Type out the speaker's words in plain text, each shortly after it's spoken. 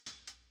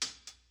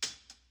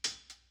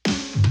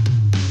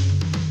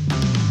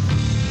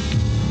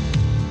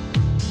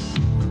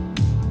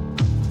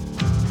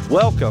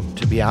Welcome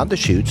to Beyond the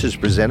Chutes is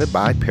presented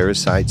by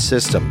Parasite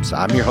Systems.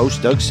 I'm your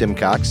host, Doug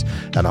Simcox,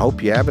 and I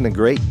hope you're having a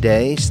great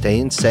day,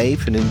 staying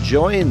safe, and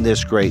enjoying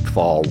this great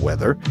fall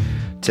weather.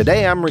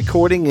 Today I'm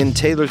recording in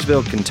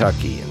Taylorsville,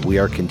 Kentucky, and we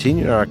are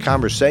continuing our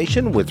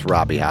conversation with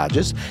Robbie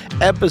Hodges.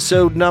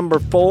 Episode number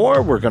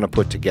 4 we're going to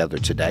put together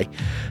today.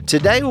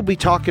 Today we'll be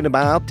talking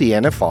about the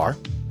NFR,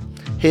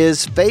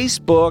 his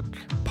Facebook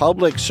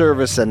public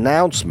service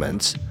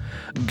announcements,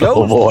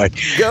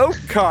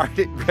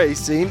 go-kart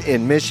racing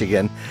in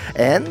Michigan,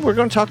 and we're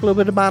going to talk a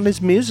little bit about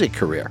his music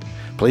career.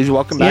 Please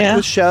welcome back to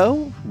the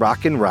show,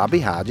 Rockin' Robbie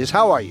Hodges.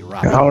 How are you,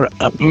 Robbie?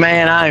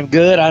 Man, I'm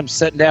good. I'm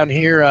sitting down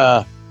here.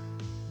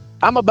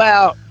 I'm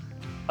about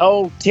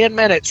 10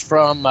 minutes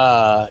from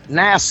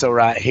NASA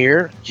right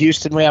here.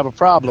 Houston, we have a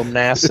problem,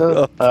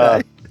 NASA.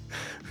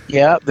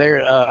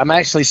 Okay. I'm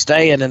actually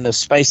staying in the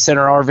Space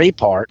Center RV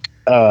Park.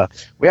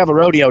 We have a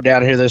rodeo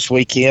down here this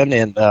weekend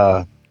in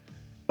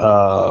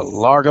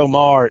Largo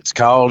Mar, it's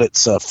called.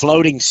 It's a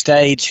floating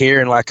stage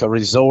here in like a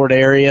resort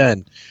area,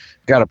 and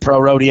got a pro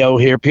rodeo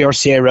here.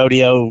 PRCA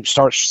rodeo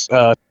starts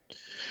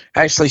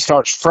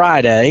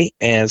Friday,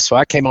 and so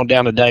I came on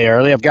down a day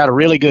early. I've got a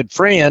really good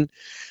friend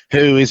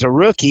who is a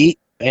rookie,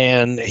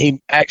 and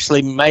he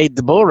actually made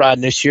the bull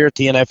riding this year at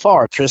the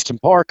NFR, Tristan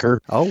Parker.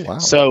 Oh, wow.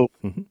 So,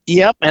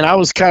 Yep, and I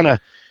was kind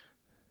of,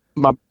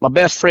 my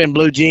best friend,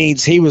 Blue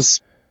Jeans, he was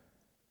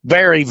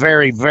very,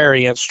 very,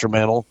 very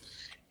instrumental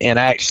in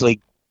actually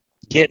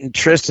getting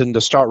Tristan to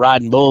start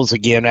riding bulls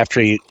again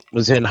after he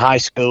was in high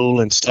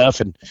school and stuff,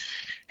 and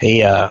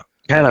he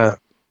kind of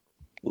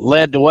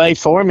led the way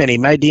for him, and he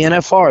made the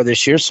NFR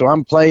this year, so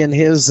I'm playing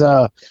his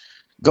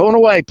going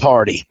away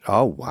party.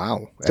 Oh,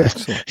 wow.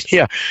 Excellent.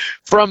 Yeah.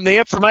 From the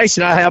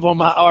information I have on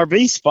my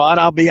RV spot,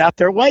 I'll be out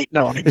there waiting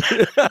on him.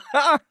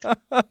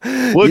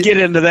 We'll get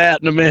into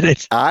that in a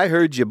minute. I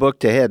heard you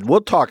booked ahead.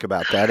 We'll talk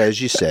about that,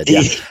 as you said. Yeah.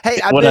 Hey,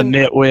 a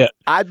nitwit.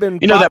 I've been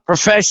that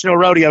professional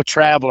rodeo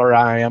traveler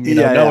I am.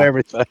 Know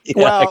everything.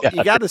 Well,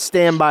 you got to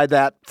stand by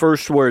that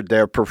first word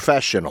there,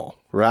 professional.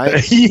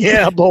 Right?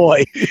 Yeah,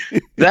 boy.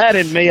 That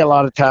and me a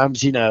lot of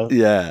times,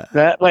 Yeah.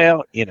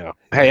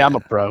 Hey, I'm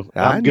a pro.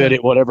 I'm good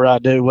at whatever I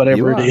do,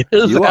 whatever it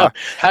is. You are.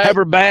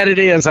 However bad it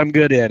is, I'm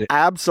good at it.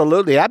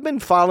 Absolutely. I've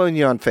been following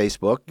you on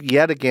Facebook.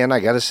 Yet again,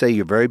 I got to say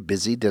you're very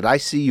busy. Did I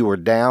see you were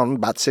down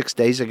about 6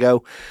 days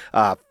ago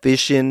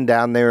fishing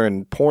down there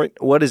in Port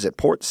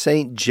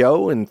St.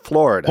 Joe in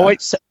Florida?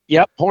 Port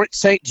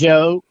St.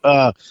 Joe.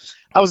 I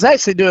was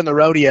actually doing the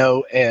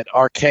rodeo at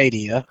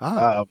Arcadia.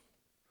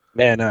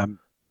 And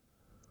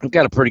I've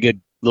got a pretty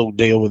good little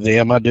deal with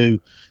them. I do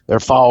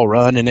their fall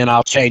run, and then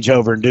I'll change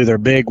over and do their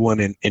big one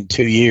in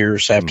 2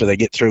 years after they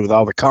get through with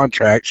all the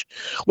contracts.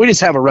 We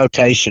just have a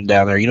rotation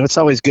down there. It's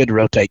always good to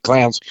rotate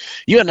clowns.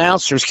 You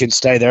announcers can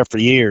stay there for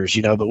years,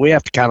 but we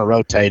have to kind of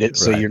rotate it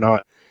so you're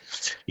not,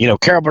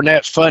 Carol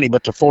Burnett's funny,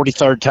 but the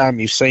 43rd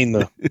time you've seen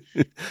the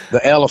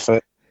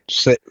elephant,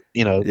 skit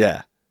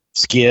that,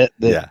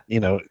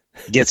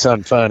 gets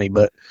unfunny.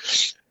 But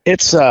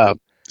it's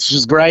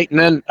just great. And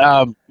then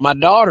my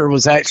daughter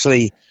was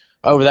actually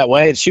over that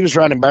way, and she was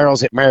running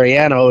barrels at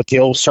Mariano at the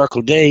old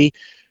Circle D,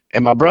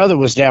 and my brother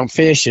was down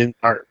fishing.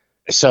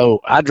 So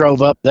I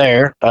drove up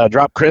there,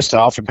 dropped Krista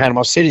off in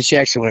Panama City. She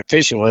actually went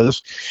fishing with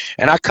us,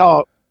 and I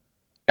caught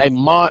a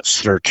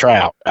monster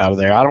trout out of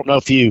there. I don't know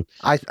if you...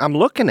 I'm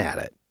looking at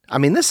it. I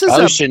mean, this is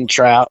ocean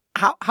trout.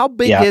 How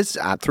big is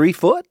 3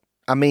 foot?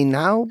 I mean,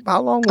 how long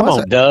was it? Come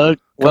on, Doug.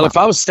 Well, if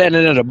I was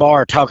standing at a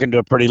bar talking to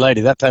a pretty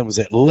lady, that thing was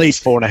at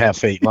least 4.5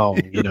 feet long.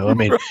 I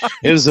mean,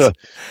 it was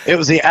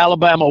the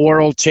Alabama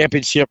World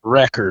Championship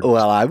record.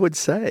 Well, I would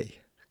say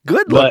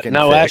good looking. But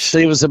no, fish.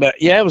 actually,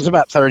 it was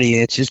about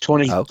 30 inches,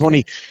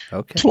 22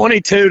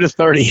 to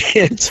 30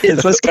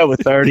 inches. Let's go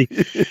with 30.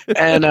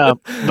 And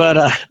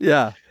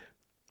yeah,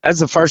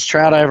 that's the first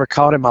trout I ever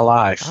caught in my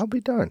life. I'll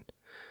be darned.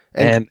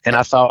 And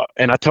I told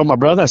my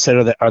brother, I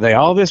said, are they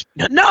all this?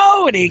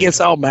 No, and he gets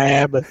all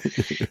mad, but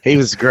he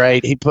was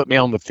great. He put me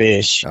on the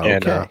fish. Okay.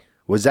 And,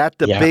 was that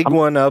the big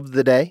one of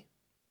the day?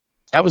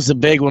 That was the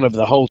big one of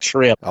the whole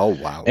trip. Oh,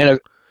 wow.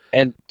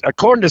 And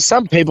according to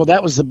some people,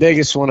 that was the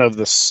biggest one of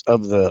the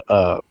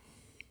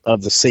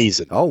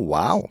season. Oh,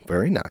 wow.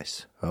 Very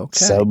nice.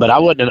 Okay. So, but I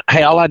wouldn't.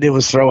 Hey, all I did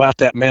was throw out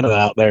that minnow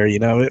out there.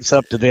 It's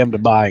up to them to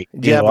bite.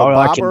 Did you have a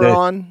bobber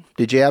on?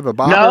 Did you have a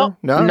bobber?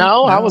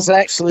 No. I was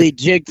actually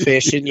jig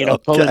fishing.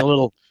 Pulling a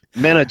little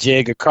minnow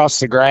jig across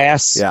the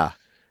grass. Yeah.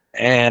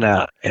 And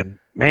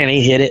man,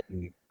 he hit it.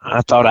 And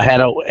I thought I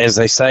had, as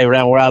they say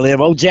around where I live,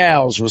 old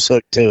Jowls was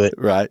hooked to it.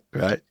 Right.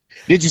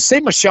 Did you see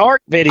my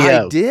shark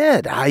video?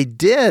 I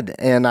did,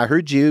 and I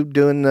heard you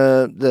doing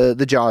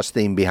the Jaws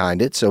theme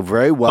behind it. So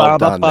very well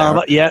done.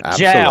 There. Yeah,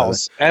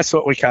 Jowls. That's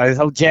what we call it.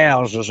 Oh,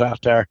 Jowls was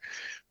out there.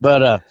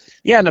 But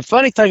and the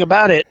funny thing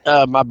about it,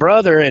 my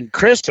brother and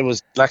Krista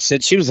was, like I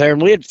said, she was there,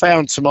 and we had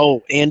found some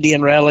old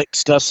Indian relic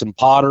stuff, some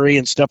pottery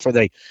and stuff where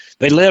they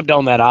lived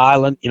on that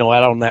island,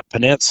 out on that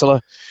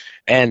peninsula,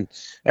 and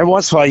every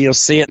once in a while you'll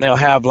see it, and they'll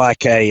have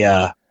like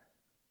a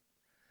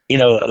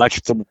like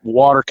if the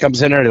water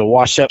comes in there, it'll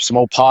wash up some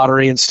old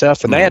pottery and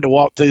stuff. And they had to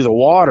walk through the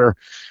water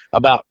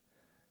about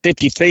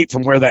 50 feet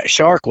from where that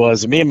shark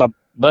was. And me and my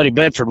buddy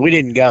Bedford, we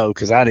didn't go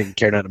because I didn't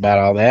care nothing about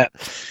all that.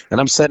 And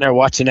I'm sitting there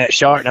watching that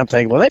shark, and I'm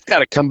thinking, well, they've got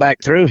to come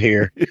back through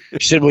here.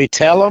 Should we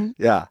tell them?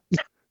 Yeah.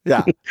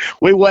 Yeah.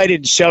 We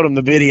waited and showed them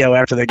the video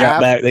after they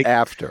got back.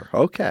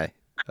 Okay.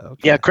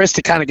 Yeah,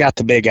 Krista kind of got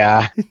the big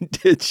eye.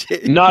 Did she?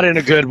 Not in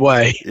a good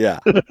way. Yeah.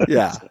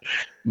 Yeah.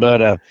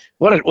 But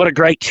what a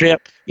great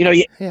trip. You know,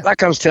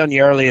 like I was telling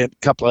you earlier, a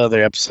couple of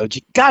other episodes,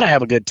 you got to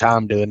have a good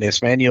time doing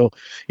this, man. You'll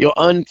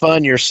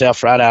unfun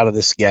yourself right out of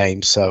this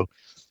game. So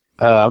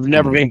I've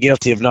never been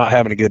guilty of not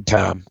having a good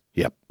time.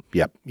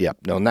 Yep.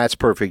 No, and that's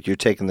perfect. You're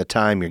taking the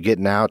time. You're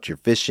getting out. You're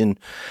fishing.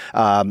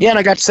 And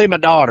I got to see my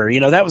daughter. You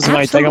know, that was the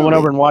main thing. I went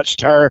over and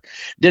watched her.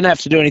 Didn't have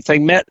to do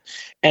anything.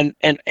 And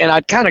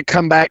I'd kind of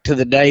come back to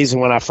the days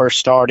when I first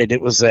started.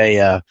 It was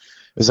a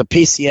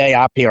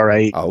PCA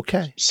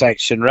IPRA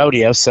section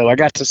rodeo. So I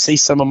got to see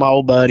some of my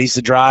old buddies,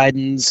 the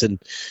Drydens,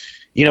 and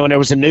you know, and there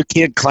was a new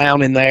kid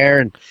clown in there,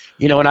 and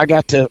you know, and I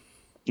got to.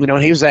 You know,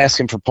 and he was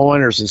asking for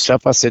pointers and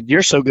stuff. I said,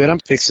 "You're so good. I'm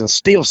fixing to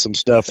steal some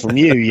stuff from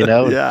you." You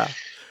know. Yeah.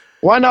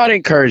 Why not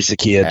encourage the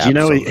kids?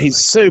 Absolutely. You know, he's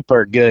a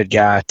super good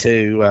guy,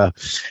 too.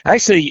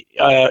 Actually,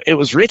 it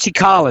was Richie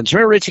Collins.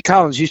 Remember Richie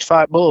Collins used to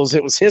fight bulls?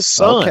 It was his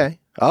son. Okay.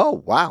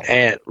 Oh, wow.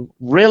 And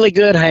really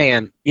good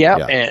hand. Yep.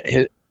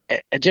 Yeah.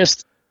 And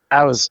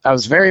I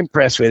was very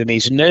impressed with him.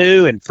 He's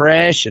new and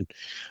fresh and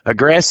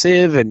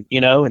aggressive, and, you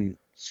know, and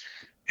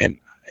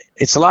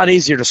it's a lot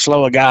easier to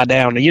slow a guy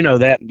down. You know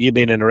that, you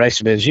being in the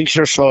racing business. You can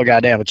sure slow a guy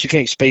down, but you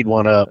can't speed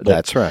one up. But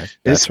that's right.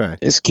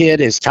 This kid,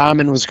 his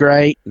timing was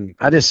great, and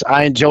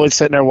I enjoyed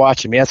sitting there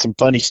watching him. He had some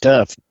funny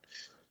stuff.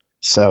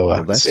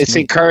 So it's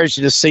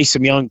encouraging to see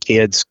some young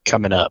kids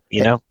coming up,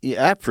 you know?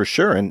 Yeah, for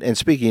sure. And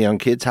speaking of young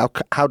kids,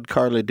 how'd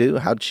Carly do?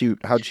 How'd she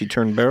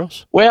turn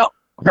barrels? Well,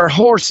 her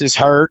horse is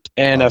hurt,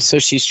 and so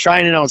she's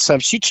training on some.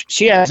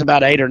 She has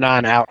about 8 or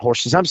 9 out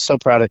horses. I'm so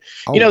proud of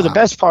her. The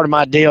best part of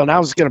my deal, and I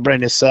was going to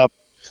bring this up,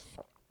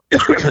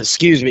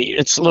 excuse me,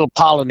 it's a little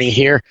polleny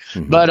here,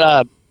 but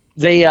I've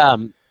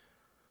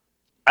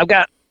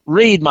got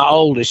Reed, my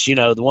oldest, you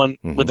know, the one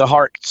with the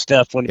heart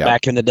stuff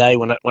back in the day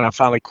when I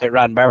finally quit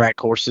riding bareback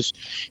horses.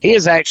 He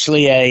is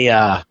actually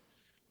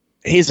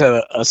he's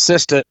a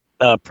assistant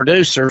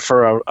producer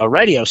for a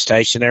radio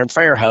station there in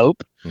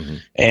Fairhope.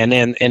 And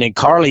then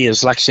Carly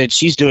is, like I said,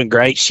 she's doing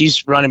great.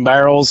 She's running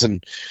barrels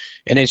and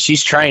then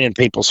she's training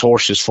people's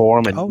horses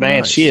for them. And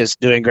nice. She is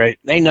doing great.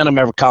 Ain't none of them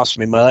ever cost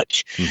me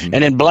much. And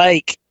then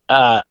Blake,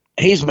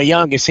 he's my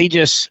youngest.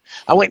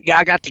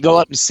 I got to go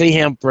up and see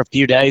him for a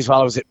few days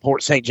while I was at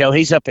Port St. Joe.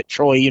 He's up at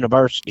Troy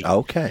University.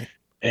 Okay.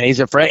 And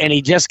and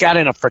he just got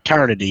in a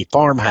fraternity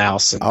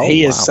farmhouse, and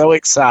he is so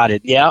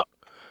excited. Yep.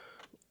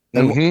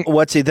 And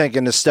what's he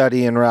thinking of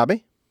studying,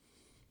 Robbie?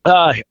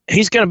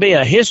 He's going to be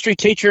a history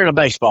teacher and a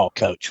baseball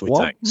coach, we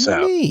think.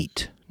 So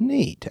neat.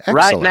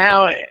 Excellent.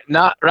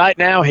 Right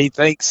now he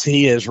thinks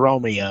he is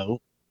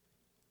Romeo.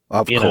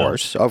 Of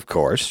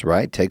course,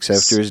 right? Takes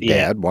after his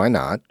dad. Why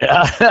not?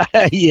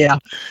 Yeah,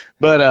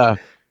 but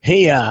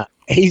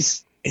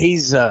he's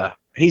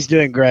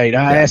doing great.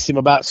 I asked him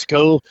about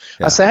school.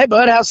 I said, "Hey,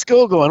 bud, how's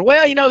school going?"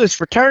 Well, you know, this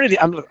fraternity.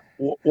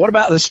 What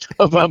about the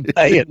stuff I'm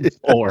paying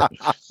for?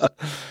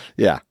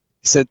 Yeah.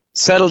 He said,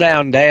 "Settle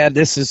down, Dad.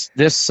 This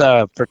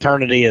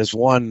fraternity has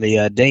won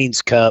the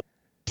Dean's Cup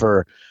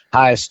for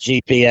highest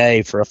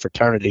GPA for a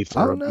fraternity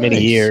for many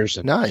years.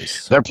 And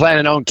nice. They're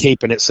planning on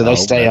keeping it, so they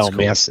stay on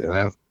me." I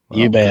said,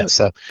 you bet. Good.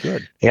 So,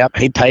 good. Yep,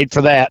 he paid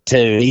for that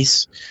too.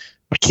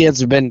 My kids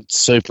have been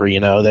super.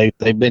 You know,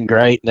 they've been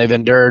great. They've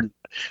endured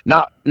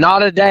not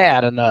a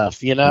dad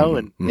enough. You know,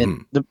 and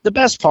the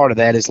best part of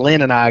that is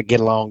Lynn and I get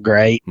along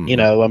great. You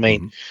know, I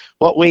mean,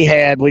 what we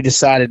we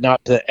decided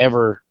not to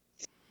ever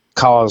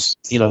cause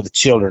the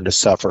children to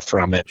suffer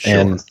from it.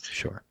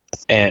 Sure.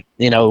 And,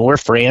 we're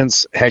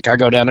friends. Heck, I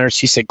go down there.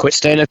 She said, quit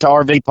staying at the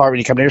RV park when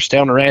you come here, stay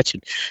on the ranch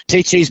and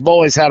teach these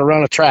boys how to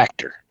run a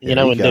tractor,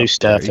 and do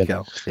stuff. There you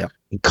go. Yep.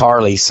 And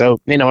Carly. So,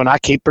 and I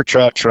keep her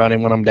trucks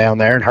running when I'm down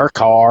there and her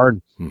car.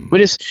 And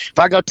if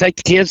I go take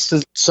the kids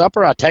to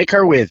supper, I take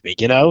her with me,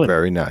 And,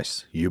 very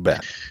nice. You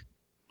bet.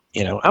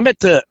 I'm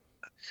at I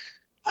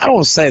don't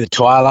want to say the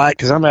twilight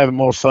because I'm having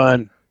more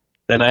fun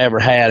than I ever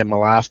had in my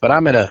life, but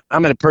I'm at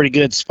a pretty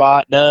good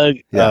spot, Doug.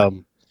 Yeah.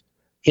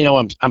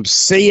 I'm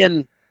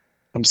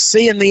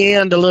seeing the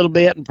end a little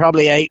bit in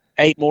probably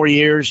eight more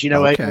years, 8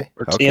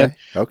 or 10.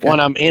 Okay. When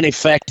I'm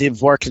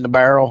ineffective working the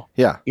barrel.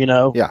 Yeah.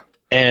 Yeah.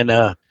 And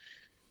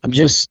I'm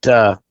just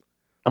I'm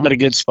at a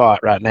good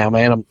spot right now,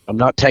 man. I'm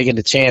not taking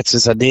the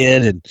chances I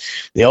did, and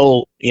the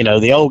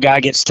old guy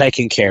gets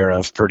taken care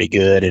of pretty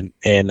good, and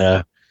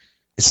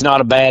it's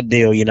not a bad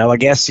deal, I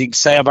guess you can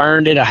say I've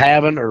earned it, I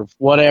haven't, or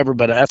whatever,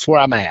 but that's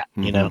where I'm at,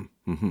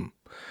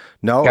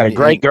 No, got a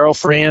great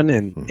girlfriend,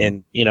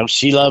 and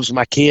she loves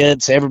my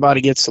kids.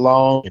 Everybody gets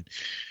along,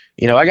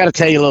 and I got to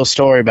tell you a little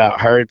story about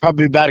her. It'd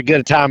probably be about as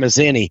good a time as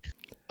any.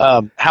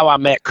 How I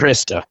met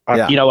Krista.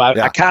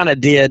 I kind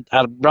of did.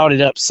 I brought it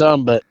up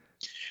some, but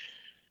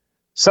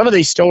some of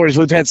these stories,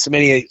 we've had so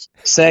many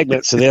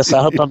segments of this.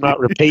 I hope I'm not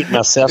repeating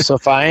myself. So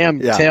if I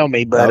am, tell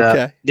me.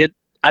 But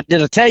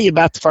did I tell you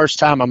about the first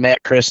time I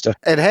met Krista?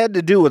 It had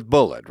to do with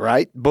Bullet,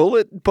 right?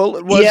 Bullet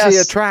was Yes. the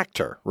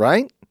attractor,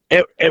 right?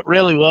 It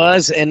really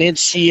was. And then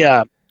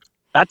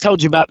I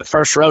told you about the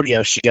first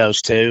rodeo she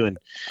goes to, and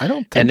I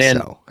don't think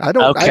so. I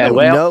don't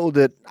know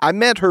that. I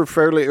met her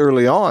fairly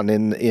early on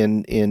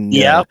in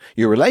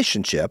your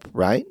relationship,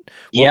 right?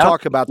 We'll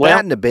talk about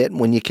that in a bit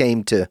when you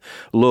came to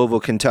Louisville,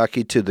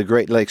 Kentucky to the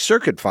Great Lakes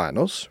Circuit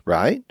Finals,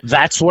 right?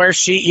 That's where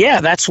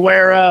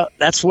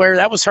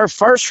that was her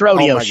first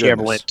rodeo she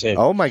ever went to.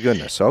 Oh my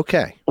goodness.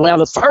 Okay. Well,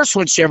 the first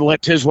one she ever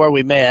went to is where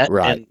we met.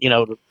 Right. And,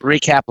 to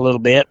recap a little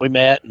bit, we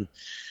met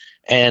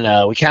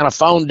and we kind of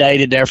phone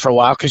dated there for a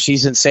while because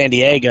she's in San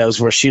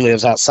Diego's where she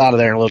lives outside of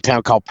there in a little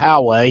town called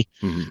Poway,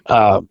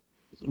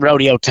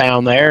 rodeo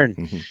town there.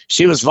 And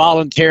she was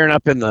volunteering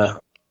up in the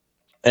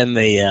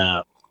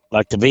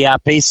like the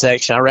VIP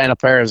section. I ran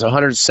up there as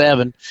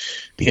 107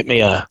 to get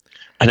me an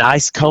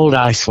ice cold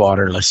ice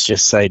water. Let's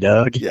just say,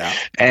 Doug. Yeah.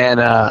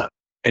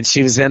 And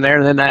she was in there.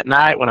 And then that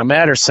night when I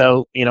met her,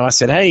 so, I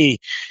said, hey,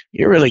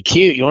 you're really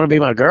cute. You want to be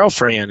my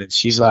girlfriend? And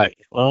she's like,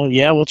 well,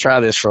 yeah, we'll try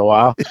this for a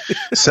while.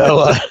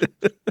 So,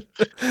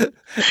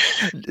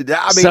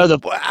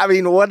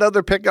 what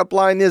other pickup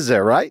line is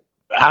there, right?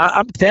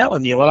 I'm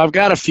telling you. Well, I've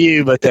got a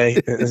few, but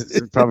they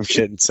probably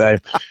shouldn't say.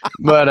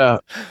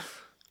 But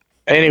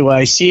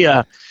anyway,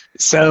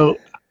 so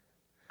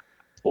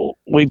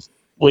we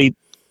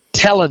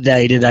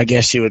teledated, I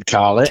guess you would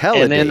call it.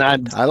 Teledated. And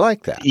then I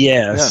like that.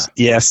 Yes.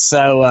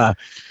 So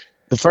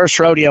the first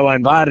rodeo I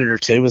invited her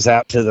to was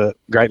out to the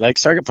Great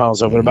Lakes Circuit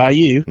Finals over there by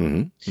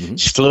you.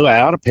 She flew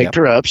out. I picked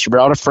her up. She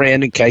brought a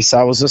friend in case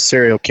I was a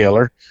serial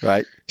killer.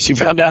 Right. She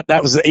found out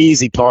that was the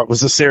easy part,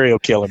 was the serial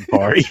killing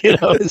part.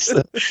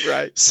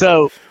 Right.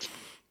 So,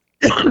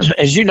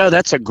 as you know,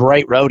 that's a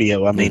great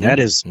rodeo. I mean, that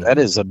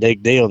is a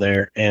big deal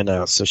there. And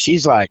so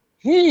she's like,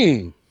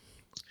 might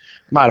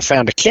have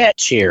found a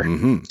catch here.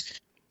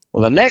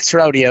 Well, the next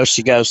rodeo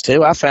she goes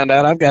to, I found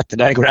out I've got the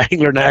dang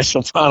Wrangler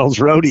National Finals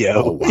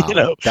rodeo. Oh,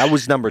 wow. That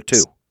was number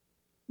 2.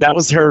 That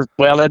was her.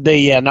 Well, that'd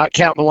be not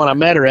counting the one I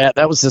met her at.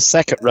 That was the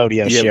second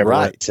rodeo she ever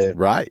went to.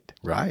 Right.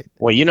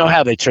 Well, you know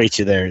how they treat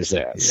you there is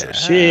that. Yeah. So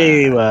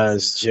she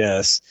was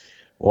just,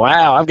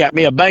 wow, I've got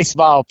me a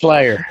baseball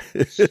player.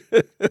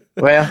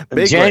 Well,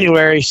 in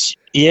January,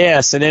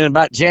 yes, and then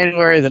about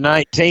January the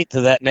 19th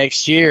of that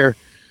next year,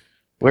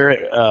 we're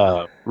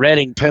at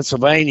Reading,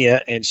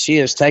 Pennsylvania, and she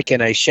is taking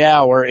a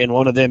shower in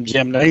one of them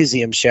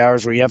gymnasium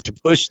showers where you have to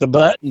push the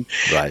button,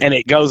 and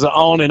it goes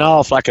on and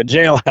off like a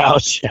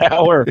jailhouse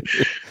shower.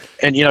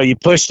 And, you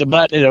push the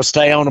button, it'll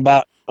stay on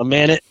about a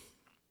minute,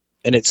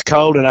 and it's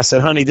cold. And I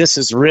said, honey, this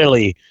is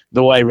really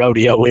the way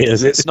rodeo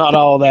is. It's not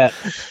all that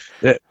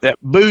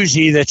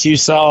bougie that you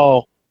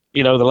saw,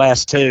 the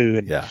last two.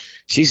 And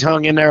she's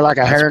hung in there like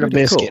a hair in a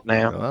biscuit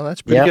now. Well,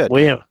 that's pretty good.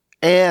 We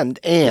And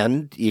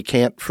you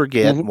can't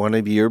forget one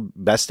of your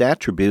best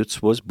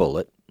attributes was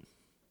Bullet.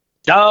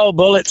 Oh,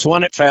 Bullet's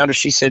one that found her.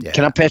 She said,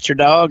 can I pet your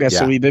dog? I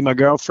said, will you be my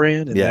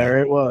girlfriend? And there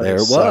it was. There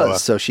it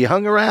was. So she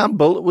hung around.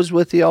 Bullet was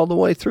with you all the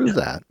way through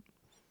that.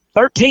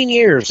 13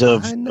 years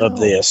of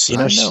this.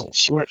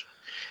 She worked.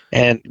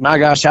 And my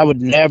gosh, I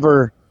would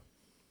never,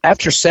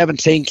 after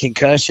 17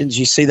 concussions,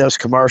 you see those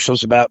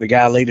commercials about the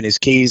guy leaving his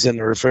keys in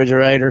the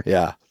refrigerator.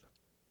 Yeah.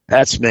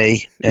 That's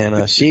me.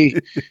 And she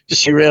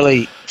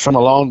really, from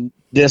a long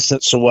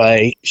distance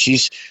away,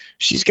 she's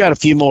got a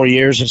few more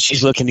years and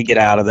she's looking to get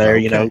out of there.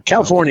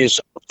 California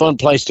is a fun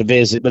place to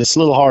visit, but it's a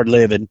little hard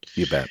living.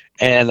 You bet.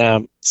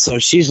 And so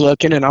she's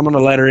looking, and I'm going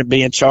to let her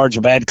be in charge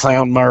of Bad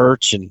Clown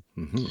merch. And,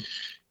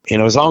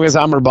 as long as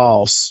I'm her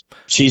boss,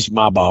 she's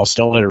my boss.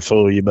 Don't let her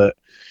fool you. But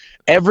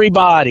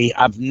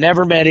I've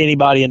never met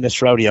anybody in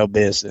this rodeo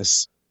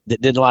business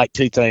that didn't like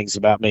two things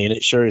about me, and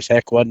it sure as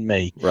heck wasn't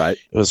me. Right.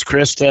 It was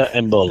Krista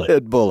and Bullet.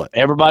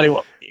 Everybody,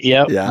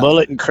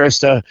 Bullet and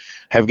Krista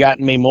have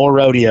gotten me more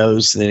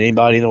rodeos than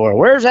anybody in the world.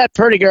 Where's that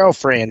pretty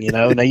girlfriend?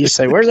 And they used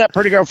to say, where's that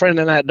pretty girlfriend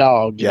and that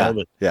dog?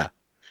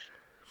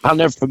 I'll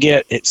never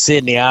forget at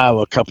Sydney,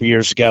 Iowa, a couple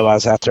years ago, I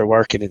was out there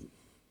working, and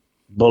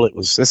Bullet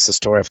was, this is a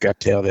story I forgot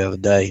to tell the other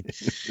day.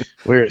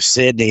 We were at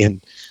Sydney,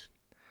 and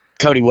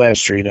Cody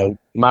Webster,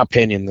 my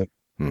opinion,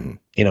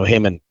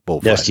 him and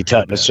Dusty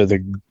Tutness are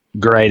the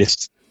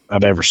greatest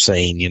I've ever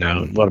seen.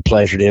 What a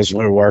pleasure it is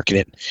when we were working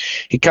it.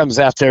 He comes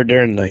out there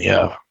during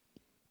the,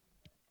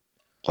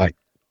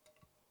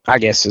 I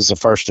guess it's the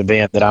first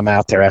event that I'm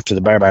out there after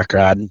the bareback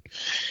riding.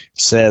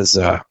 Says,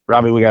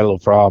 Robbie, we got a little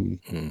problem.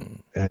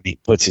 And he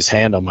puts his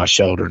hand on my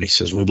shoulder and he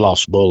says, we've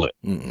lost Bullet.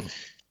 And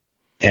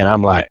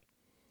I'm like,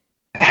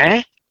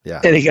 huh?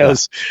 Yeah. And he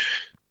goes,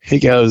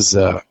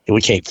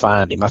 we can't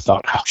find him. I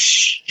thought, oh,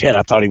 shit,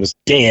 I thought he was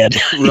dead.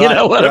 You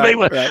know what I mean?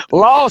 Right.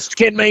 Lost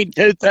can mean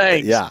two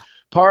things. Yeah.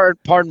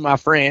 Pardon my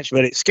French,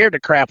 but it scared the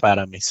crap out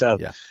of me. So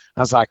I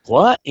was like,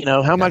 what?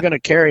 How am I going to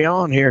carry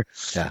on here?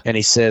 Yeah. And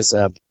he says,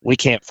 we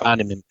can't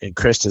find him, and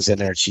Krista's in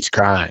there, and she's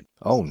crying.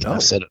 Oh, no. I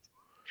said,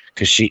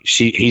 because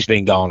he's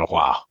been gone a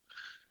while.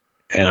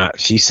 And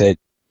she said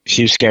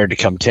she was scared to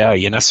come tell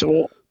you. And I said,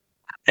 well,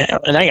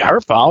 it ain't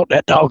her fault.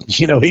 That dog,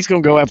 he's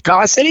going to go have a call.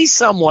 I said, he's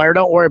somewhere.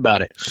 Don't worry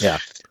about it. Yeah.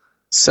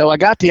 So I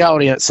got the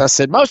audience. I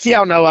said, most of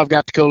y'all know I've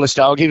got the coolest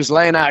dog. He was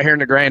laying out here in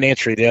the Grand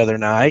Entry the other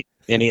night,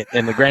 and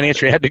the Grand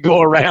Entry had to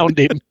go around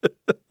him.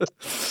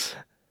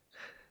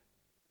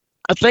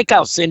 I think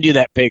I'll send you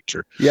that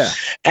picture. Yeah.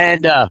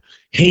 And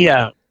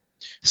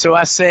so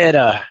I said,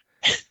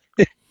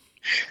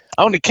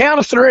 on the count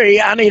of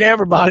three, I need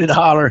everybody to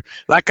holler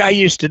like I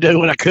used to do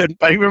when I couldn't.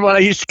 Remember when I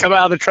used to come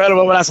out of the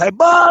treadmill when I say,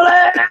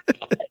 "Bullet"?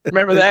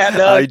 Remember that,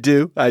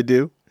 Doug? I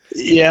do.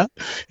 Yeah.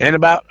 And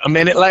about a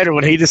minute later,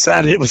 when he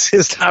decided it was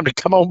his time to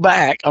come on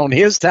back, on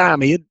his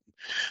time, he'd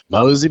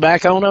mosey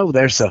back on over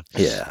there. So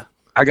yeah,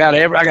 I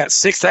got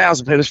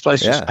 6,000 people. This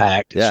place was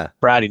packed. Yeah.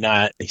 Friday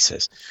night. He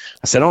says,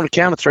 I said, on the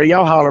count of three,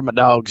 y'all holler my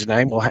dog's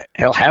name. Well,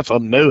 hell, half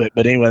of them knew it.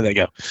 But anyway, they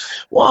go,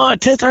 1,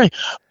 2, 3.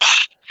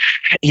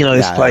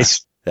 This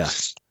place. Yeah.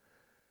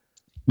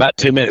 About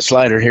 2 minutes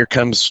later, here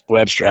comes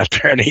Webster out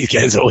there, and he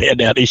gets his head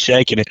down. He's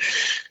shaking it.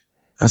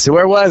 I said,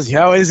 where was he?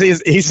 Oh,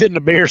 he's in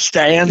the beer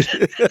stand.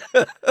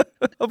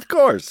 Of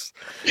course.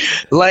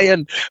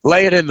 laying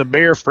in the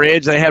beer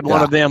fridge. They had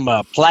one of them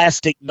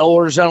plastic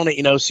doors on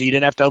it, so you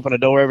didn't have to open a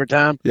door every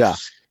time. Yeah.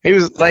 He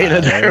was laying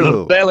in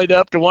there, bellied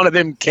up to one of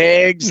them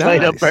kegs,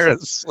 laid up there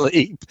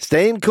asleep.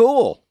 Staying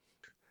cool.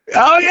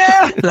 Oh,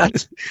 yeah.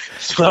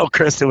 Well,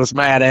 Krista was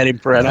mad at him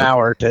for an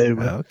hour or two.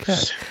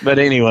 But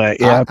anyway,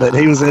 but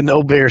he was in the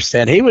old beer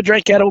stand. He would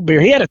drink that old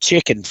beer. He had a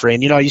chicken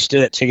friend. I used to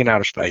do that chicken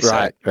outer space.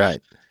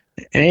 Right.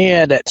 And he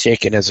had that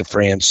chicken as a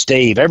friend,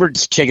 Steve. Every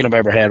chicken I've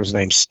ever had was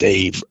named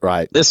Steve.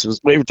 Right.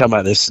 We were talking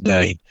about this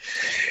today.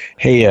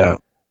 He,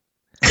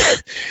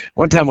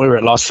 one time we were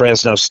at Los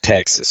Fresnos,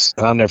 Texas.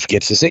 And I'll never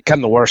forget this. It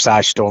come the worst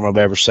ice storm I've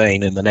ever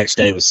seen. And the next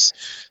day it was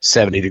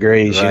 70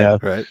 degrees,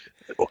 Right.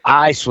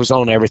 Ice was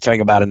on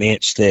everything about an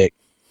inch thick.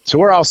 So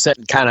we're all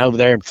sitting kind of over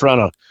there in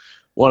front of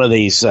one of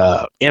these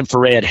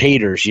infrared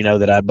heaters,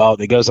 that I bought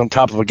that goes on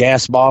top of a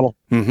gas bottle.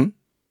 Mm-hmm.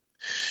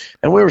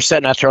 And we were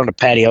sitting out there on the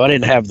patio. I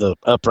didn't have the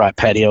upright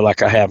patio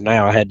like I have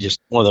now. I had just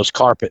one of those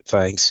carpet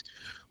things.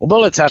 Well,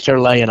 Bullet's out there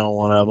laying on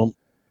one of them.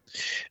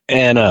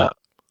 And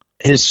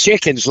his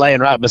chicken's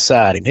laying right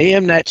beside him.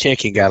 Him and that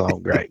chicken got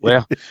along great.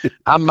 Well,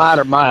 I might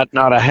or might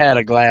not have had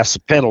a glass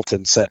of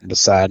Pendleton sitting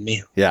beside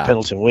me. Yeah.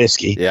 Pendleton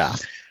whiskey. Yeah.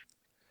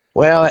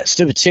 Well, that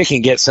stupid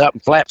chicken gets up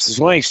and flaps his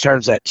wings,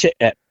 turns that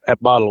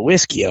bottle of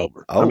whiskey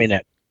over. Oh. I mean,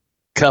 that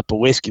cup of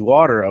whiskey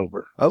water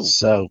over. Oh.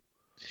 So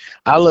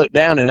I look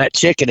down, and that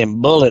chicken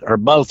and Bullet are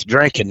both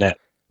drinking that.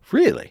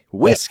 Really?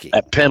 Whiskey?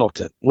 That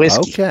Pendleton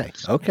whiskey.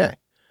 Okay.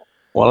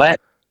 Well, that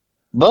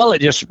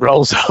Bullet just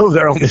rolls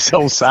over on his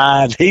whole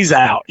side. He's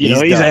out. He's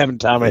having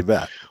time.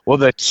 Well,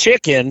 the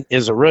chicken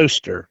is a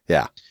rooster.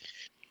 Yeah.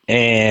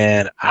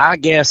 And I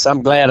guess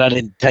I'm glad I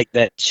didn't take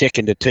that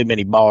chicken to too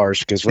many bars,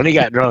 because when he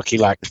got drunk, he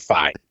liked to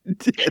fight.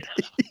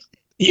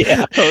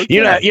 Yeah. Okay.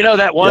 You know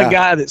that one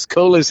guy that's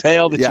cool as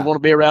hell that you want to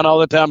be around all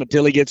the time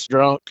until he gets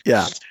drunk?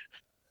 Yeah.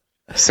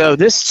 So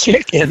this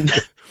chicken,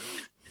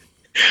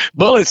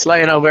 Bullet's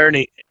laying over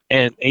there,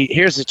 and he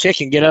hears the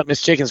chicken get up, and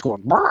this chicken's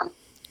going, brr.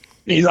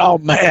 He's all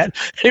mad.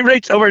 He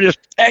reaches over and just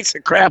pecks the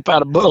crap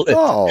out of Bullet.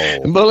 Oh.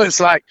 And Bullet's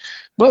like,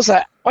 what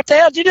the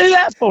hell did you do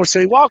that for? So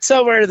he walks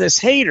over to this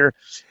heater,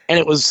 and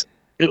it was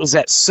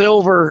that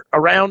silver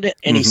around it,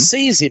 and he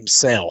sees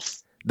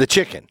himself. The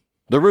chicken.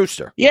 The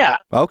rooster. Yeah.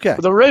 Okay.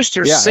 The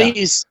rooster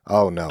sees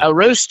a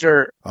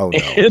rooster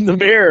in the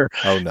mirror,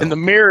 in the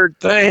mirrored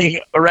thing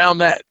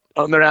around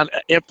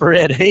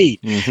infrared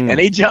heat. Mm-hmm. And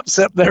he jumps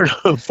up there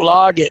to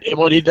flog it. And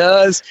what he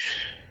does,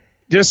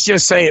 just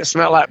say it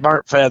smelled like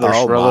burnt feathers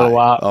for a little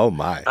while. Oh,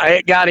 my.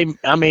 It got him,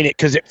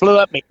 because it flew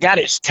up and it got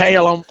its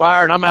tail on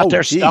fire, and I'm out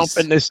there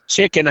stomping this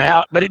chicken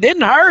out. But it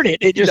didn't hurt it.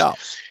 It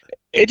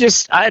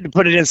just, I had to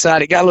put it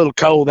inside. It got a little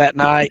cold that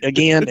night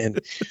again,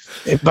 and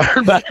it burned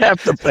about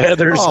half the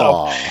feathers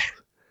off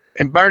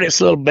and burned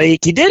its little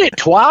beak. He did it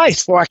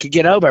twice before I could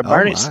get over.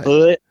 Burned its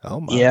foot.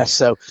 Oh, my. Yeah,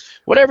 so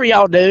whatever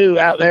y'all do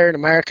out there in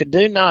America,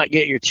 do not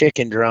get your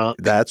chicken drunk.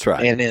 That's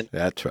right. And then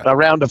that's right.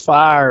 Around a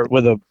fire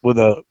with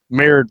a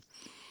mirrored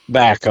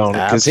back on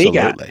it, because he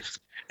got.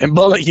 And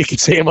Bullet, you can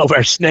see him over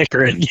there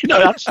snickering.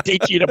 I'll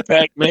teach you to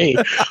peck me.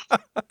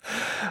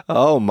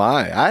 Oh,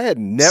 my. I had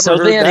never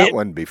heard that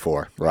one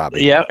before,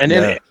 Robbie. Yeah. And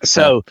then,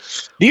 do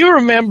you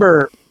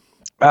remember,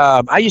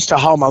 I used to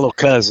haul my little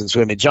cousins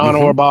with me, John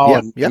Orbaugh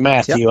and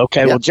Matthew. Yep.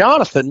 Okay. Well,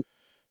 Jonathan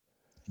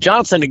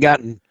had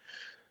gotten,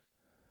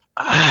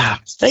 I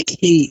think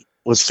he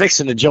was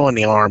fixing to join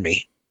the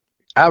Army.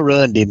 I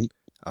ruined him.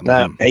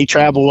 He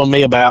traveled with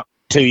me about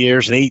 2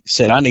 years, and he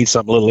said, I need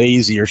something a little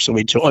easier, so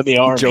he joined the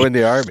Army. Joined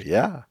the Army,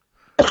 yeah.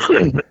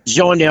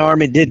 Joined the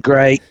Army, did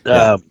great.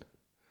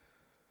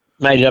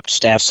 Made it up to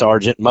staff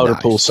sergeant, motor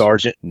pool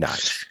sergeant.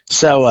 Nice.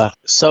 So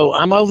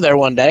I'm over there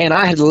one day, and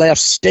I had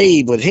left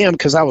Steve with him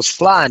because I was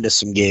flying to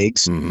some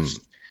gigs. Mm-hmm.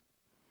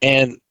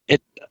 And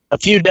a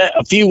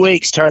few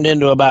weeks turned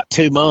into about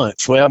 2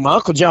 months. Well, my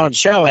Uncle John's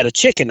show had a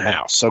chicken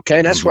house, okay?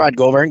 And that's where I'd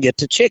go over and get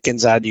the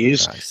chickens I'd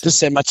use to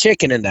send my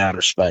chicken into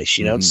outer space,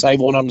 to save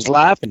one of them's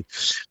life and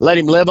let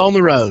him live on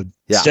the road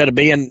instead of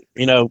being,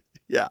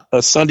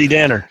 a Sunday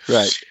dinner.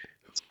 Right.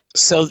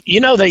 So,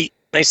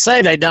 they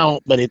say they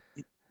don't, but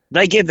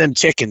they give them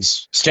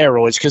chickens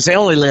steroids because they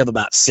only live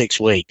about 6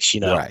 weeks,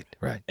 Right.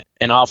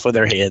 and off with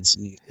their heads.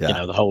 And,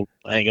 the whole,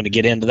 I ain't going to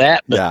get into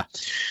that, but,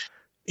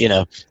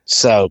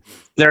 so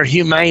they're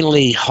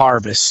humanely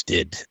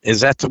harvested.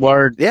 Is that the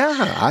word?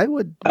 Yeah, I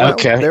would. Well,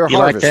 okay. They're you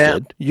harvested.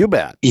 Like that? You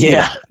bet.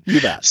 Yeah.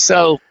 You bet.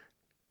 So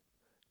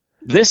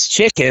this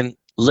chicken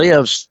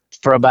lives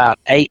for about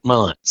 8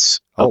 months.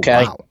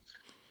 Okay. Oh, wow.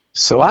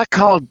 So I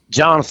called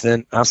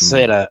Jonathan. I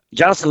said,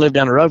 Jonathan lived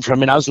down the road from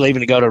me, and I was leaving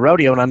to go to a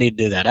rodeo, and I need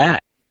to do that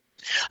act.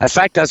 In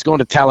fact, I was going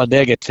to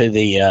Talladega to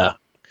the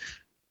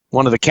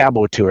one of the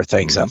cowboy tour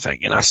things, I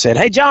think. And I said,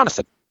 hey,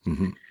 Jonathan.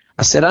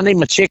 I said, I need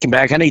my chicken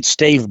back. I need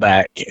Steve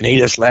back. And he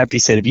just laughed. He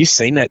said, have you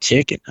seen that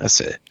chicken? I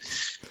said,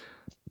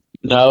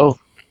 no.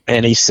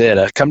 And he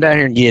said, come down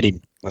here and get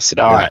him. I said,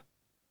 all right.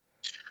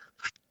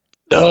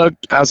 Doug,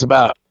 I was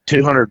about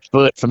 200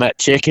 foot from that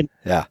chicken.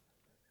 Yeah.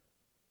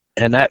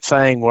 And that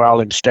thing where all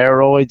them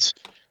steroids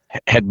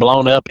had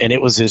blown up, and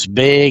it was as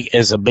big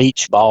as a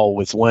beach ball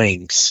with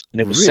wings. And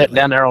it was sitting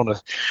down there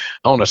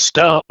on a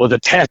stump with a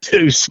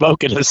tattoo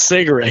smoking a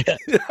cigarette.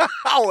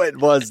 Oh, it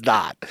was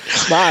not.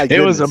 My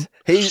goodness. It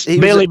was a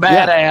Billy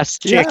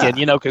Badass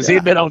chicken, because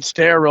he'd been on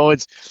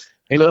steroids.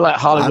 He looked like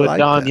Hollywood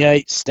Don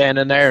Yates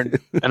standing there.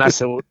 And I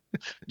said, well,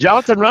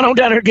 Jonathan, run on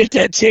down there and get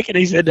that chicken.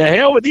 He said, the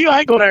hell with you. I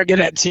ain't going there and get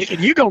that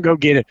chicken. You going to go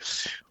get it.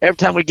 Every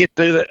time we get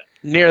through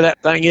near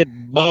that thing,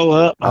 it'd blow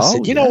up. I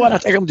said, you know what? I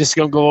think I'm just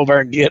going to go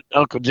over and get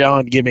Uncle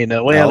John to give me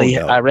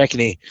I reckon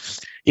he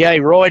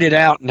roided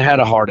out and had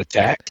a heart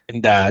attack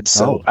and died.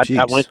 So I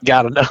went and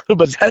got another.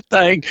 But that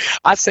thing,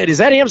 I said, is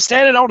that him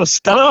standing on a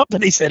stump?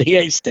 And he said, he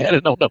ain't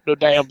standing on no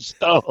damn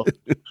stump.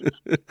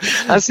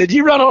 I said,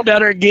 you run on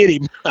down there and get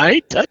him. I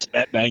ain't touching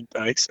that dang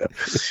thing. So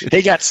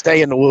he got to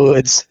stay in the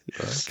woods.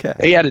 Okay.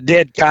 He had a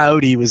dead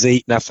coyote he was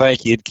eating, I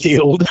think he had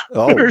killed.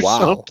 Oh, or wow.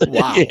 Something.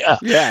 Wow.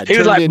 Yeah. He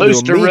was like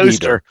Booster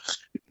Rooster.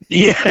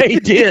 Yeah, he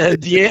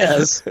did.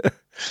 Yes.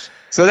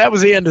 So that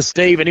was the end of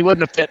Steve, and he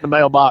wouldn't have fit in the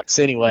mailbox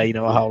anyway. I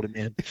hauled him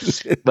in.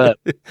 But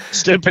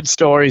stupid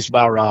stories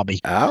by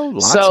Robbie.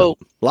 Oh,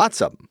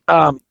 lots of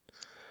them.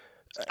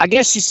 I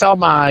guess you saw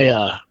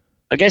my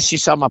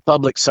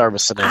public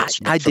service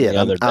announcement. I did.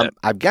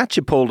 I've got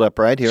you pulled up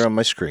right here on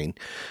my screen.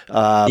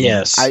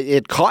 Yes.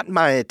 It caught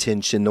my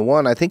attention. The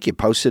one, I think you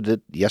posted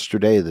it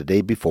yesterday or the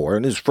day before,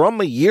 and it's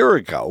from a year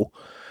ago.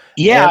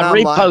 Yeah, I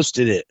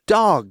reposted it.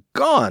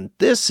 Doggone,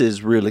 this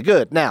is really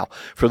good. Now,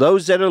 for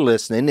those that are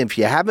listening, if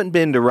you haven't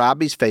been to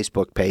Robbie's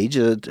Facebook page,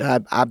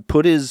 I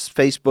put his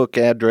Facebook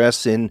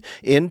address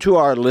into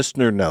our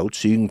listener notes,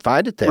 so you can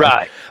find it there.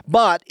 Right.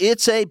 But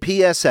it's a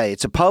PSA.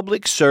 It's a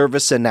public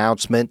service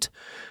announcement,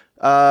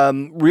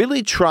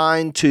 really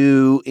trying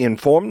to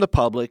inform the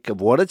public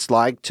of what it's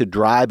like to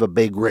drive a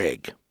big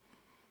rig.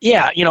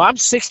 Yeah, I'm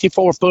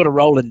 64 foot of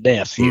rolling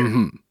death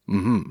here.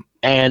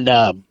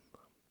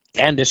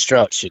 And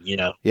destruction,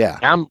 Yeah.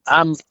 I'm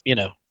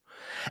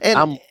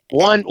I'm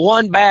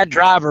one bad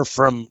driver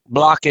from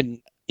blocking,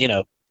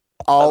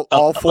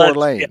 all four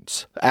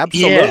lanes.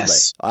 Absolutely.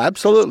 Yes.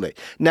 Absolutely.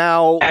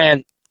 Now,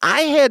 and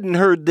I hadn't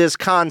heard this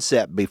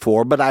concept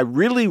before, but I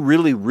really,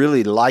 really,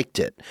 really liked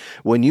it.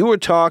 When you were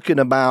talking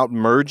about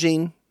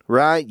merging,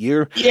 right?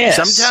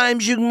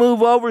 Sometimes you can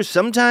move over,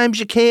 sometimes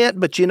you can't,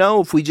 but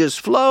if we just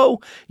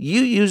flow,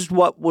 you used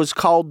what was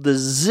called the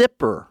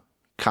zipper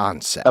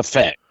concept.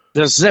 Effect.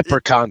 The zipper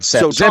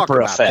concept, so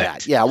zipper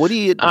effect. That. Yeah, what do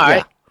you... All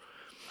right.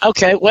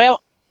 Okay,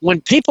 well,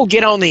 when people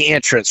get on the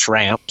entrance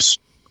ramps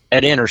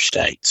at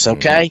interstates,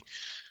 okay,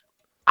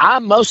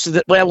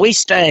 we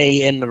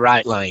stay in the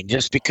right lane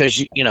just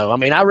because,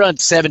 I run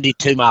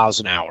 72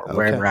 miles an hour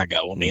wherever I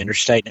go on the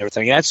interstate and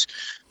everything.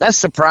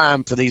 That's the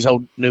prime for these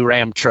old new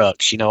Ram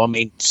trucks,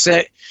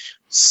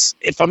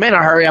 if I'm in a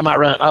hurry, I might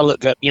run. I'll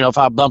look up, if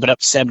I bump it up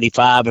to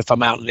 75, if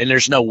I'm out and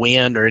there's no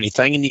wind or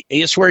anything, and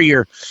it's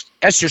where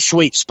that's your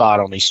sweet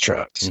spot on these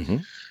trucks.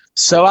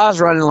 So I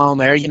was running along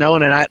there, and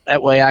then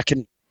that way I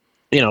can,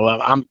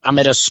 I'm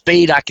at a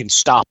speed I can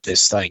stop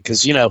this thing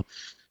because, like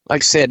I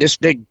said, this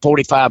big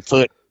 45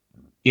 foot,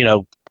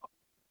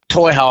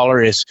 toy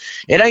hauler it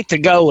ain't the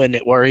going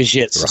that worries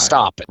you, it's the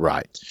stopping.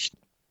 Right.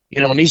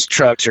 And these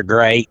trucks are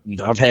great.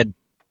 And I've had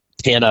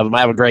 10 of them.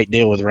 I have a great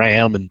deal with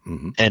Ram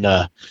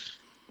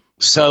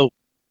so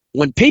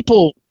when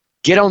people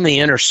get on the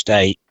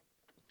interstate,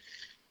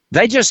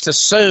 they just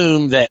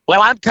assume that,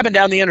 well, I'm coming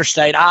down the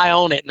interstate, I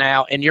own it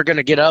now, and you're going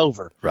to get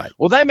over. Right.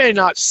 Well, they may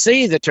not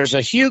see that there's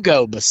a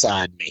Hugo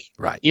beside me,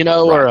 right?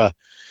 Or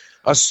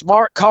a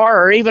smart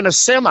car or even a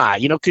semi,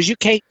 because you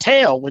can't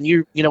tell when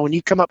when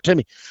you come up to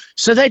me.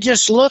 So they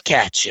just look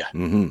at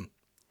you.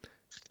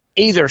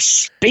 Either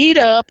speed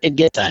up and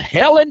get the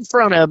hell in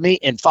front of me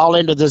and fall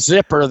into the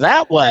zipper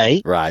that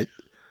way, right?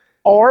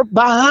 Or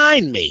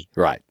behind me,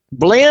 right?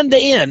 Blend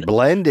in.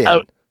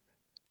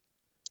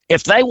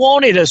 If they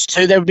wanted us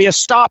to, there would be a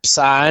stop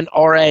sign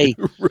or a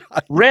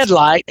red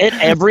light at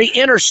every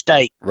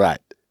interstate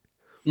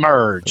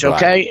merge,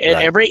 okay?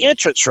 At every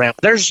entrance ramp.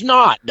 There's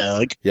not,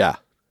 Doug. Yeah.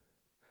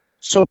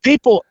 So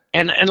people,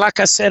 and like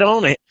I said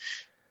on it,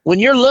 when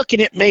you're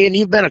looking at me and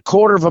you've been a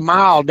quarter of a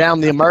mile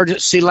down the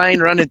emergency lane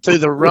running through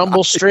the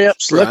rumble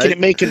strips, looking at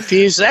me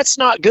confused, that's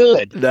not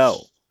good.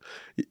 No.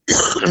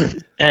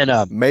 And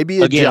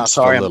maybe adjust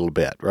a little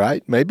bit,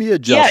 right? Maybe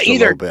adjust a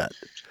little bit.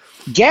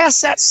 Gas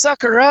that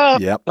sucker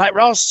up, like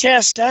Ross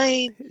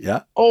Chastain,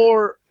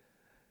 or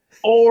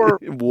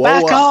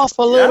back off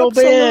a little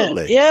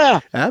bit. Yeah,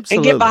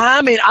 absolutely. And get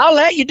behind me. I'll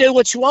let you do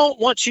what you want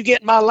once you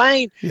get in my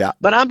lane. Yeah,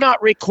 but I'm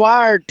not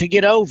required to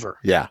get over.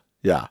 Yeah.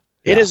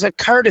 It is a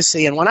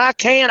courtesy, and when I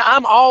can,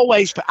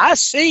 I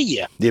see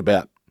you. You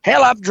bet.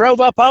 Hell, I've drove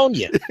up on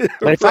you,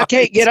 but if I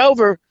can't get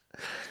over,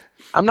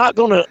 I'm not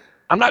gonna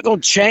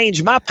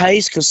change my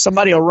pace because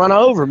somebody will run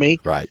over me.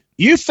 Right.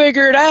 You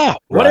figure it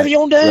out. Whatever you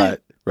want to do.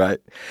 Right.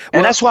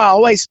 And that's why I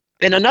always.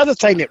 And another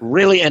thing that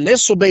really, and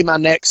this will be my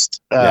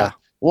next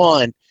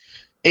one,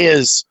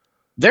 is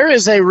there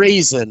is a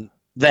reason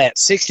that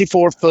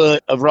 64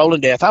 foot of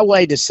rolling death. I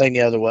weighed this thing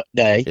the other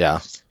day.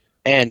 Yeah.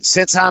 And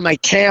since I'm a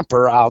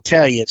camper, I'll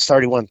tell you it's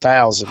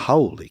 31,000.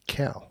 Holy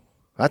cow.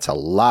 That's a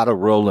lot of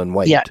rolling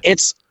weight. Yeah,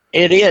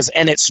 it is,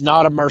 and it's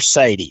not a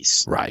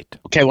Mercedes. Right.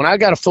 Okay, when I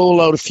got a full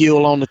load of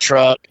fuel on the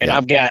truck and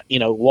I've got,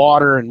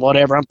 water and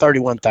whatever, I'm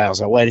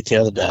 31,000. I weighed it the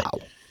other day. Wow.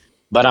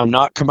 But I'm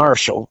not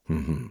commercial.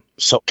 Mm-hmm.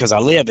 So because I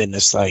live in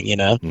this thing,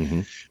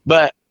 Mm-hmm.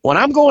 But when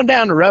I'm going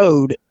down the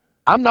road,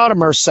 I'm not a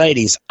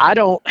Mercedes. I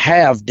don't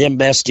have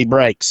Dembesti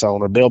brakes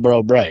on or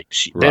Bilbro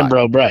brakes.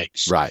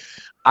 Right.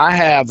 I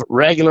have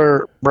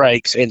regular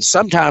brakes, and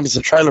sometimes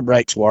the trailer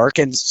brakes work,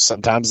 and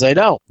sometimes they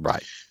don't.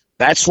 Right.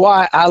 That's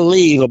why I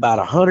leave about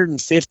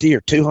 150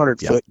 or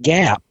 200 foot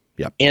gap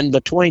in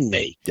between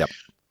me. Yep.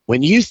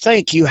 When you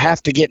think you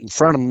have to get in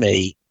front of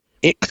me,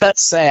 it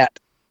cuts that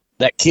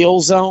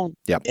kill zone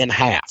in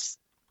half.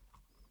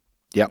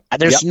 Yep.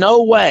 There's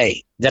no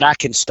way that I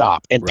can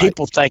stop. And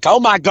people think,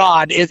 oh, my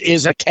God, it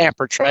is a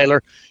camper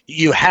trailer.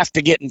 You have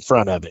to get in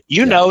front of it.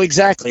 You know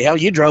exactly. Hell,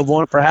 you drove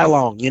one for how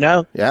long,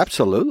 Yeah,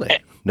 absolutely.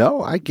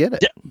 No, I get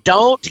it.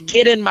 Don't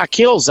get in my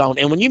kill zone.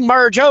 And when you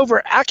merge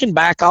over, I can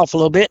back off a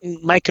little bit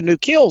and make a new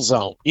kill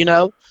zone,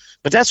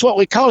 But that's what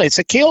we call it. It's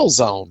a kill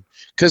zone.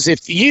 Because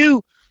if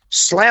you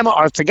slam,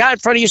 or if the guy in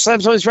front of you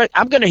slams on his brake,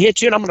 I'm going to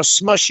hit you and I'm going to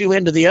smush you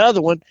into the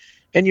other one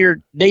and you're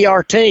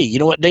DRT. You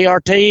know what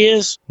DRT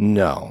is?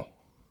 No.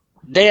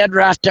 Dead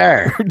right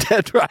there.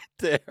 Dead right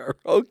there.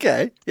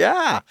 Okay.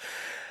 Yeah.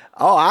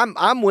 Oh,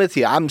 I'm with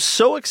you. I'm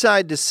so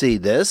excited to see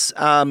this.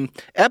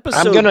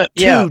 Episode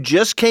 2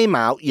 just came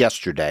out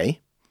yesterday,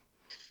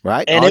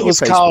 right? And it was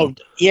called,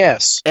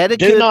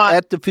 Etiquette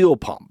at the Fuel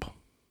Pump.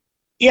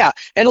 Yeah.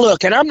 And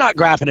look, and I'm not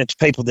griping at the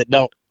people that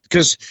don't,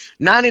 because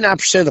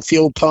 99% of the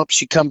fuel pumps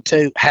you come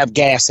to have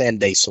gas and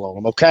diesel on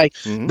them, okay?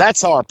 Mm-hmm.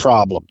 That's our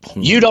problem.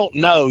 Mm-hmm. You don't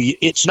know.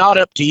 It's not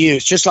up to you.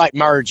 It's just like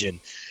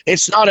merging.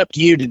 It's not up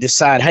to you to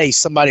decide, hey,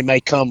 somebody may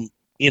come,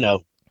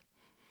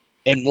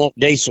 and want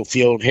diesel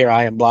fuel, and here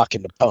I am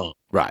blocking the pump.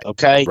 Right.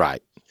 Okay?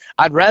 Right.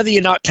 I'd rather you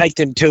not take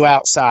them two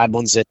outside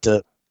ones at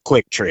the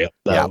Quick Trip,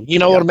 though. Yeah. You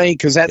know what I mean?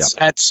 Because that's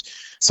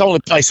the only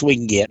place we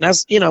can get. And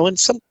that's, and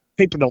some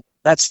people don't,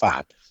 that's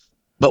fine.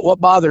 But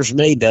what bothers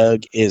me,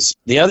 Doug, is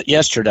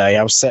yesterday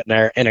I was sitting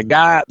there and a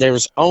guy,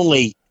 there's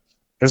only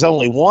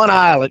one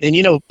island, and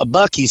a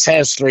Buc-ee's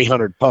has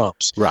 300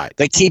 pumps. Right.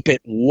 They keep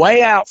it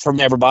way out from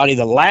everybody.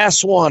 The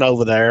last one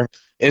over there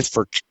is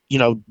for,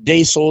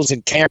 diesels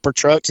and camper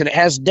trucks, and it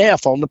has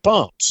DEF on the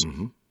pumps.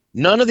 Mm-hmm.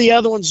 None of the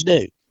other ones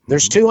do.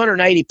 There's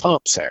 280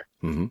 pumps there.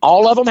 Mm-hmm.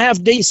 All of them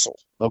have diesel,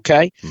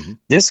 okay? Mm-hmm.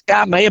 This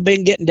guy may have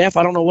been getting DEF.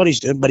 I don't know what he's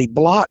doing, but he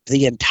blocked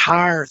the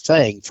entire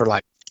thing for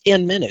like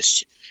 10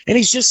 minutes, and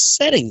he's just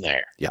sitting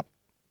there. Yep.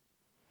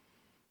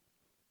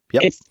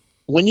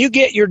 When you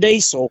get your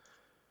diesel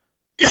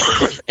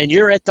and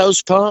you're at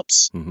those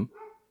pumps,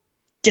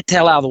 get the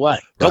hell out of the way.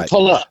 Don't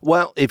pull up.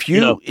 Well, if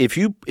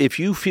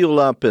you fuel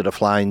up at a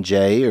Flying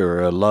J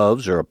or a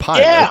Love's or a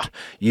Pilot,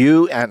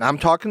 and I'm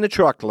talking the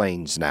truck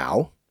lanes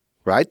now,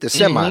 right? The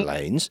semi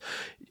lanes.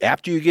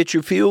 After you get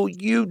your fuel,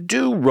 you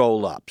do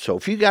roll up. So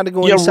if you got to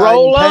go inside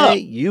and pay,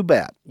 you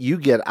bet. You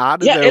get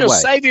out of their way. It'll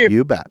save you.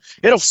 You bet.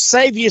 It'll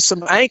save you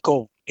some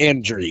ankle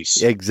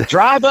injuries. Exactly.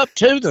 Drive up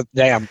to the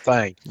damn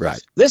thing. Right.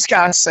 This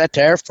guy sat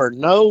there for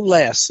no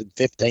less than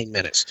 15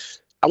 minutes.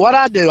 What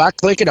I do, I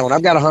click it on.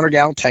 I've got a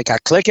 100-gallon tank. I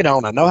click it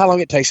on. I know how long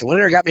it takes. I went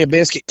in there, got me a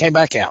biscuit, came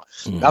back out.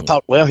 Mm-hmm. I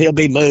thought, well, he'll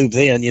be moved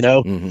then,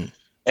 Mm-hmm.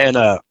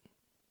 And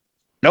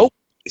nope.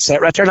 He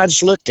sat right there, and I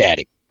just looked at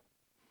him.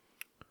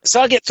 So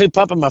I get through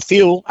pumping my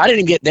fuel. I didn't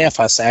even get DEF.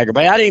 I was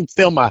aggravated. I didn't even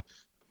fill my,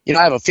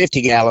 I have a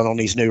 50-gallon on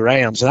these new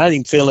Rams, and I didn't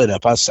even fill it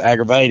up. I was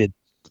aggravated.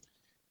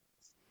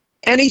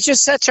 And he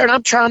just sits there, and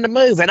I'm trying to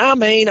move. And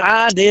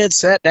I did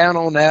sit down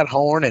on that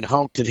horn and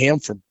honked at him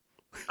for,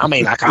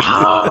 like a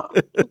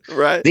honk.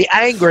 Right. The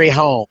angry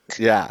honk.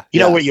 Yeah. You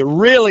know, where you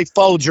really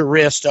fold your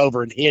wrist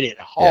over and hit it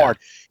hard.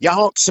 Yeah. You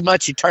honk so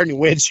much you turn your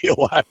windshield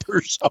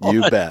wipers on.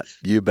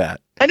 You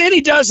bet. And then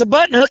he does a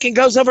button hook and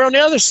goes over on the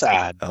other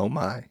side. Oh,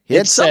 my. He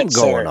had something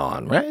going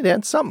on, right? He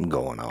had something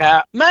going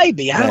on.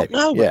 Maybe. I don't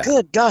know. But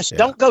good gosh,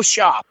 don't go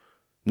shop.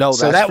 No,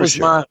 that's for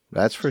sure.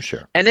 That's for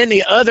sure. And then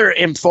the other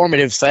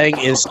informative thing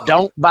is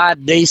don't buy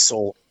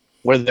diesel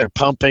where they're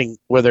dumping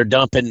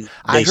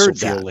diesel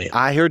fuel in.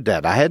 I heard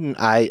that.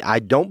 I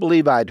don't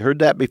believe I'd heard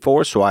that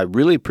before, so I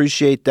really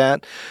appreciate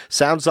that.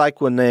 Sounds like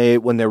when they're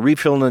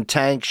refilling the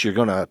tanks, you're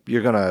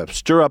gonna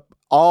stir up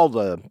all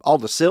the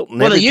silt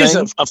and everything. Well, they use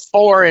a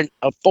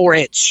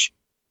 4-inch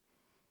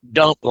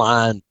dump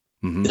line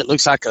that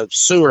looks like a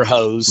sewer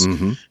hose,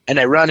 and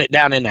they run it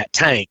down in that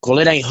tank. Well,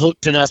 it ain't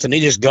hooked to nothing;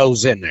 it just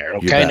goes in there,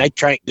 okay?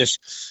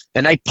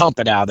 And they pump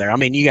it out there. I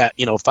mean, you got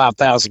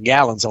 5,000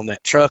 gallons on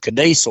that truck of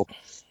diesel.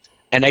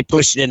 And they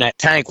push it in that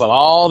tank. Well,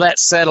 all that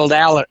settled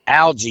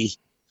algae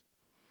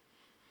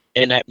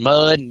and that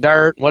mud and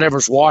dirt,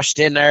 whatever's washed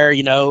in there,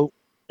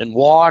 and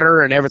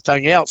water and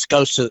everything else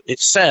it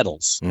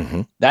settles.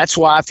 That's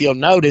why, if you'll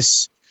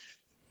notice,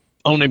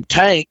 on them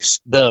tanks,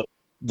 the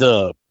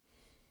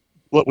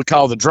what we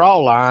call the draw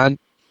line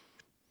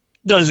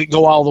doesn't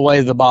go all the way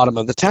to the bottom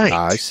of the tank.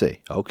 I see.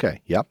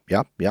 Okay. Yep.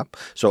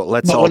 So it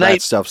lets all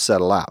that stuff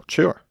settle out.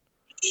 Sure.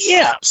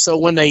 Yeah. So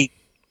when they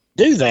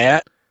do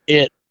that,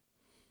 it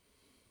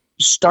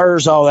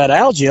stirs all that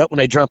algae up when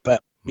they dump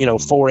that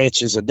 4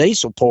 inches of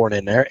diesel pouring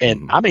in there.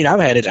 And I mean, I've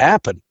had it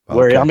happen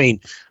where I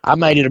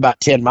made it about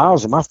 10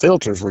 miles and my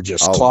filters were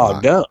just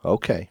clogged up.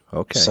 Okay.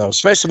 So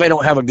especially if they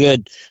don't have a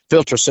good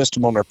filter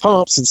system on their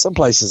pumps, and some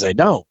places they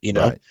don't,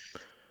 Right.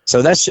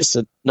 So that's just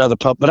another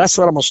pump. But that's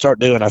what I'm going to start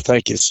doing, I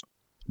think, is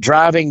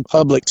driving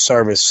public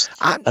service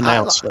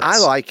announcements. I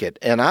like it.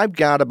 And I've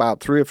got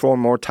about 3 or 4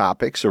 more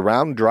topics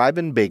around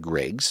driving big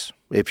rigs.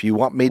 If you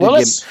want me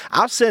to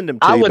I'll send them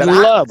to you. I would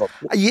love them.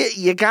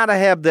 You got to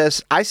have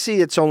this. I see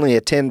it's only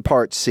a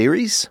 10-part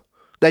series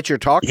that you're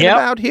talking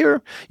about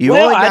here.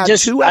 I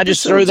just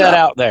threw that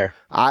out there.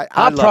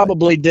 I'll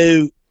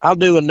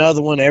do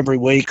another one every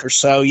week or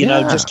so,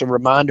 just a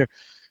reminder.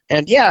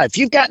 And if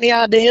you've got any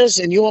ideas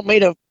and you want me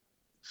to,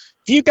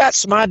 if you've got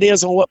some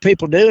ideas on what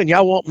people do and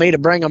y'all want me to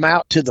bring them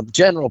out to the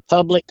general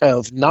public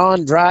of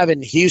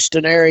non-driving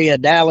Houston area,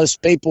 Dallas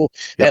people,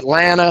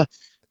 Atlanta,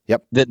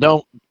 that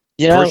don't,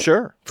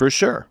 For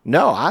sure.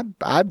 No,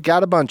 I've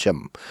got a bunch of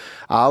them.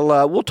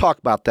 We'll talk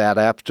about that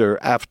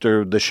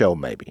after the show,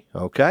 maybe.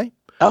 Okay.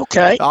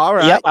 Okay. All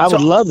right. Yep, I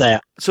would love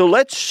that. So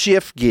let's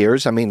shift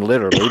gears. I mean,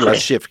 literally,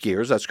 let's shift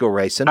gears. Let's go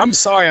racing. I'm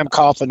sorry, I'm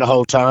coughing the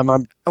whole time.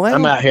 I'm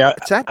out here.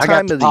 It's that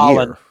time of the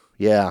year.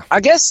 Yeah. I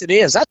guess it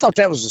is. I thought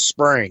that was the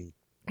spring.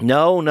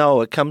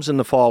 No, it comes in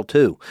the fall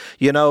too.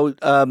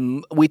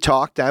 We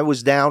talked. I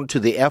was down to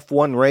the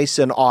F1 race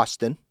in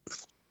Austin.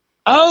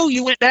 Oh,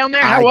 you went down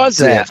there? How was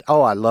that?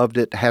 Oh, I loved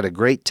it. Had a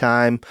great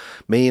time.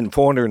 Me and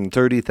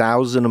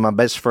 430,000 of my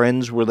best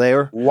friends were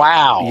there.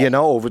 Wow.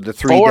 Over the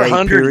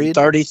 3-day period.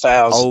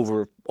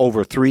 430,000.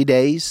 Over 3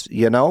 days,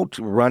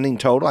 running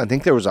total. I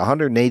think there was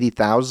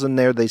 180,000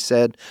 there, they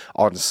said,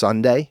 on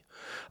Sunday.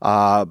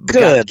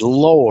 Good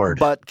Lord.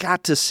 But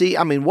got to see,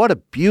 what a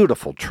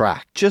beautiful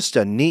track. Just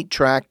a neat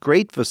track,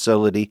 great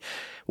facility.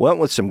 Went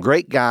with some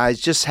great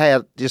guys. Just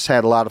had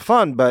a lot of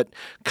fun. But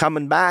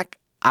coming back,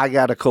 I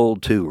got a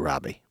cold too,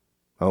 Robbie.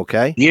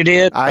 Okay? You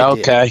did?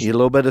 Okay. A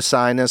little bit of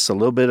sinus, a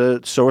little bit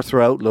of sore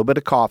throat, a little bit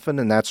of coughing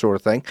and that sort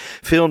of thing.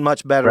 Feeling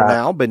much better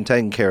now. Been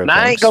taking care of things.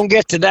 I ain't going to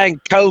get to dang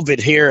COVID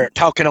here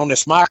talking on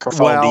this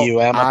microphone to you,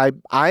 am I?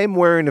 I am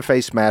wearing a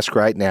face mask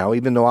right now,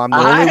 even though I'm the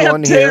only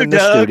one here in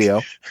the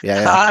studio.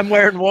 Yeah. I'm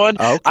wearing one.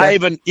 Okay.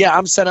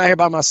 I'm sitting out here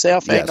by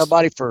myself. Ain't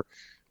nobody for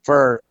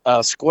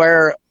a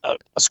square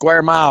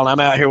mile, and I'm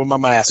out here with my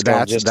mask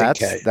on just in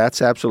case.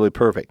 That's absolutely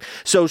perfect.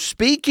 So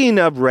speaking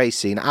of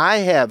racing, I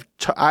have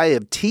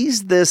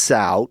teased this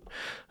out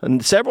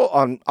and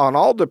on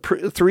all the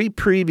 3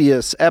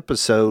 previous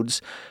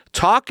episodes,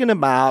 talking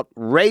about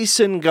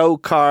racing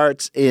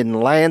go-karts in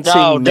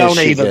Lansing, Michigan. Don't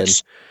even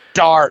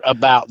start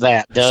about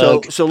that,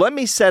 Doug. So let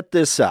me set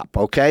this up,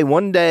 okay?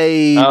 One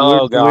day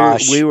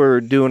we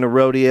were doing a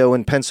rodeo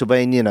in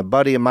Pennsylvania, and a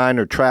buddy of mine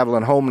are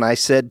traveling home, and I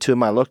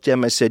looked at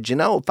him, I said,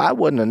 if I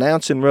wasn't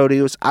announcing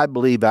rodeos, I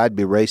believe I'd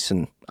be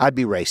racing.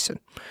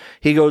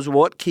 He goes,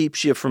 what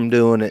keeps you from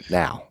doing it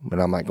now?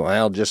 And I'm like,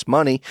 well, just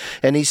money.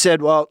 And he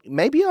said, well,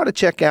 maybe you ought to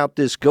check out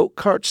this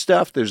go-kart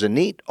stuff. There's a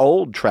neat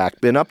old track,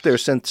 been up there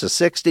since the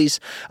 60s,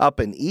 up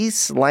in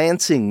East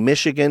Lansing,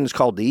 Michigan. It's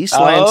called the East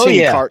Lansing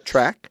Kart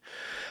Track.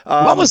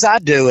 What was I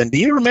doing? Do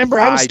you remember?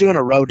 I was doing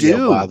a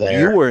rodeo by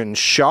there. You were in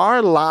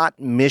Charlotte,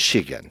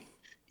 Michigan.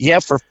 Yeah,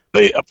 for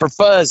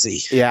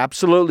Fuzzy. Yeah,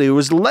 absolutely. It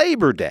was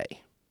Labor Day.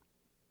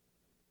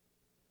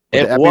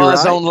 It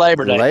was on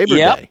Labor Day. Labor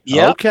Day.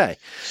 Yep. Okay.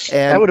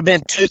 And that would have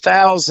been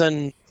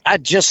 2000. I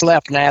just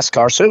left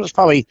NASCAR, so it was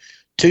probably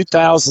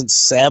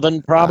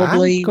 2007,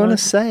 probably. I'm going to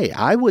say.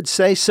 I would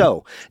say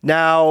so.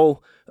 Now,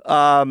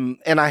 and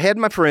I had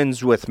my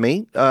friends with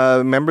me.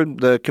 Remember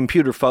the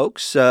computer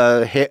folks,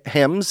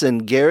 Hems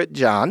and Garrett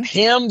John.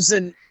 Hems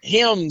and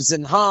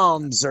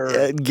Homs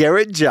or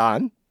Garrett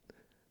John.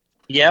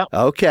 Yeah.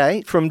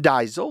 Okay, from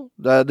Diesel,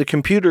 the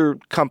computer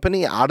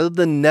company out of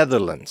the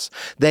Netherlands.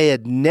 They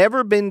had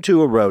never been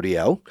to a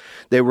rodeo.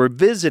 They were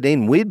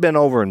visiting. We'd been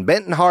over in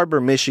Benton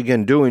Harbor,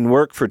 Michigan, doing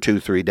work for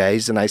 2-3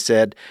 days, and I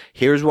said,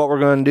 here's what we're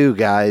going to do,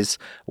 guys.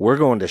 We're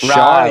going to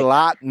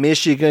Charlotte,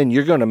 Michigan.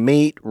 You're going to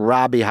meet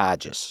Robbie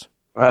Hodges.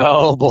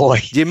 Oh boy.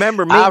 Do you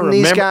remember meeting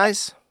these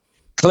guys?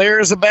 Clear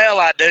as a bell,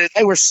 I do.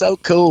 They were so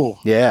cool.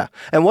 Yeah.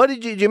 And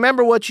do you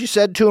remember what you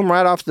said to them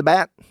right off the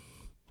bat?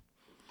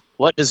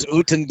 What does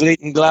Uten,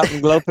 Gleten,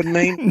 Glouten, Glopen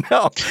mean?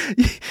 No.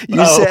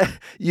 You said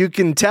you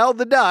can tell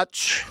the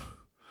Dutch.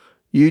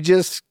 You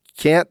just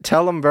can't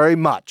tell them very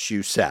much,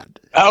 you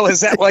said. Oh,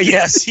 is that? Well,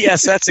 yes,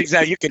 that's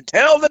exactly. You can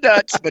tell the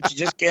Dutch, but you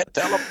just can't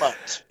tell them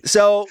much.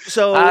 So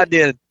I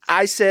did.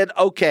 I said,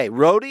 okay,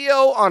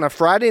 rodeo on a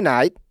Friday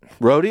night.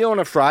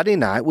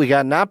 We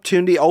got an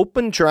opportunity,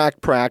 open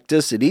track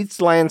practice at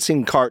East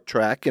Lansing Kart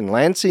Track in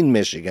Lansing,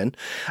 Michigan.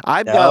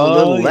 I've got a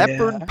little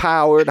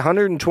Leopard-powered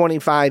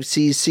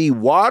 125cc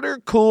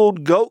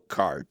water-cooled goat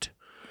kart.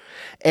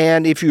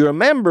 And if you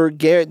remember,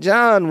 Garrett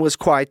John was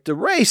quite the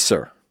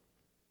racer.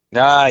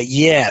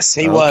 Yes,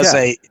 he was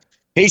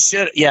he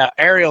should,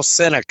 Ariel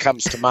Senna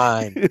comes to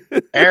mind.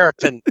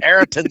 Ayrton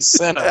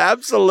Senna.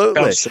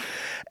 Absolutely.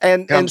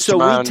 And so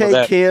we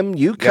take him,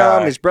 you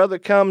come, his brother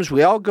comes,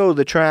 we all go to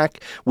the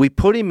track, we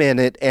put him in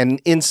it,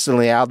 and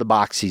instantly out of the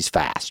box, he's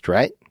fast,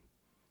 right?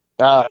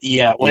 I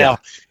mean,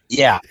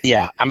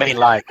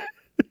 like,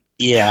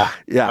 yeah.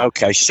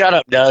 Okay, shut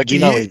up, Doug. You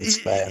know he was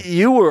fast.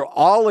 You were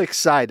all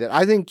excited.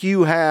 I think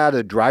you had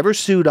a driver's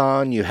suit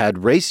on, you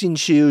had racing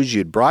shoes,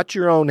 you'd brought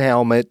your own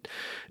helmet,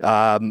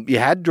 you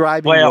had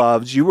driving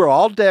gloves, you were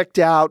all decked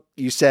out.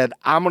 You said,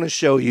 I'm going to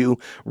show you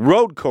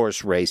road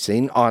course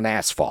racing on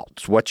asphalt.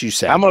 It's what you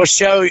said. I'm going to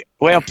show you,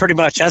 pretty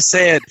much. I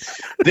said,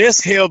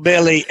 this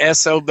hillbilly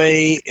SOB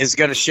is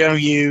going to show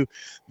you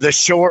the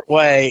short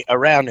way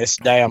around this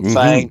damn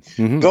thing.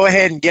 Mm-hmm. Go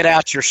ahead and get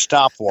out your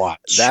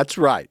stopwatch. That's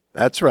right.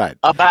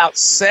 About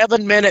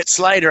 7 minutes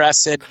later, I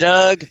said,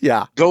 Doug,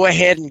 go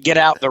ahead and get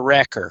out the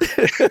wrecker.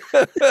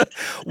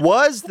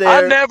 Was there...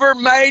 I never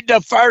made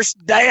the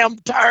first damn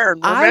turn,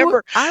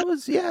 remember?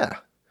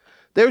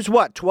 There's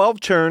 12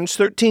 turns,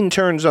 13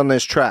 turns on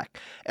this track.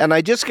 And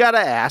I just got to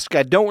ask,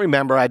 I don't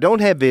remember, I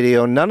don't have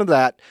video, none of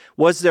that.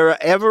 Was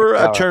there ever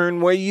a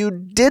turn where you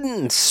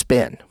didn't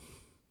spin?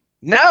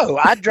 No,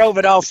 I drove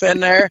it off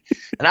in there,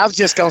 and I was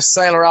just going to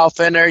sail her off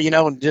in there,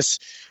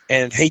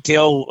 and heat the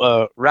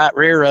old right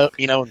rear up,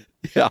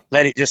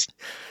 let it just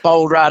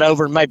fold right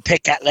over and maybe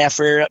pick that left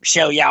rear up,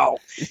 show y'all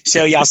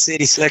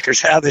city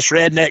slickers how this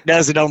redneck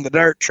does it on the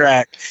dirt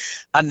track.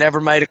 I never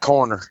made a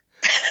corner.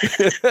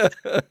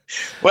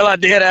 Well, I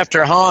did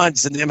after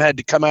Hans and them had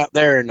to come out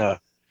there and,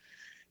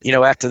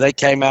 after they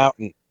came out.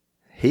 And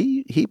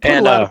he put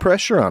a lot of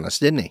pressure on us,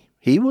 didn't he?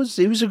 He was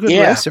a good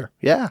racer.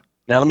 Yeah.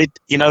 Now, let me,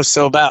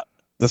 so about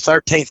the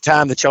 13th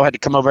time that y'all had to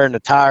come over in the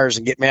tires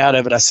and get me out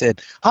of it, I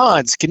said,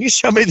 Hans, can you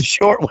show me the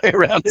short way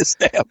around this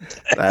damn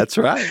thing? That's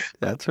right.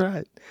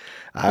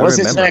 What's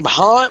his name?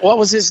 Hans? What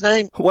was his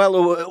name?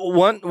 Well,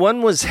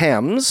 one was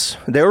Hems.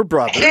 They were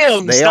brothers.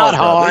 Hems, not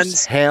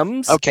Hans.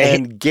 Hems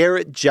and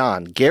Garrett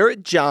John.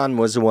 Garrett John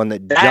was the one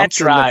that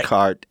jumped in the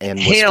cart and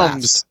was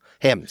fast.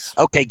 Hems.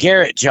 Okay,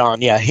 Garrett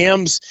John. Yeah,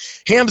 Hems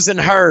and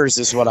hers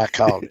is what I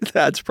call it.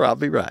 That's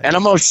probably right. And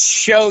I'm going to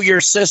show your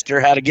sister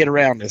how to get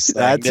around this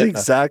thing. That's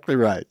exactly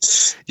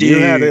right. You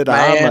had it.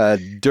 Man. I'm a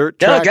dirt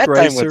track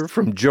racer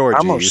from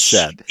Georgia, you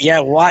said. Yeah,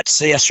 watch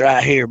this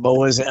right here,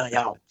 boys.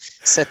 Y'all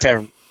sit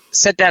down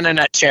in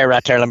that chair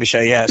right there. Let me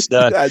show you how it's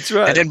done. That's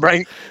right. And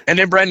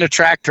then bring the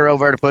tractor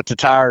over to put the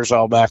tires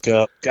all back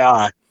up.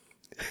 God.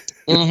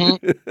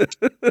 Mm-hmm.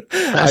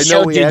 I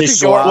showed you the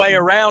short way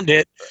around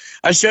it.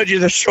 I showed you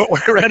the short way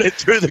around it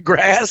through the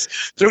grass,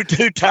 through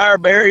 2 tire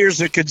barriers,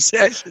 the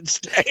concession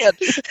stand,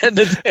 and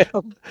the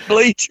damn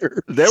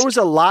bleachers. There was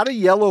a lot of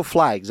yellow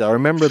flags. I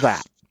remember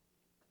that.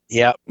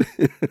 Yep.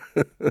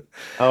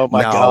 Oh,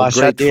 my gosh.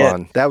 Great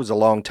fun. That was a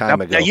long time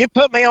ago. Now, you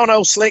put me on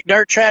old slick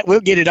dirt track, we'll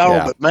get it on.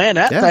 Yeah. But, man,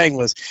 that thing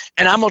was –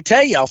 and I'm going to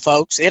tell y'all,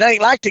 folks, it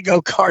ain't like the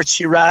go-karts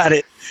you ride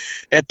it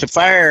at the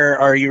fair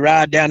or you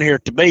ride down here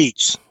at the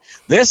beach.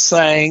 This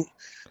thing,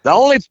 the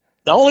only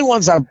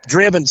ones I've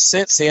driven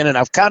since then, and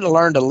I've kind of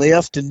learned to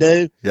lift and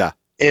do,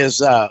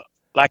 is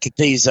like at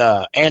these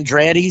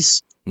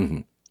Andretti's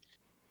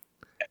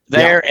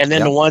there, and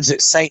then the ones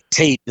at St.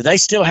 Tite. Do they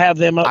still have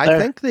them up there? I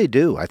think they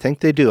do. I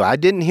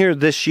didn't hear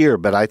this year,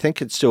 but I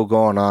think it's still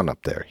going on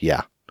up there.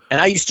 Yeah. And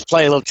I used to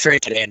play a little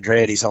trick at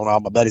Andretti's on all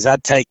my buddies.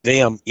 I'd take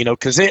them,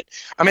 because they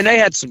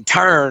had some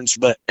turns,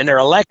 and they're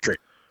electric,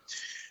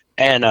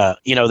 and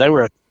they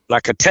were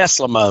like a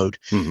Tesla mode.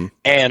 Mm-hmm.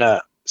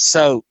 And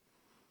so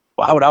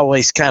I would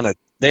always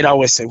they'd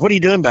always say, what are you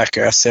doing back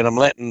there? I said, I'm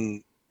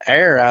letting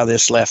air out of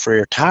this left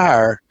rear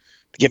tire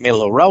to get me a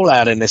little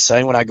rollout in this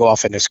thing. When I go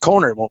off in this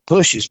corner, it won't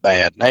push as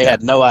bad. And they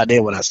had no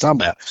idea what I was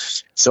talking about.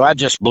 So I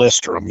just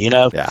blister them,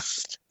 Yeah.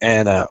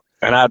 And I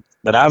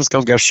was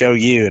going to go show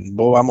you, and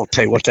boy, I'm going to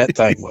tell you what that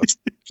thing was.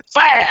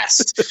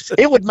 Fast.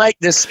 It would make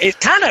this, it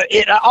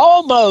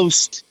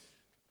almost,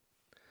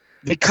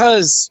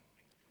 because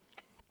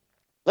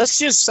let's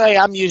just say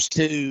I'm used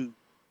to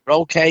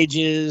roll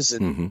cages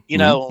and,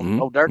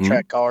 old dirt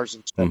track cars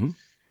and stuff. Mm-hmm.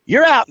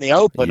 You're out in the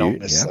open on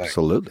this thing.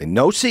 Absolutely.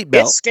 No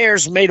seatbelt. It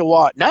scares me to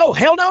watch. No,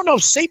 hell no, no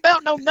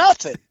seatbelt, no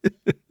nothing.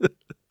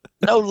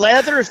 no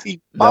leather. If you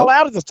fall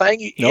out of the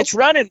thing, it's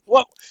running.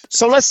 What?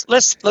 So let's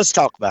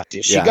talk about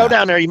this. You go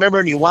down there, you remember,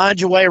 and you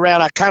wind your way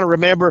around. I kind of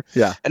remember.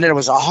 Yeah. And then there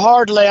was a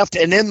hard left,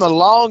 and then the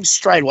long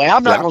straightaway.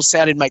 I'm not going to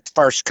say I didn't make the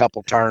first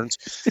couple turns,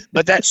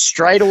 but that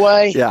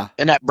straightaway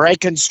and that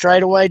braking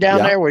straightaway down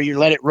there where you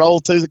let it roll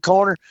through the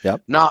corner.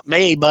 Yep. Not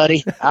me,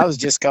 buddy. I was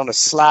just going to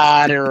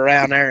slide it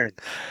around there.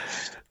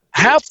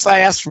 How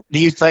fast do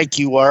you think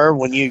you were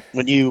when you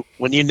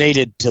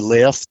needed to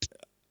lift?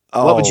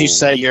 What would you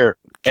say you're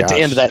at the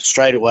end of that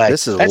straightaway?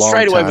 This is a long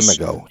time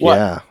ago. What?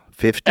 Yeah.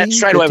 50, that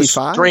straightaway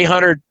 55?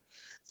 Was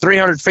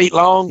 300 feet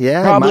long?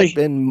 Yeah, probably.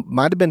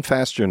 Might have been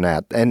faster than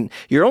that. And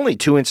you're only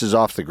 2 inches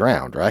off the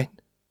ground, right?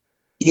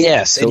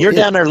 Yes, so and you're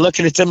down there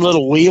looking at them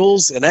little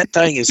wheels, and that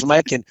thing is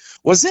making.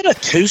 Was it a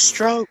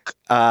 2-stroke?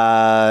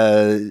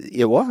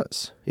 It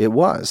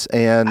was.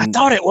 And I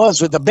thought it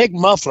was with the big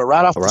muffler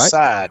right off the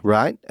side.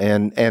 Right,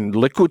 and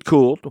liquid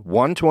cooled,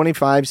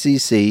 125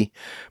 cc,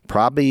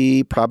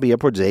 probably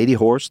upwards of 80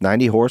 horse,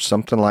 90 horse,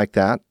 something like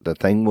that. The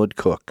thing would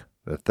cook.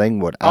 The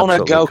thing would absolutely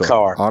on a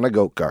go-kart. On a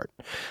go-kart,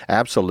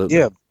 absolutely.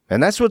 Yeah,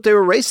 and that's what they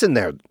were racing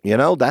there. You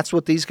know, that's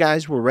what these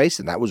guys were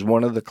racing. That was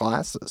one of the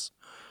classes.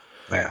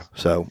 Yeah.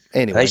 So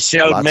anyway, they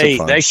showed me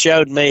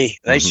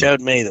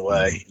the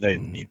way.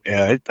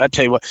 I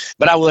tell you what,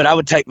 but I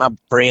would take my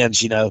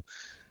friends, and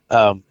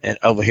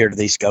over here to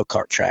these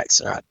go-kart tracks,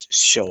 and I'd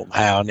just show them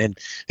how. And then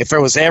if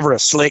there was ever a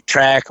slick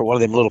track or one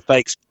of them little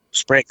fake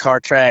sprint car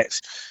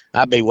tracks,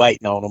 I'd be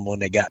waiting on them when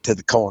they got to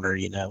the corner,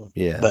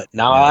 Yeah. But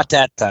not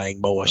that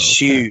thing, boy. Okay.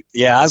 Shoot.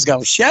 Yeah, I was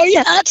going to show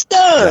you how it's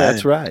done.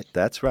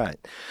 That's right.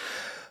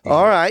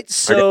 All right,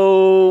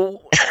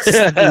 so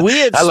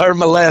I learned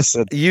my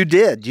lesson. You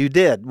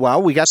did.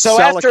 Well, we got so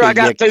after I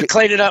got through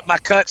cleaning up my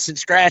cuts and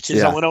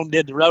scratches, I went on and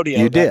did the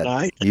rodeo that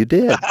night. You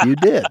did.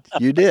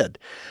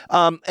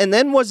 And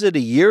then was it a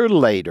year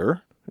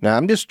later? Now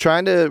I'm just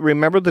trying to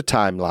remember the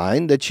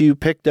timeline that you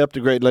picked up the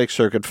Great Lakes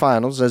Circuit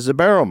Finals as the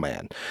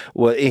barrelman.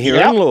 Well, here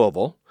in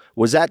Louisville,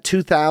 was that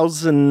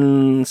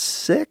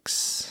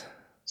 2006?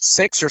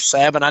 6 or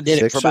 7. I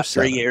did it for about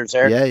 3 years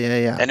there.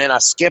 Yeah. And then I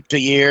skipped a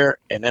year,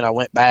 and then I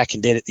went back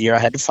and did it the year I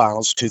had the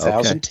finals,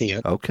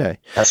 2010. Okay.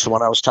 That's the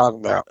one I was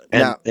talking about.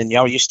 And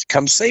y'all used to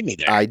come see me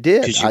there. I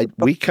did.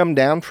 We come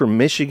down from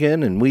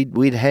Michigan, and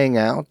we'd hang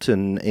out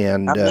and I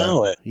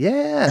know it.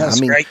 Yeah.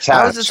 Great times,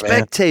 I was a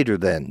spectator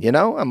then.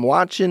 I'm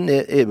watching.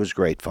 It was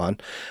great fun.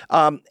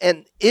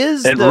 And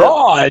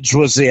Raj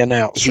was the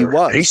announcer. He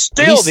was. He's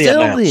still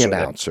the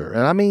announcer.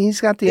 And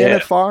he's got the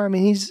NFR.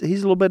 He's a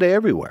little bit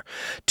everywhere.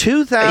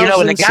 2006.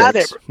 And the guy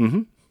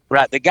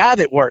the guy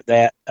that worked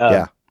that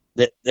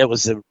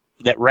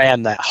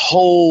ran that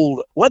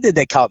whole, what did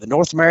they call it? The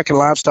North American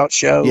Livestock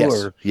Show?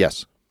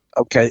 Yes.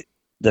 Okay.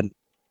 Guy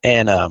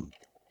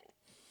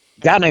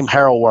named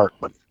Harold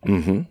Workman.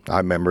 I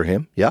remember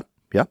him. Yep.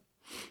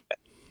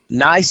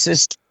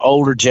 Nicest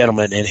older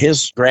gentleman, and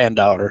his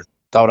granddaughter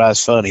thought I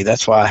was funny.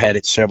 That's why I had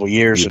it several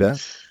years.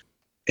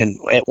 And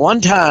at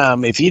one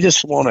time, if you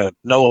just want to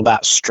know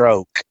about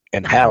stroke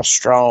and how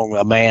strong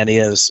a man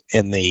is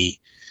in the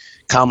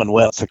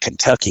Commonwealth of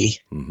Kentucky,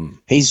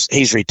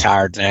 he's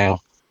retired now.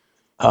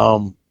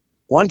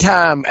 One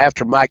time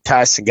after Mike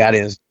Tyson got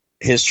in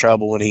his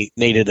trouble when he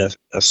needed a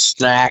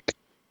snack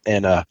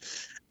and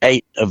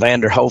ate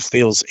Evander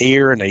Holyfield's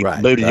ear, and they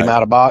booted him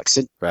out of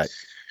boxing. Right.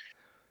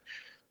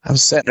 I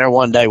was sitting there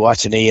one day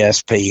watching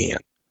ESPN,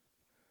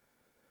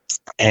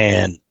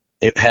 and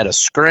it had a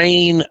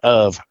screen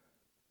of,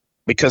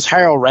 because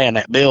Harold ran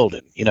that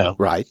building,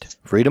 Right.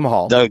 Freedom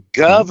Hall. The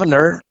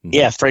governor,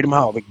 Freedom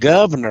Hall, the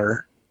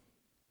governor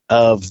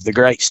of the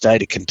great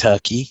state of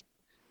Kentucky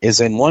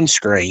is in one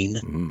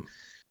screen.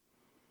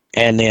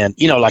 And then,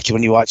 like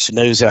when you watch the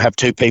news, they'll have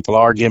two people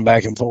arguing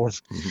back and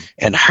forth.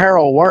 And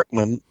Harold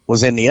Workman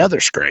was in the other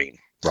screen.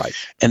 Right.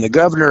 And the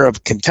governor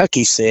of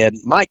Kentucky said,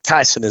 Mike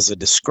Tyson is a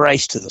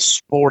disgrace to the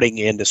sporting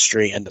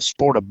industry and the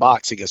sport of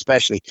boxing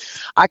especially.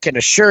 I can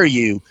assure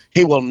you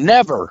he will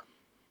never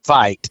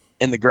fight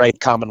in the great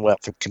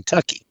Commonwealth of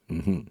Kentucky.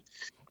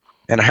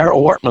 And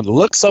Harold Workman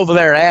looks over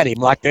there at him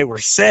like they were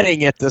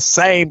sitting at the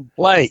same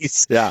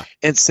place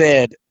and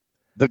said,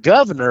 the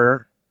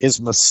governor is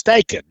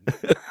mistaken.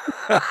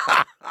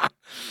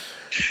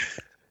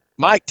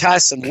 Mike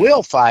Tyson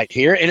will fight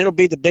here, and it'll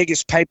be the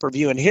biggest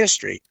pay-per-view in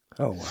history.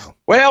 Oh, wow.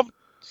 Well,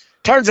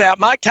 turns out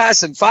Mike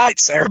Tyson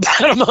fights there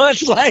about a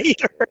month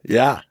later.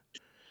 Yeah.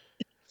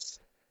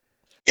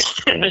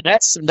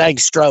 That's some dang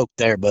stroke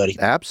there, buddy.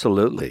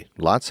 Absolutely.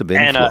 Lots of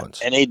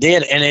influence. And he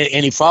did,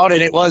 and he fought,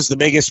 and it was the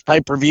biggest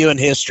pay-per-view in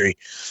history,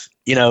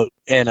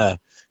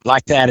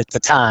 like that at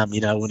the time,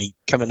 when he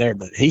come in there.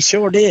 But he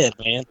sure did,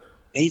 man.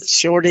 He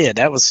sure did.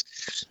 That was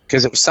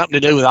because it was something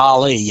to do with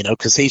Ali,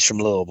 because he's from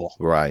Louisville.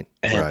 Right,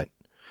 right.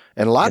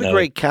 And a lot of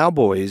great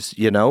cowboys,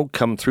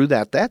 come through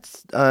that.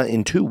 That's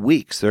in 2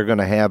 weeks. They're going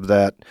to have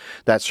that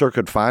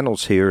circuit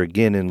finals here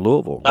again in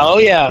Louisville. Oh,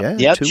 yeah.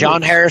 Yep.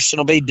 John Harrison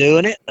will be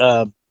doing it.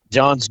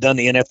 John's done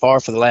the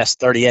NFR for the last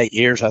 38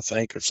 years, I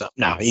think, or something.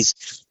 No, we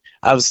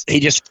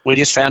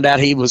just found out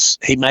he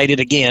made it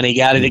again. He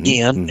got it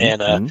again.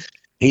 And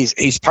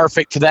He's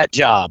perfect for that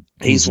job.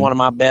 He's one of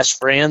my best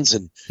friends,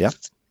 and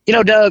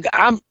Doug,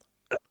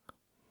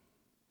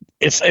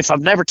 if I've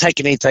never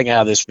taken anything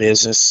out of this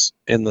business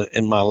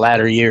in my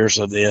latter years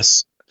of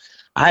this,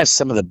 I have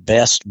some of the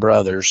best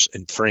brothers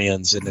and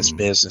friends in this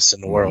business in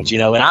the world,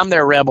 and I'm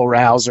their rebel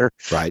rouser.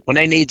 Right. When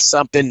they need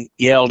something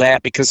yelled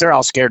at, because they're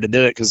all scared to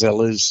do it because they'll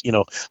lose.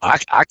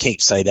 I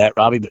can't say that,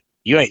 Robbie, but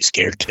you ain't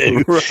scared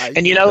to. Right.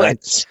 And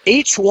and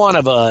each one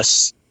of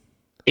us,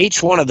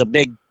 each one of the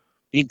big,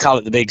 you can call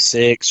it the big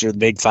six or the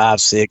big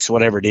 5, 6,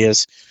 whatever it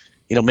is.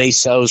 Me,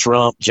 So's,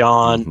 Rump,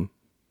 John,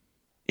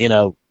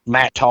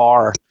 Matt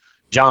Tarr,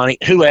 Johnny,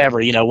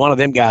 whoever, one of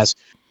them guys.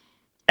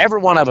 Every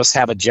one of us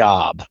have a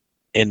job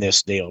in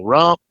this deal.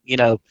 Rump,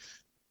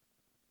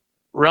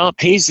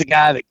 he's the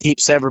guy that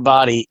keeps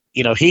everybody,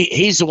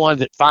 he's the one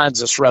that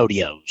finds us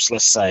rodeos,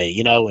 let's say,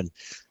 and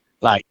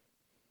like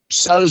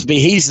Sosby,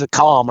 he's the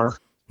calmer.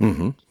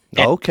 Mm-hmm.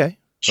 Okay.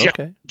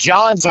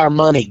 John's our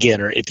money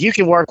getter. If you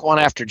can work one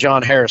after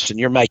John Harrison,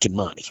 you're making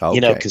money,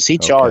 because he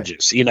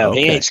charges, he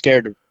ain't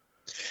scared to.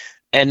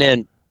 And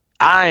then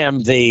I am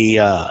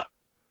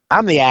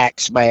I'm the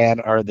axe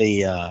man, or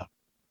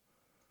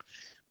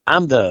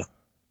I'm the,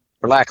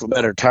 for lack of a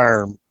better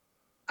term,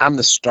 I'm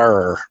the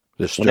stirrer.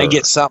 When they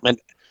get something,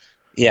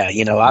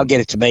 I'll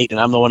get it to meet, and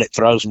I'm the one that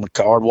throws them a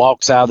card,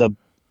 walks out of the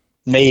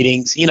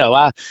meetings.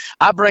 I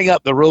bring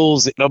up the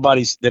rules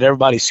that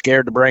everybody's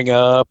scared to bring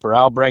up, or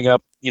I'll bring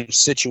up,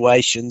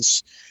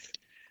 situations,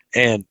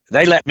 and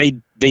they let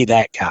me be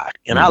that guy,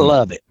 and I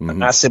love it.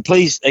 And I said,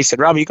 please, they said,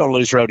 Robbie, you're going to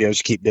lose rodeos,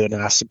 you keep doing it.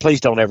 And I said,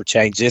 please don't ever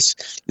change this.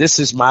 This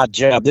is my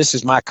job. This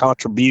is my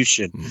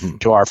contribution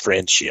to our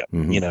friendship.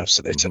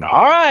 So they said,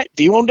 all right, if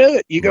you want to do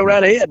it, you go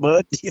right ahead,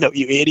 bud. You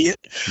idiot.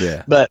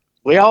 Yeah. But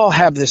we all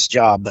have this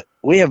job, but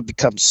we have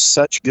become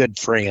such good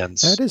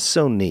friends. That is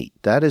so neat.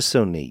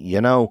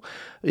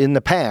 In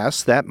the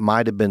past, that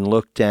might have been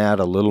looked at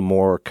a little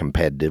more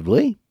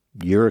competitively.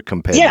 You're a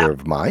competitor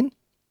of mine.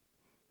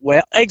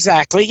 Well,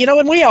 exactly.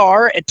 And we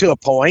are to a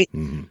point,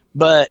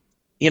 but,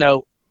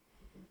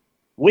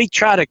 we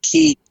try to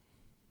keep,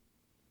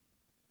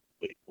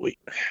 we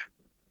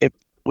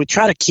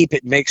try to keep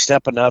it mixed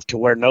up enough to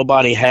where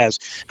nobody has,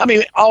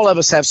 all of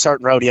us have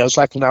certain rodeos.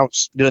 Like when I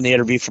was doing the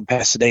interview from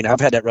Pasadena,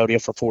 I've had that rodeo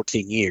for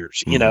 14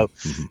 years,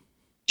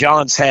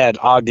 John's had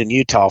Ogden,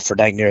 Utah for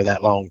dang near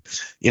that long.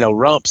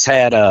 Rump's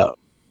had,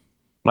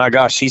 my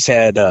gosh, he's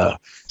had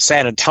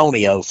San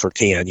Antonio for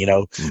 10,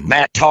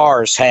 Matt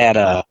Tarr's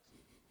had,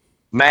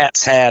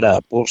 Matt's had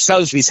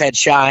Sosby's had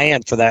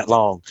Cheyenne for that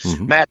long.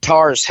 Matt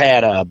Tarr's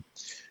had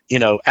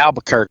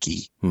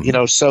Albuquerque.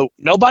 So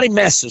nobody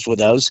messes with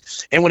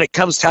those. And when it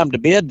comes time to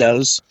bid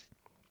those,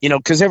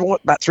 because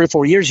about 3 or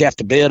 4 years you have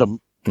to bid them.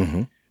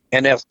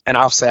 And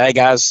I'll say, hey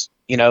guys,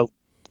 I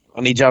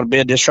need y'all to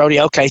bid this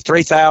rodeo. Okay,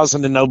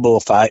 $3,000 and no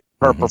bullfight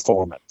per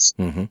performance.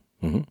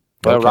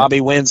 Well,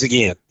 Robbie wins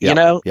again.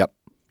 Yep.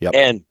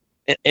 And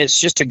it's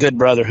just a good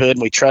brotherhood,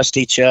 and we trust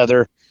each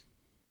other.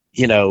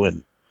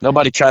 And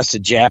nobody tries to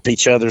jap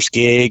each other's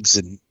gigs,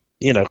 and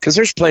because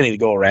there's plenty to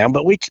go around.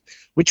 But we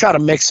try to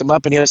mix them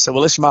up, and he'll say,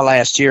 "Well, this is my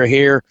last year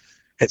here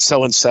at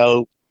so and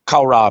so.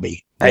 Call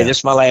Robbie. Hey, this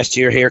is my last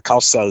year here.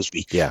 Call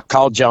Sosby.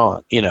 Call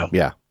John.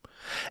 Yeah."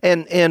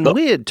 And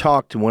we had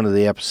talked in one of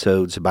the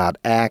episodes about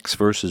axe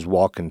versus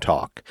walk and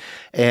talk,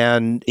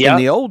 and in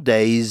the old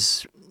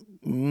days,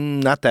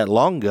 not that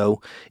long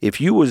ago,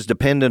 if you was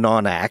dependent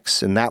on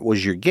axe and that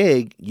was your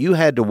gig, you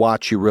had to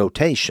watch your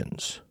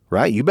rotations.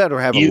 Right, you better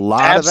have a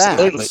lot of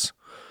acts.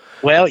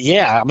 Well,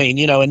 yeah,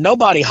 and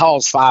nobody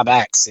hauls 5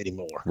 acts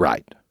anymore.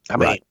 Right.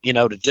 To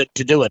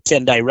do a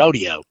 10-day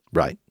rodeo.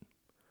 Right.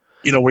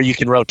 Where you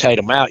can rotate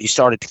them out. You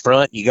start at the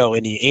front, you go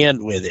and you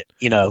end with it.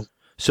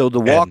 So the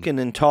walking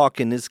and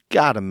talking has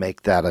got to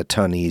make that a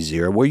ton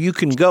easier, where you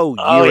can go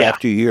year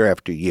after year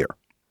after year.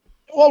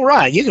 Well,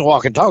 right, you can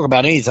walk and talk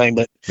about anything,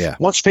 but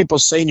once people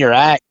seen your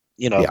act,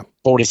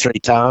 43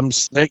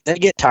 times, they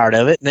get tired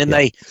of it, and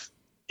then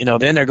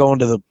then they're going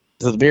to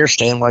the beer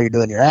stand while you're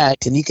doing your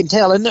act, and you can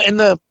tell, and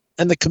the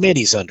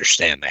committees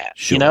understand that,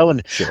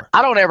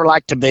 I don't ever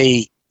like to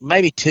be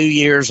maybe 2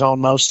 years on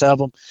most of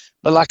them,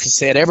 but like I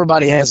said,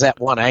 everybody has that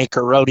one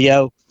anchor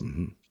rodeo,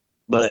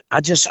 but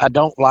I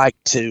don't like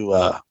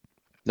to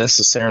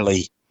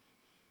necessarily,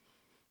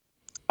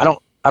 I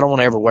don't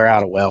want to ever wear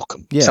out a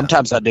welcome. Yeah.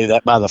 Sometimes I do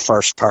that by the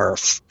first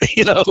perf,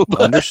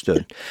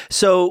 Understood.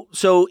 So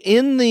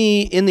in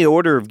the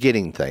order of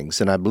getting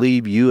things, and I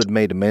believe you had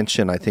made a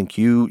mention, I think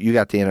you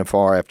got the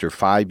NFR after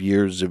 5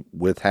 years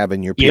with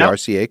having your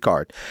PRCA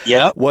card.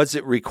 Yeah. Was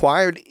it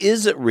required?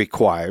 Is it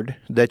required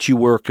that you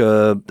work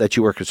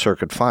a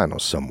circuit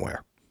finals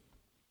somewhere?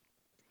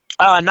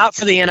 Not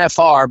for the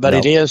NFR, but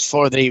it is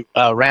for the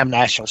Ram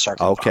National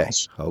Circuit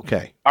Finals.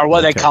 Okay. Or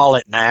what they call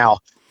it now.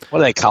 What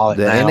do they call it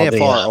now? The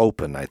NFR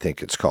Open, I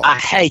think it's called. I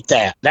hate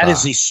that. That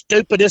is the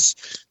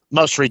stupidest,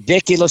 most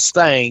ridiculous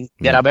thing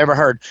that I've ever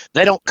heard.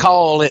 They don't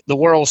call it the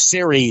World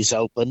Series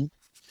Open.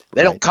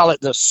 They don't call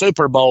it the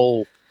Super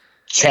Bowl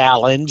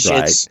Challenge.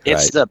 It's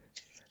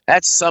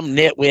that's some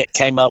nitwit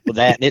came up with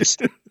that. And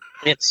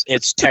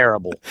It's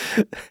terrible.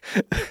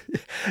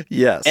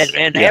 Yes.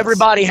 And yes.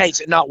 everybody hates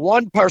it. Not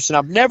one person.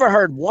 I've never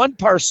heard one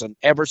person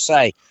ever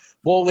say,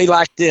 "Well, we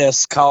like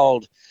this,"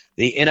 called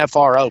the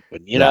NFR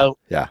Open. You know.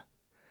 Yeah.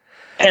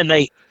 And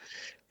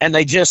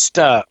they just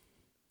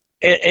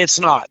it's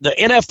not. The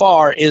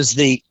NFR is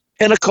the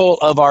pinnacle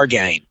of our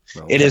game.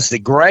 Okay. It is the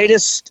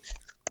greatest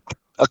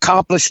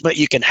accomplishment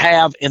you can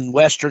have in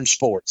Western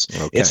sports.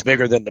 Okay. It's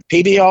bigger than the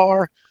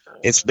PBR.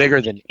 It's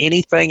bigger than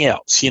anything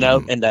else, you know.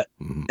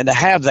 Mm-hmm. And to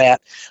have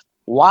that,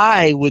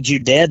 why would you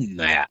deaden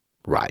that?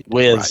 Right.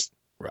 With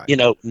right. You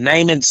know,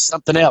 naming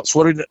something else.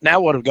 What are we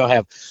going to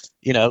have?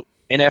 You know,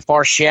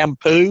 NFR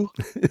shampoo.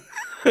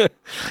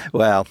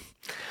 Well.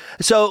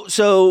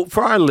 So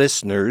for our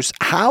listeners,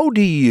 how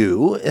do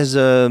you,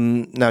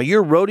 now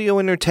you're a rodeo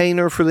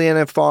entertainer for the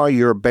NFR,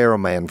 you're a barrel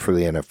man for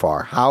the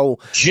NFR. How?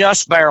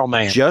 Just barrel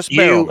man. Just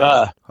barrel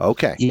man.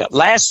 Okay. Yeah,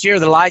 last year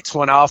the lights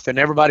went off and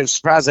everybody was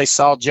surprised they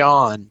saw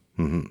John.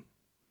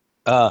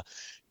 Mm-hmm.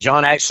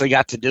 John actually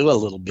got to do a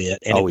little bit,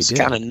 and it was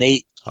kind of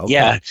neat. Okay.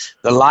 Yeah,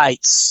 the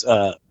lights.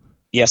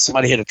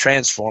 Somebody hit a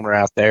transformer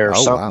out there or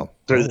something.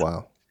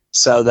 Wow.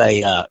 So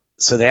they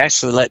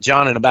actually let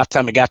John in. About the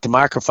time he got the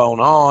microphone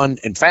on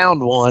and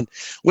found one,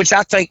 which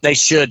I think they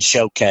should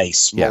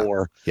showcase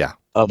more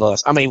of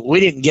us. I mean, we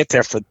didn't get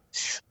there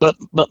but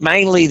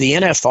mainly the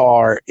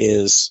NFR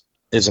is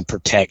a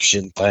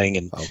protection thing.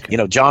 And, you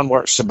know, John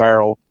works the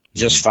barrel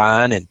just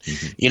fine. And,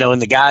 you know,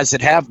 and the guys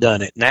that have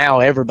done it now,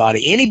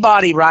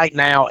 anybody right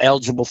now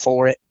eligible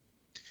for it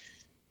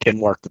can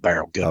work the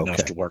barrel good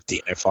enough to work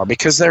the NFR,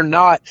 because they're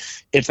not,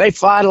 if they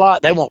fight a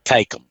lot, they won't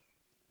take them.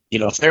 You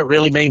know, if they're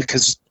really mean,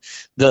 because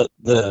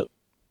the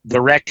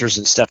directors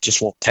and stuff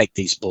just won't take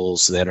these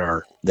bulls that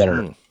are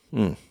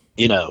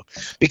you know,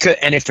 because,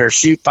 and if they're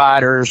shoot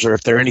fighters or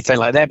if they're anything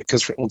like that,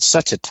 because it's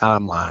such a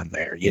timeline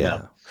there, you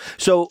know.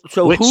 So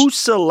who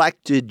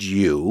selected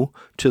you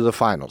to the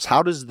finals?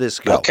 How does this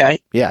go?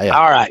 Okay. Yeah.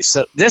 All right.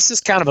 So this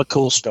is kind of a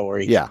cool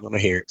story. Yeah. I'm going to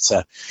hear it.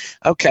 So,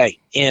 okay.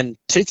 In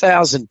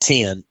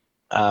 2010,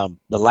 the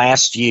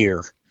last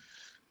year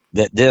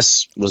that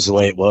this was the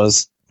way it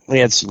was, we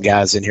had some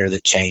guys in here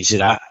that changed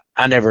it.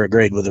 I never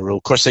agreed with the rule.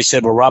 Of course, they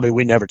said, well, Robbie,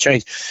 we never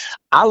changed.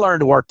 I learned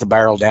to work the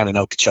barrel down in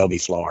Okeechobee,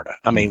 Florida.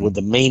 I mean, with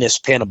the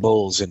meanest pen of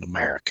bulls in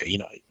America, you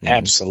know,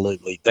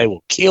 absolutely. They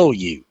will kill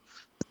you,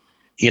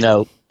 you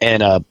know,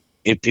 and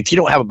if you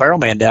don't have a barrel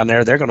man down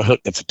there, they're going to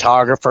hook the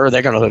photographer.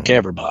 They're going to hook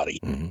everybody.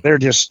 They're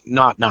just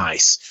not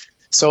nice.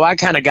 So I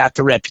kind of got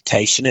the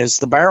reputation as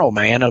the barrel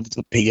man of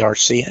the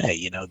PRCA,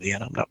 you know,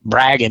 I'm not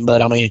bragging,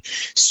 but I mean,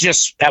 it's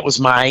just, that was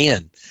my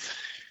end.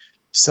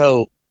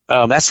 So,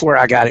 that's where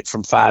I got it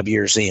from 5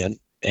 years in.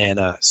 And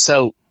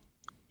so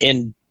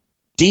in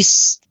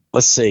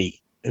let's see,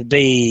 it'd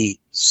be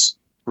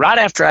right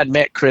after I'd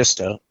met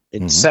Krista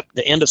in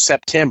the end of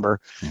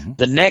September.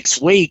 The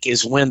next week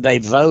is when they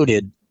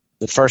voted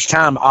the first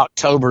time,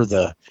 October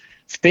the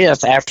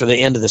 5th, after the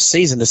end of the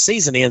season. The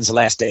season ends the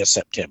last day of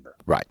September.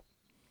 Right.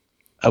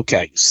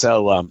 Okay.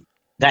 So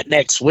that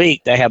next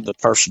week they have the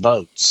first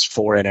votes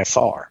for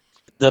NFR.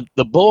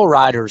 The bull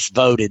riders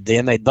voted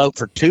then. They'd vote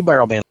for 2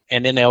 barrel men,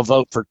 and then they'll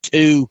vote for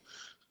they'll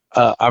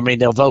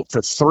vote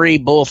for 3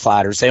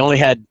 bullfighters. They only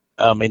had,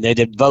 they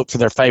did vote for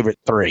their favorite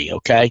 3,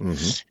 okay?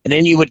 And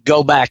then you would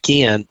go back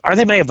in, or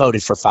they may have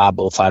voted for 5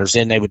 bullfighters,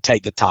 then they would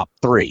take the top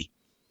 3.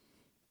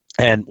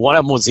 And one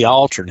of them was the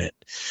alternate.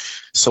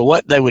 So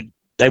what they would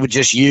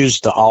just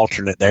use the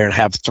alternate there and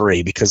have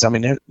 3, because, I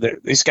mean,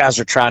 these guys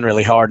are trying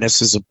really hard, and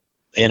this is a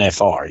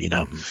NFR, you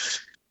know?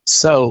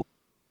 So,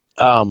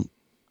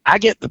 I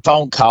get the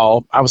phone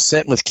call. I was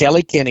sitting with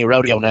Kelly Kenny,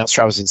 rodeo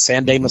announcer. I was in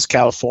San Dimas,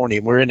 California,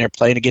 and we were in there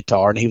playing a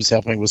guitar, and he was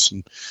helping me with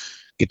some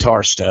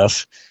guitar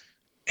stuff.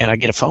 And I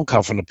get a phone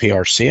call from the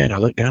PRCA, and I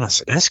look down, and I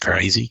said, that's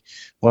crazy.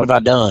 What have I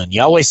done?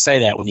 You always say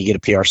that when you get a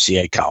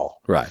PRCA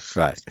call. Right.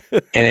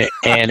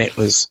 and it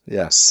was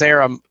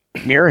Sarah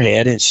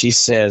Muirhead, and she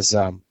says,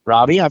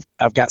 Robbie,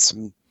 I've got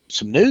some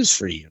news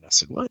for you. And I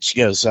said, what? She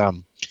goes,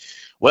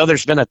 well,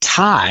 there's been a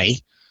tie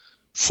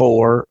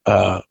for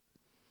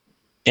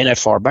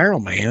NFR barrel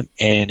man,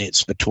 and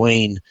it's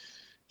between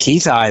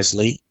Keith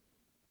Isley,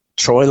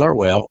 Troy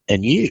Lurwell,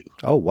 and you.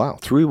 Oh, wow.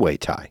 3-way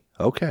tie.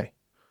 Okay.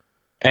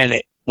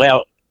 And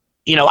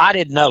you know, I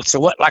didn't know. So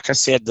like I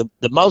said,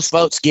 the most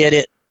votes get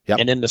it. Yep.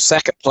 And then the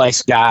second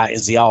place guy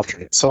is the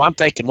alternate. So I'm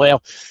thinking,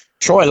 well,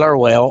 Troy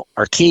Lurwell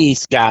or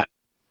Keith got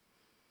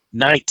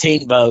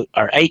 18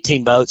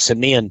 votes,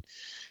 and me and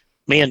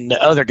the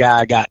other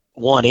guy got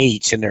 1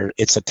 each, and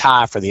it's a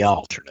tie for the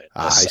alternate.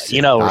 I see.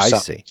 You know, I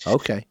see.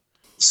 Okay.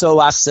 So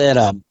I said,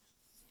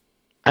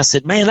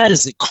 man, that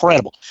is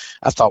incredible.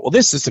 I thought, well,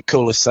 this is the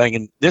coolest thing,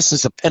 and this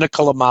is the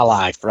pinnacle of my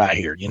life right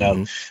here. You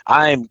know,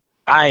 I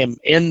am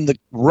in the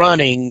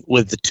running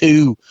with the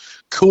 2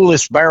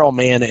 coolest barrel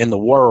men in the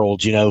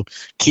world. You know,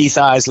 Keith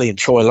Isley and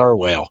Troy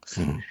Lurwell.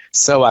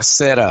 So I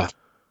said,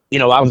 you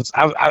know,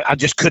 I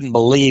just couldn't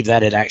believe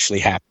that it actually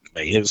happened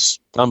to me. It was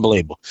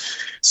unbelievable.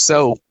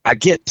 So I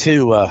get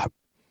to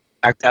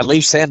I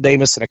leave San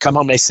Dimas and I come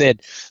home. They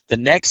said the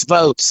next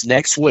votes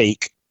next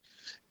week.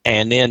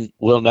 and then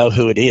we'll know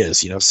who it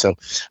is, So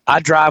I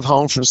drive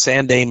home from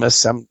San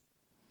Dimas. And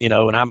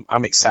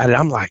I'm excited.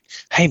 I'm like,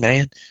 hey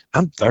man,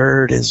 I'm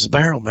third as a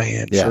barrel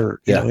man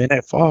for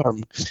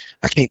NFR.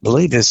 I can't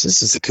believe this.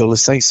 This is the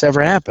coolest thing that's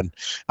ever happened.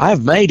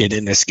 I've made it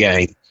in this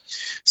game.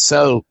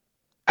 So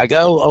I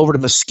go over to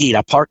Mesquite.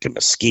 I parked in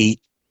Mesquite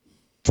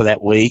for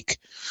that week,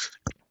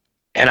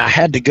 and I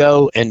had to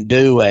go and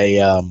do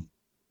the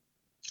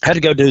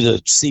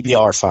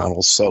CBR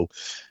finals. So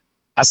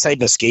I say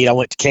Mesquite. I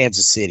went to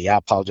Kansas City. I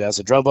apologize.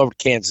 I drove over to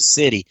Kansas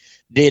City,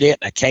 did it,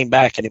 and I came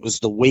back, and it was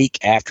the week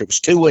after. It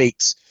was 2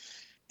 weeks,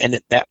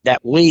 and that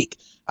week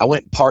I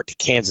went and parked to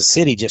Kansas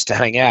City just to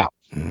hang out.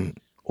 Mm-hmm.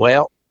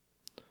 Well,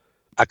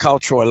 I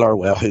called Troy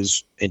Lurwell,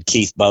 who's and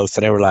Keith both,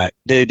 and they were like,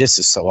 "Dude, this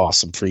is so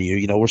awesome for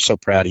you. We're so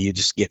proud of you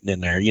just getting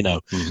in there.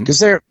 Because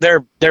they're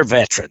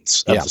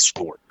veterans of the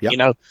sport.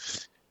 Yep.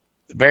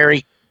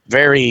 Very,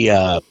 very.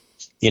 They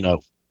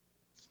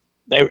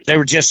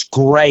were just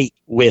great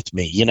with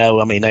me. They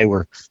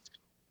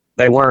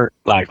weren't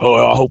like,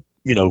 oh, I hope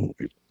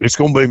it's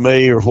going to be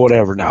me or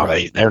whatever. No,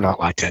 they're not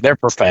like that. They're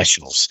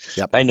professionals.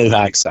 Yep. They knew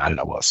how excited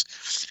I was.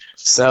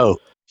 So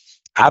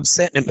I'm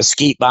sitting in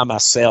Mesquite by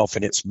myself,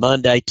 and it's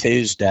Monday,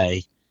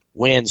 Tuesday,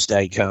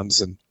 Wednesday comes,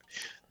 and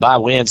by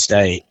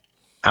Wednesday,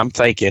 I'm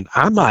thinking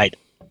I might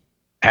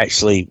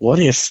actually, what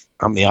if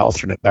I'm the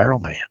alternate barrel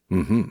man?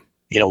 Mm-hmm.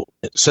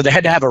 So they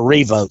had to have a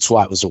revote, so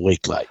I was a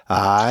week late.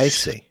 I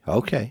see.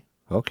 Okay.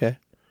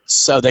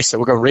 So they said,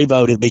 we're going to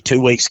revote. It'll be 2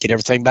 weeks, get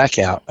everything back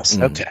out. I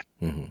said, okay.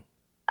 Mm-hmm.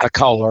 I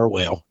called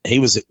Lurwell. He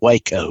was at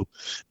Waco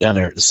down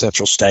there at the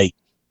Central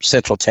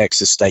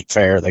Texas State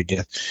Fair. They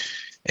did.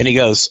 And he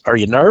goes, are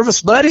you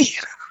nervous, buddy?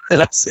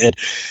 And I said,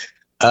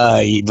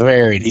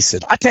 very. And he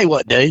said, I tell you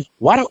what, dude,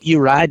 why don't you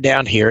ride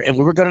down here? And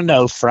we were going to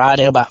know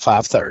Friday about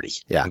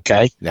 5:30. Yeah.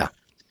 Okay. Yeah.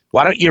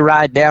 Why don't you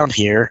ride down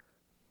here,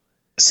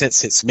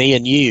 since it's me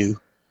and you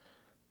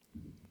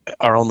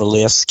are on the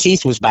list?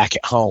 Keith was back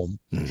at home.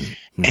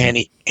 Mm-hmm.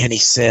 And he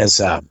says,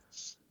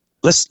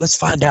 let's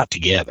find out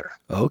together.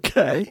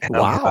 Okay. And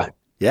wow. Like,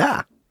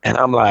 yeah. And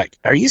I'm like,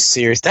 are you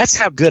serious? That's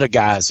how good of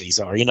guys these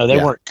are. They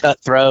weren't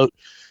cutthroat.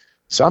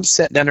 So I'm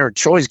sitting down there, and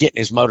Troy's getting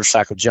his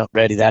motorcycle jump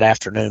ready that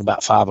afternoon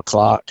about 5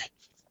 o'clock.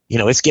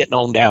 It's getting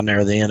on down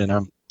there then, and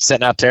I'm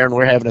sitting out there, and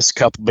we're having us a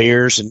couple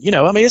beers. And,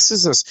 this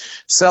is a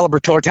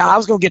celebratory time. I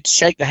was going to get to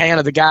shake the hand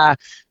of the guy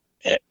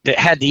that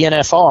had the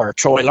NFR,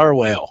 Troy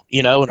Lurwell,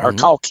 or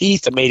call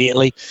Keith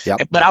immediately.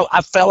 Yep. But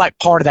I felt like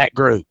part of that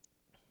group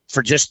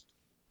for just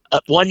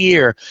 1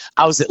 year.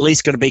 I was at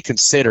least going to be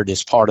considered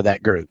as part of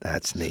that group.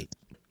 That's neat.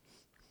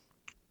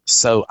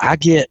 So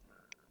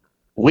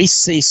we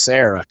see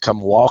Sarah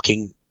come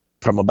walking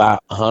from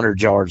about 100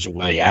 yards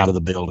away out of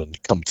the building to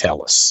come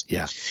tell us.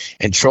 Yeah.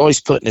 And Troy's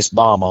putting his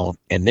bomb on,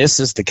 and this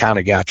is the kind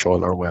of guy Troy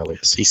Lurwell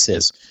is. He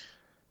says,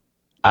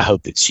 I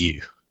hope it's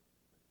you.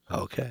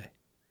 Okay.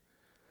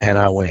 And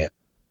I went,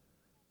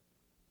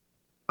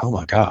 oh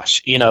my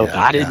gosh.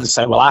 I didn't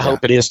say, well, I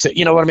hope it is too.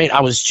 You know what I mean?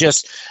 I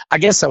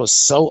guess I was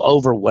so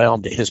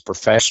overwhelmed at his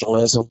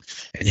professionalism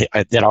and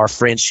that our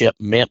friendship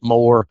meant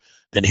more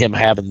than him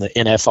having the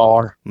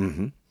NFR.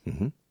 Mm-hmm.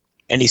 Mm-hmm.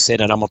 And he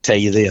said, and I'm going to tell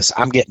you this,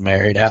 I'm getting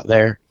married out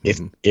there. If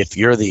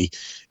you're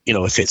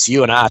if it's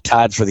you and I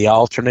tied for the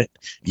alternate,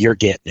 you're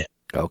getting it.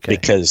 Okay.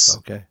 Because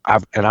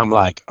I'm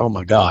like, oh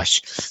my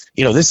gosh,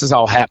 this is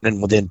all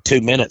happening within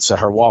 2 minutes of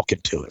her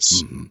walking to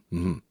us. Mm-hmm.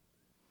 Mm-hmm.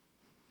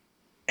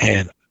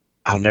 And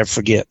I'll never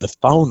forget, the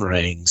phone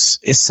rings.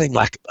 It seemed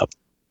like a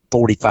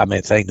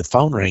 45-minute thing. The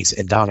phone rings,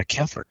 and Donna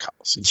Keffler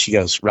calls, and she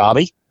goes,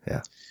 Robbie?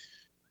 Yeah.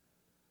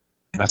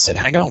 And I said,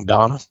 hang on,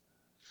 Donna.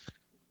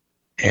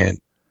 And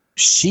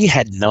she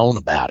had known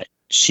about it.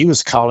 She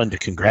was calling to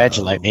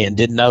congratulate me and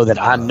didn't know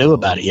that I knew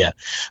about it yet.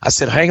 I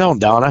said, hang on,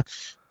 Donna.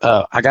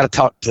 I got to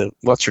talk to,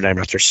 what's her name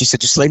right there? She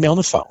said, just leave me on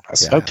the phone. I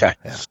said, okay.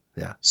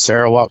 Yeah.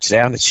 Sarah walks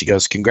down, and she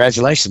goes,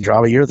 congratulations,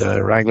 Robbie. You're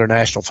the Wrangler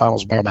National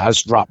Finals barrelman. I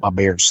just dropped my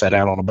beer and sat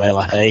down on a bale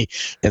of hay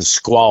and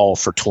squalled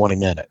for 20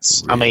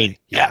 minutes. Really? I mean,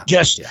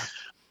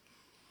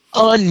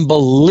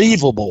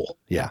 unbelievable.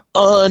 Yeah.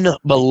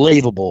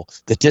 Unbelievable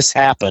that this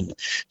happened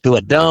to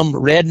a dumb,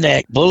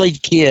 redneck,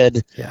 bullied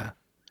kid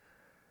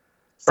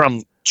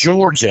from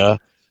Georgia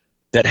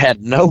that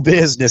had no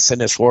business in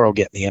this world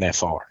getting the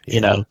NFR,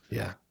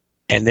 Yeah.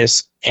 And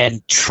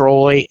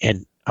Troy,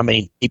 and I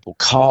mean, people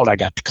called. I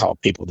got to call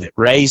people that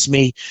raised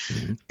me.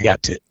 Mm-hmm. I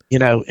got to,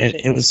 and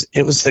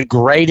it was the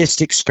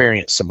greatest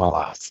experience of my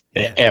life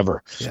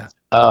ever. Yeah.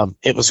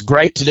 It was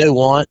great to do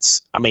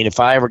once. I mean, if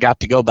I ever got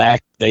to go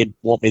back, they'd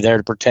want me there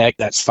to protect.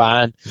 That's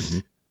fine. Mm-hmm.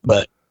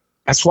 But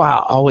that's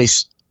why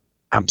if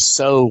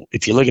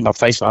you look at my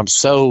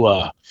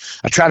Facebook,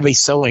 I try to be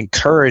so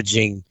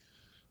encouraging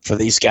for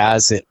these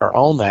guys that are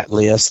on that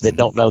list that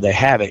don't know they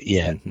have it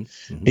yet. Mm-hmm.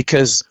 Mm-hmm.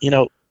 Because,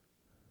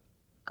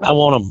 I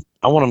want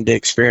them to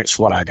experience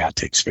what I got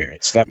to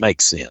experience. That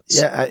makes sense.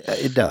 Yeah,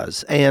 it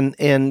does.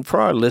 And for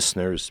our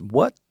listeners,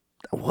 what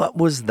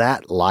was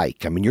that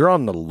like? I mean, you're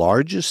on the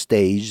largest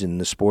stage in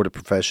the sport of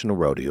professional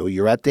rodeo.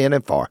 You're at the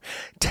NFR,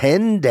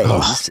 10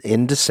 days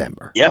in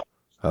December. Yep.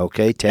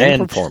 Okay,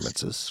 10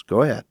 performances.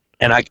 Go ahead.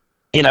 And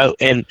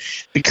And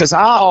because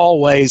I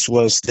always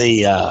was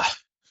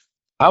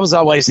I was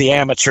always the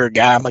amateur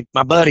guy.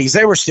 My buddies,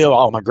 they were still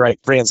all my great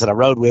friends that I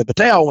rode with, but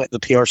they all went to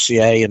the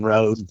PRCA and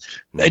rode.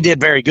 They did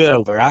very good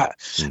over there.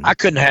 I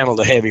couldn't handle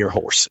the heavier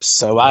horses,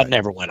 so I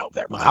never went over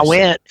there. I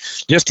went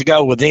just to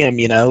go with them,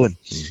 and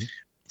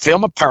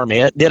film a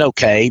permit, did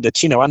okay,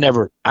 but I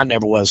never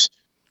was.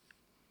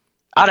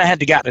 I'd have had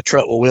to get in a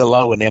truck with Will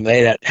Lowe and them.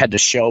 They had to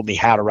show me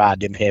how to ride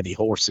them heavy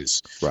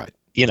horses. Right.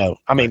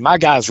 My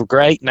guys were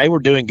great and they were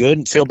doing good,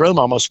 and Phil Broom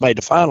almost made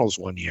the finals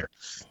one year.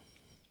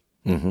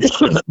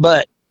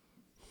 But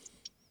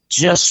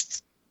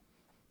just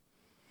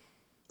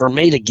for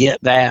me to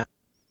get that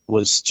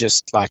was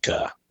just like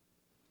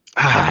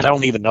I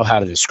don't even know how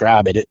to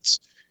describe it. It's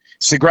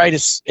the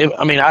greatest.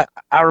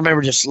 I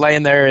remember just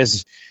laying there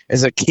as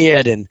a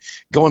kid and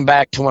going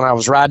back to when I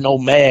was riding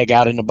old Meg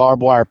out in the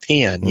barbed wire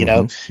pen,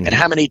 and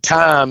how many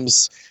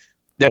times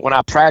that when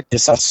I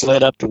practiced, I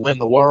slid up to win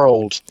the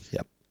world.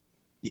 Yep.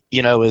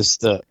 As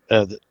the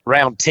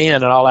round 10,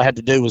 and all I had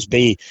to do was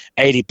be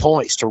 80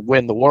 points to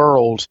win the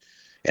world,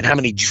 and how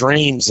many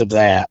dreams of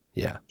that.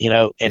 Yeah.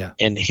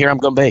 And here I'm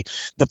going to be.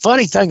 The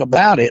funny thing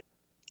about it,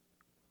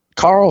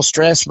 Carl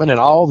Stressman and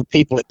all the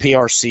people at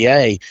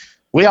PRCA,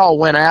 we all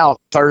went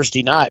out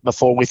Thursday night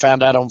before we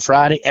found out on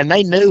Friday, and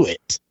they knew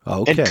it.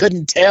 Okay. And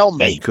couldn't tell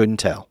me. They couldn't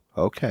tell.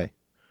 Okay.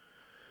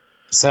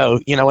 So,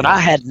 and I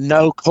had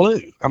no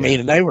clue. I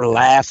mean, they were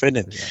laughing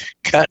and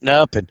cutting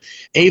up, and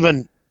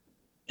even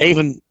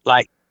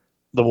like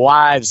the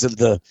wives of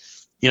the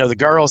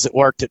girls that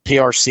worked at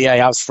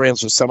PRCA, I was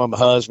friends with some of my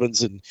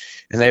husbands, and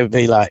they would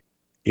be like,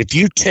 if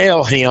you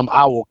tell him,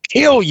 I will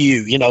kill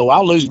you,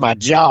 I'll lose my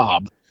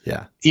job.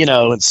 Yeah.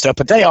 And stuff.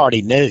 But they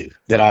already knew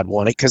that I'd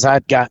won it because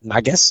I'd gotten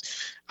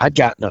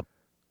a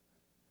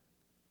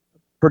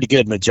pretty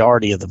good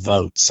majority of the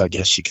votes, I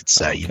guess you could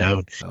say,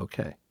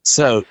 Okay.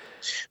 So,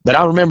 but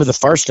I remember the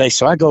first day,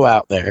 so I go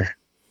out there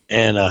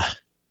and I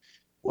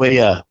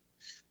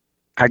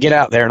get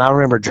out there and I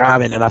remember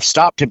driving, and I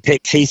stopped and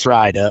picked Heath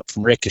Wright up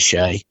from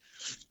Ricochet,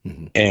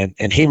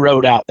 and he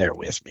rode out there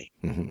with me.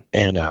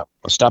 And I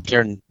stopped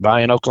there in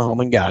Bryan,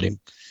 Oklahoma, and got him.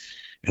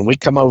 And we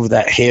come over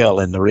that hill,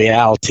 and the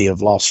reality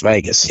of Las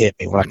Vegas hit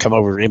me when I come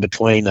over in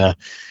between,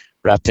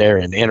 right there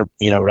and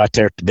right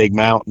there at the big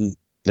mountain.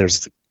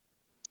 There's,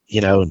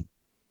 and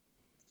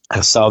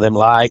I saw them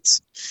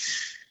lights.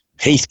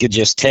 Heath could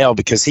just tell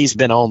because he's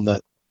been on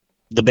the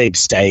big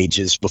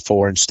stages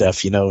before and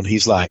stuff, and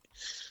he's like,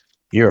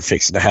 "You're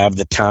fixing to have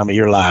the time of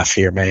your life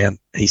here, man."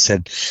 He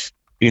said,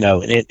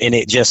 and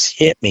it just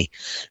hit me,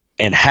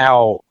 and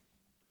how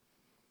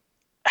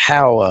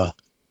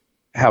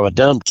a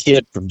dumb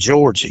kid from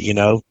Georgia,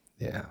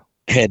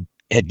 had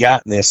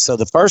gotten this. So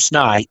the first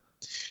night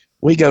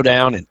we go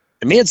down, and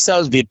me and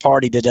Sosby had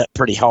partied it up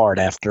pretty hard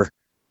after,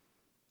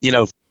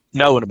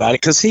 knowing about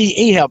it, because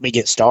he helped me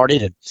get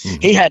started, and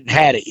he hadn't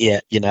had it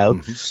yet,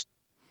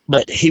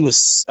 but he was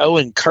so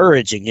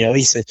encouraging,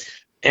 he said,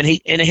 and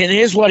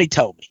here's what he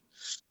told me,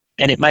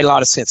 and it made a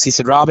lot of sense. He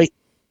said, "Robbie,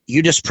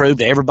 you just proved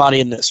to everybody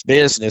in this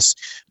business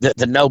that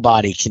the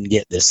nobody can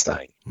get this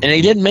thing." And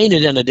he didn't mean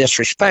it in a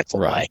disrespectful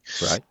way.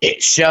 Right.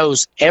 It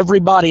shows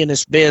everybody in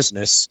this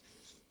business,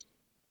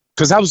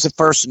 because I was the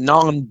first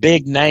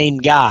non-big name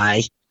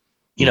guy.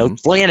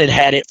 Flynn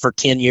had it for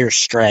 10 years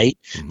straight.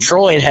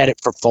 Troy had it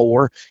for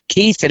 4.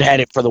 Keith had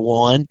it for the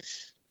 1.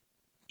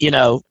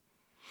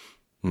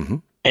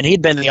 And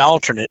he'd been the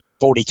alternate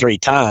 43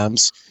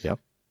 times. Yep.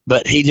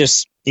 But he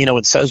just, and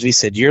Sosby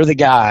said, "You're the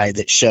guy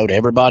that showed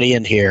everybody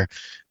in here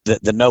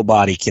that the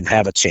nobody can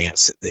have a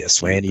chance at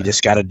this, man. You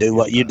just got to do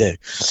what you do."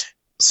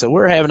 So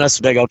we're having us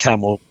a big old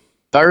time. Well,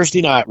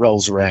 Thursday night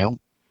rolls around,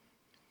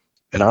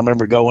 and I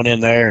remember going in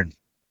there, and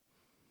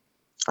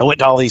I went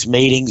to all these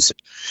meetings.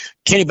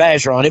 Kenny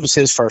Bergeron, it was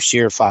his first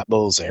year of Fight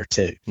Bulls there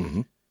too.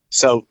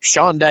 So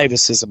Sean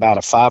Davis is about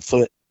a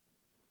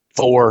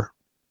 5'4"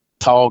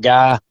 tall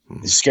guy,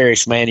 the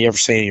scariest man you ever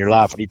seen in your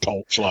life, and he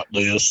talks like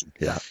this.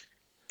 Yeah.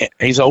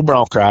 He's an old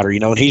bronc rider,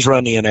 and he's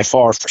run the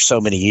NFR for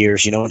so many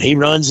years, and he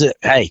runs it.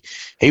 Hey,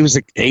 he was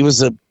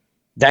a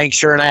dang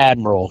sure an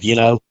admiral,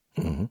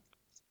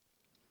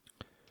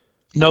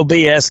 no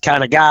BS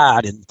kind of guy,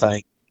 I didn't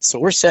think. So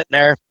we're sitting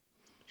there,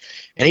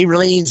 and he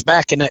leans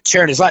back in that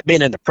chair, and it's like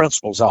being in the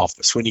principal's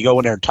office when you go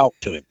in there and talk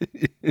to him.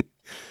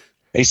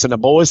 He said, "The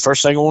boys,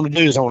 first thing I want to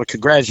do is I want to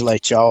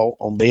congratulate y'all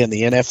on being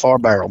the NFR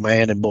barrel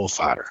man and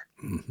bullfighter."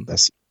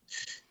 That's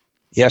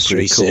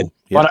yesterday. He said,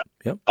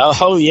 Yep.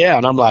 "Oh yeah,"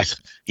 and I'm like,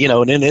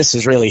 and then this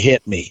has really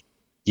hit me.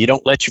 You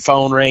don't let your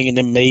phone ring in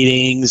them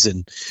meetings,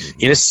 and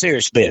it's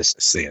serious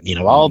business. Then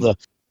all the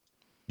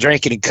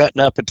drinking and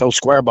cutting up at those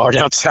square bar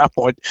down South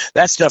Point,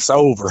 that stuff's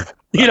over.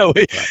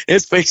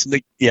 It's fixing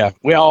to.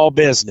 We're all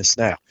business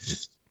now.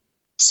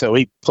 So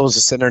he pulls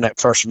us in there in that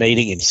first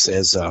meeting, and he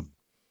says,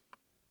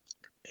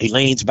 he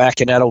leans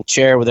back in that old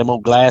chair with them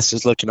old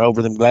glasses, looking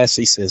over them glasses.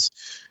 He says,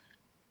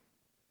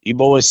 "You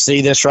boys see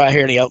this right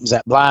here?" And he opens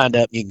that blind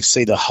up, and you can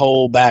see the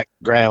whole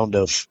background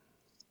of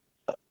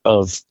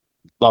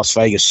Las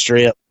Vegas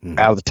Strip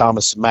out of the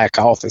Thomas and Mack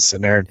office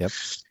in there. Yep.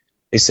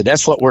 He said,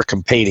 that's what we're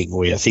competing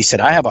with. He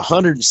said, I have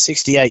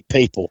 168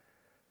 people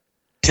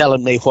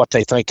telling me what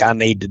they think I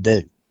need to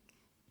do.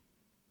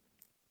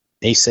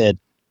 He said,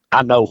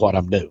 I know what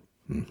I'm doing.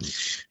 Mm-hmm.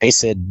 He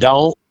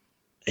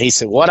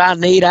said, what I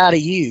need out of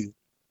you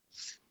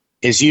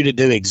is you to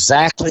do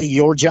exactly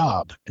your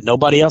job and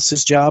nobody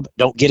else's job.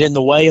 Don't get in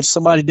the way of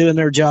somebody doing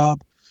their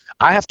job.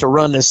 I have to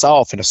run this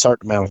off in a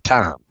certain amount of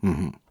time.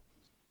 Mm-hmm.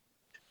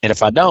 And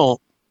if I don't,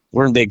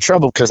 we're in big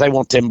trouble because they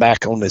want them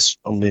back in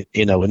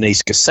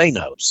these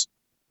casinos.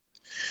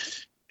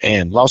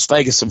 And Las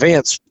Vegas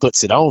Events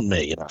puts it on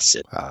me. And I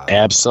said,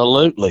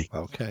 absolutely.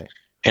 Okay.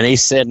 And he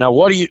said, now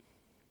what do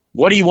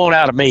you want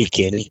out of me,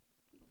 Kenny?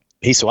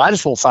 He said, well, I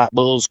just want to fight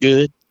bulls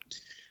good.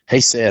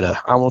 He said,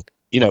 I want,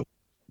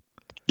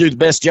 do the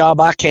best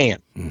job I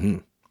can. Mm-hmm.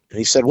 And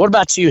he said, what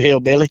about you,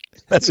 Hillbilly?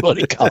 That's what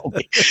he called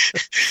me.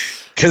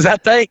 Because I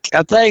think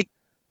they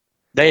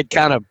had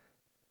kind of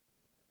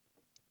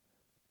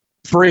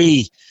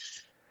pre-loaded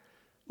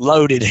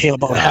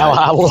him on how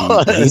I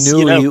was.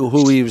 He knew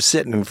who he was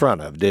sitting in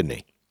front of, didn't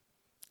he?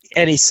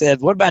 And he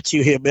said, what about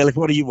you, Hillbilly?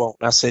 What do you want?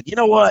 And I said, you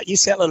know what? You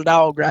see that little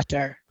dog right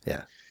there?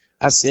 Yeah.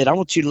 I said, I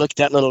want you to look at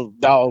that little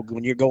dog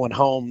when you're going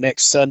home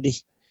next Sunday.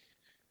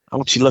 I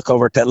want you to look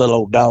over at that little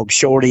old dog,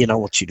 Shorty, and I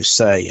want you to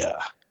say,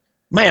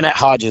 man, that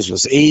Hodges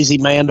was an easy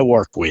man to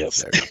work with.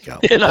 There you go.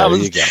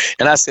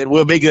 And I said,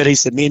 we'll be good. He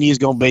said, me and you's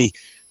going to be,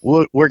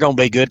 we're going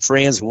to be good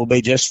friends, and we'll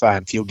be just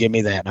fine if you'll give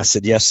me that. And I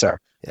said, yes, sir.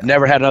 Yeah.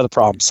 Never had another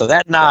problem. So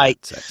that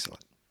night, that's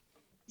excellent.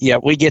 Yeah,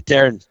 we get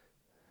there and,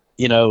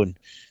 and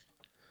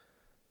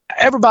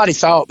everybody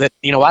thought that,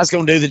 I was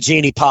going to do the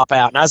genie pop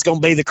out and I was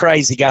going to be the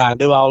crazy guy and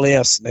do all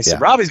this. And they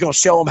said, Robbie's going to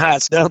show them how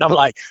it's done. I'm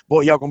like,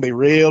 boy, y'all going to be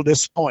real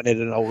disappointed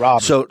in old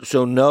Robbie.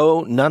 So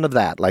no, none of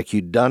that. Like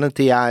you done at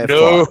the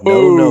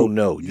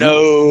IFR.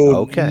 No.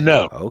 Okay.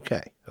 No.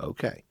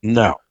 Okay.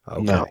 No.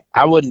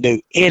 I wouldn't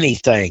do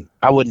anything.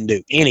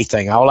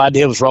 All I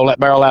did was roll that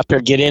barrel out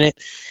there, get in it.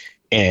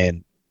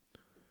 And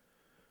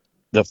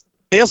the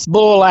fifth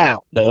bull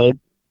out, Doug,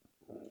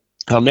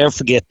 I'll never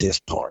forget this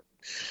part.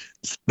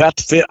 About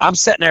to fit. I'm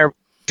sitting there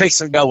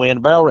fixing to go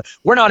in. Barrel.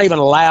 We're not even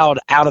allowed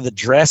out of the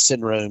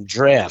dressing room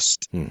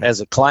dressed as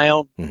a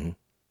clown. Mm-hmm.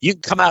 You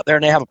can come out there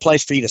and they have a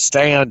place for you to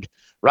stand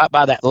right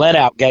by that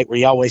let-out gate where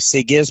you always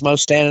see Gizmo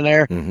standing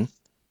there. Mm-hmm.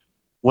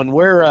 When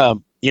we're,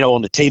 on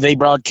the TV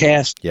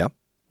broadcast,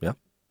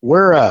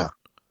 we're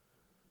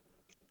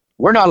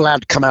not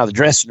allowed to come out of the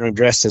dressing room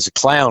dressed as a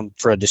clown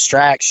for a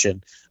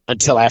distraction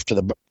until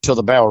till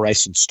the barrel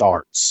racing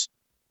starts.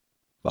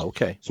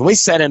 Okay. So we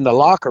sat in the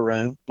locker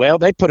room. Well,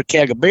 they put a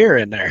keg of beer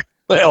in there.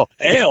 Well,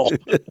 hell.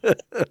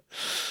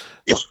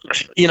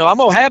 I'm going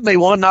to have me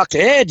one, knock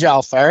the edge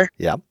off there.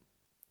 Yep.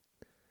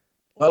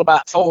 Well,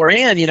 about 4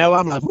 in,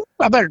 I'm like,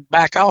 I better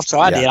back off. So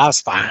I did. I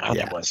was fine. I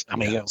was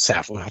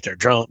out there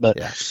drunk, but,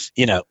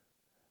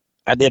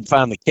 I did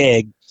find the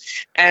keg.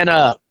 And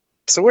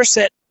so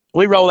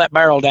we roll that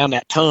barrel down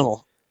that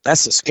tunnel.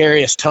 That's the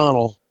scariest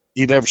tunnel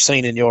you've ever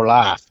seen in your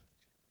life.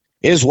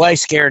 It was way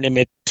scaring them,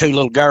 2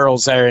 little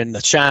girls there in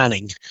The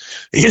Shining.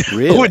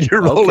 Really? When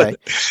you're rolling.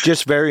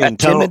 Just very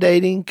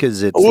intimidating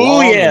because it's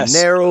long and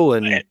narrow.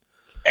 And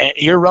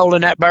you're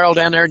rolling that barrel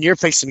down there and you're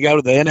fixing to go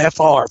to the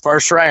NFR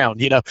first round.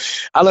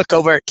 I look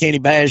over at Kenny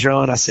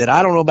Bergeron and I said,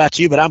 I don't know about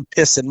you, but I'm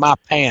pissing my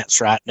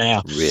pants right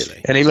now.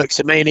 Really? And he looks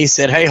at me and he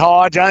said, hey,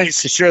 Hodge, I ain't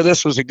so sure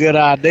this was a good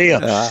idea.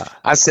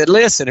 I said,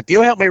 listen, if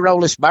you'll help me roll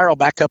this barrel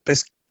back up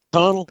this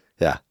tunnel.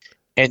 Yeah.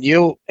 And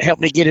you'll help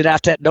me get it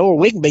out that door.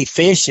 We can be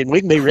fishing. We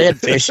can be red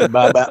fishing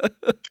by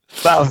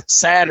about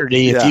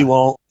Saturday if you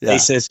want. Yeah. He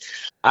says,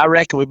 I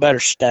reckon we better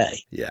stay.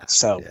 Yeah.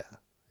 So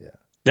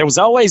there was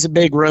always a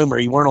big rumor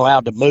you weren't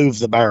allowed to move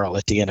the barrel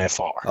at the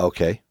NFR.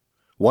 Okay.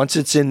 Once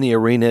it's in the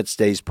arena, it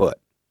stays put.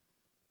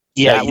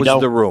 Yeah. That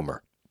was the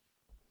rumor.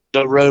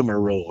 The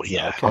rumor rule,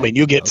 yeah. Okay. I mean,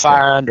 you get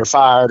fined or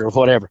fired or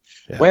whatever.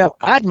 Yeah. Well,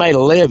 I'd made a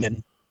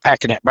living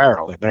packing that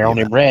barrel in there on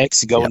them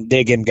wrecks and going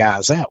digging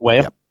guys out.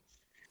 Well,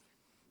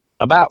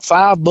 about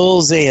 5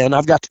 bulls in,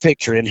 I've got the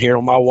picture in here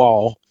on my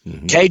wall.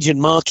 Mm-hmm.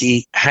 Cajun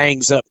Monkey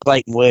hangs up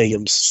Clayton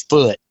Williams'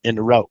 foot in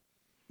the rope.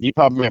 You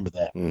probably remember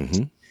that.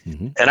 Mm-hmm.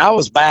 Mm-hmm. And I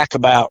was back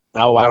about,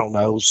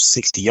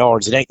 60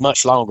 yards. It ain't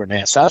much longer than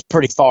that. So I was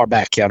pretty far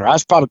back yonder. I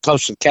was probably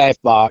closer to the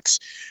calf box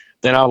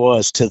than I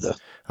was to the...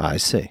 I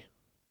see.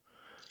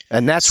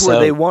 And that's where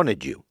they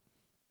wanted you.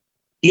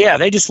 Yeah,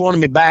 they just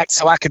wanted me back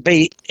so I could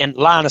be in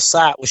line of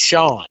sight with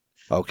Sean.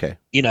 Okay.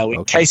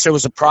 In case there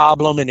was a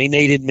problem and he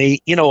needed me,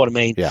 you know what I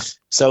mean? Yeah.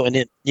 So, and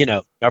then,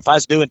 if I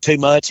was doing too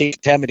much, he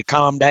could tell me to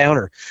calm down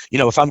or,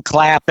 if I'm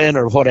clapping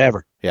or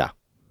whatever. Yeah.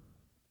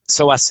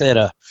 So I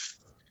said,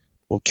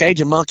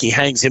 Cajun Monkey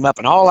hangs him up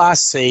and all I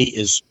see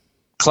is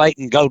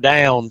Clayton go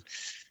down.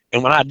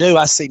 And when I do,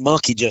 I see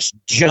Monkey just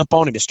jump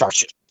on him and start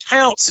just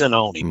pouncing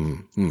on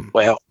him.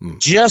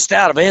 Just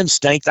out of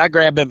instinct, I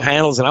grabbed them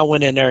handles and I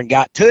went in there and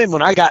got to him.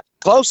 When I got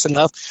close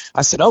enough,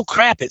 I said, oh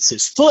crap, it's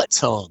his foot's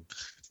hung.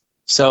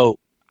 So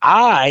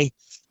I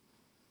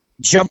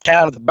jumped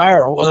out of the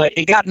barrel. Well,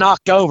 it got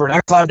knocked over, and I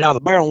climbed out of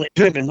the barrel and went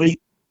to him, and we,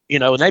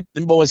 and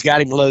them boys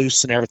got him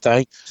loose and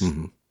everything.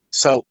 Mm-hmm.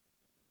 So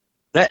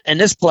and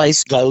this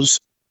place goes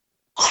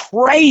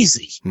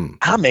crazy.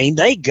 I mean,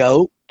 they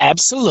go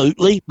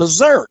absolutely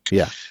berserk.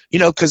 Yeah.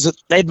 Because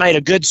they'd made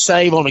a good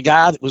save on a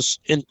guy that was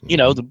in,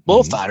 the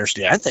bullfighters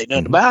did. I didn't think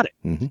nothing about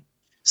it.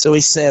 So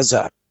he says,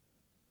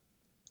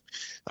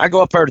 I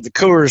go up there to the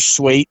Coors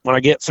suite when I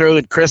get through,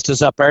 and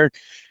Krista's up there.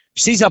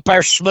 She's up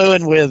there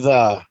smooing with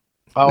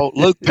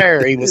Luke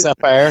Perry was up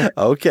there.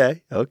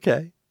 Okay.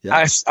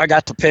 Yeah. I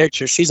got the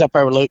picture. She's up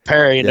there with Luke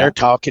Perry, and they're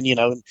talking,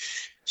 and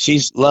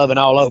she's loving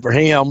all over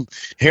him.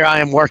 Here I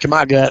am working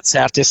my guts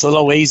out this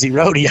little easy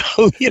rodeo,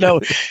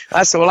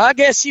 I said, well, I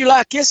guess you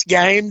like this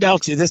game,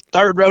 don't you? This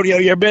third rodeo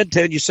you've been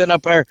to, and you sit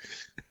up there,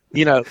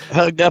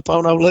 hugged up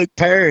on old Luke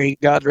Perry,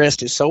 God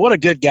rest his soul. What a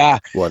good guy.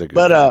 What a good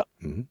guy.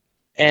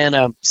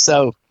 And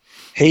so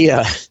he,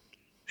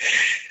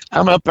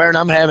 I'm up there and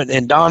I'm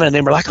and Donna and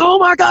them are like, oh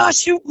my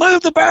gosh, you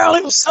moved the barrel.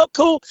 It was so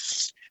cool.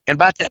 And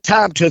about that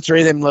time, 2 or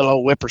 3 of them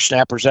little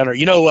whippersnappers out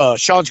there,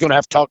 Sean's going to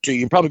have to talk to you.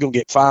 You're probably going to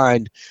get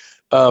fined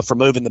for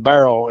moving the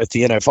barrel at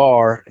the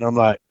NFR. And I'm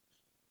like,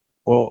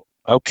 well,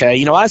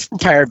 okay. I was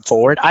prepared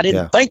for it. I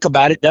didn't think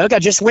about it, Doug. I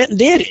just went and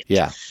did it.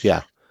 Yeah.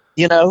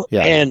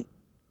 And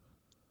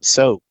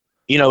so,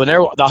 and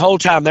the whole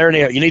time they're in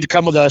there, you need to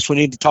come with us. We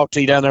need to talk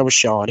to you down there with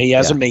Sean. He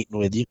has a meeting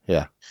with you.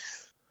 Yeah.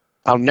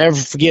 I'll never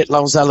forget, as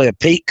long as I live,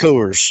 Pete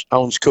Coors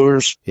owns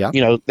Coors,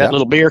 that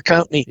little beer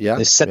company. Yeah.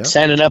 Is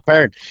standing up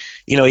there. And,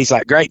 he's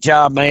like, great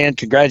job, man.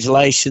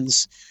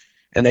 Congratulations.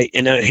 And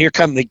here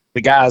come the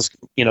guys,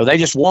 they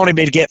just wanted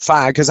me to get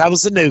fined because I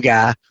was the new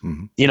guy,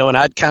 and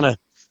I'd kind of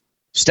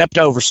stepped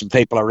over some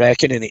people, I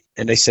reckon.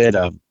 And they said,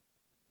 I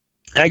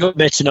ain't going to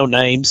mention no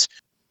names,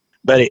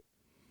 but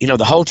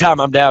the whole time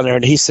I'm down there,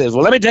 and he says,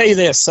 well, let me tell you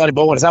this, Sonny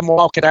boy, as I'm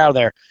walking out of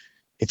there,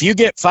 if you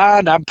get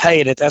fined, I'm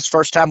paying it. That's the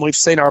first time we've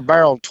seen our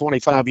barrel in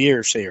 25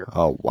 years here.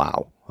 Oh,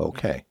 wow.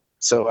 Okay.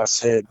 So I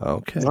said,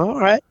 okay. All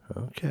right.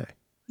 Okay.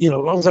 As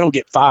long as I don't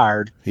get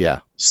fired.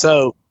 Yeah.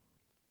 So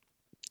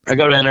I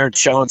go down there, and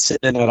Sean's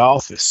sitting in that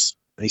office.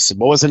 And he said,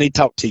 boys, I need to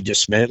talk to you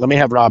just a minute. Let me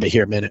have Robbie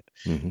here a minute.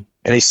 And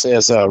he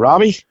says,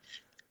 Robbie,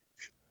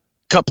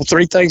 couple,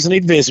 3 things I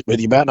need to visit with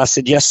you about. And I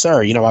said, yes,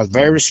 sir. I was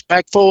very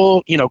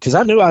respectful, because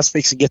I knew I was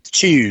fixing to get to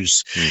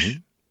choose.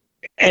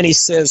 And he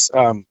says,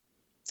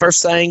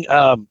 first thing,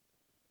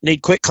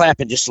 need quit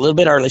clapping just a little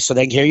bit early so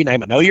they can hear your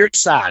name. I know you're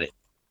excited.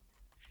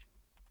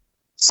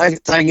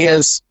 Second thing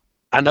is,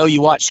 I know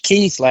you watched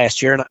Keith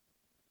last year, and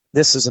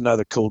this is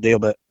another cool deal,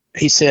 but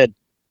he said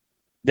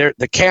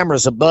the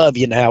camera's above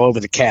you now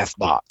over the calf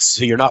box,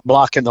 so you're not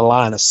blocking the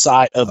line of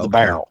sight of the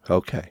barrel.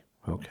 Okay.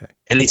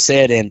 And he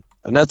said, and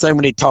another thing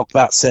we need to talk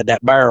about, said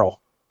that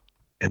barrel.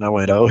 And I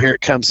went, oh, here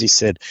it comes. He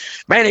said,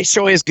 man, it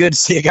sure is good to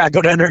see a guy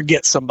go down there and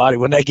get somebody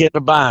when they get in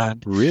a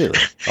bind. Really?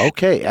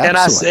 Okay, excellent. And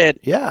I said,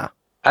 yeah.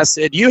 I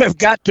said, you have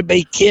got to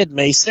be kidding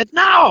me. He said,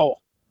 no.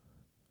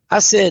 I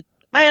said,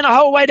 man, the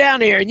whole way down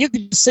here, and you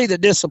could see the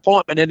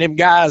disappointment in them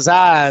guys'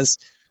 eyes,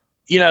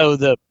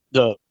 the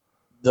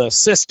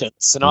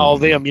assistants and all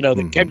them,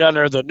 that came down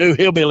there, the new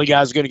hillbilly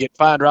guy's going to get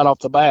fined right off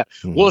the bat.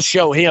 We'll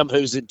show him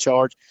who's in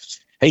charge.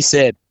 He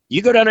said,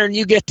 you go down there and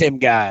you get them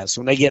guys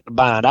when they get in the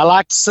bind. I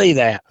like to see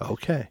that.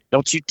 Okay.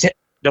 Don't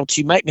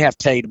you make me have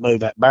to tell you to move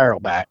that barrel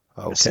back.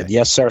 Okay. I said,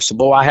 yes, sir. So,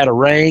 boy, I had a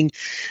ring.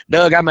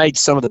 Doug, I made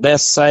some of the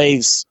best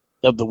saves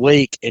of the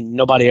week, and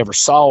nobody ever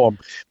saw them.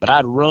 But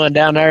I'd run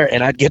down there,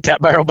 and I'd get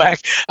that barrel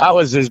back. I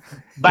was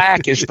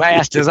back as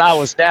fast as I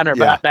was down there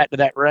back to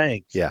that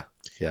ring. Yeah.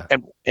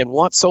 And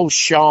once old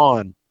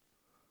Sean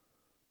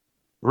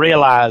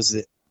realized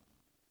that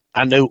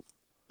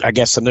I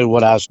guess I knew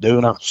what I was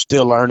doing. I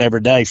still learn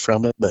every day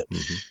from it. But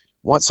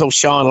once old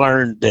Sean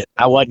learned that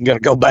I wasn't going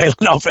to go bailing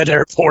off at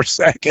there 4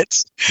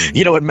 seconds,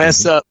 and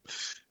mess up,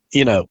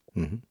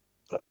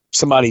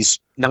 somebody's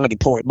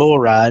 90-point bull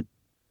ride,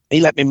 he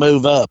let me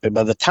move up. And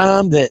by the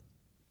time by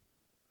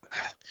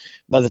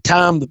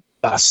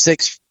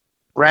 6th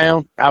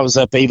round, I was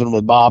up even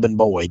with Bob and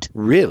Boyd.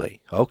 Really?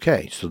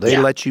 Okay. So they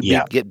let you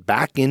get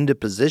back into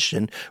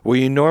position where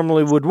you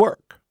normally would work.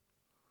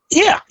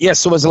 Yeah.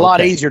 So it was a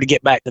lot easier to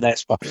get back to that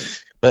spot.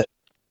 But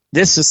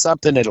this is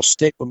something that'll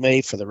stick with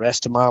me for the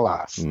rest of my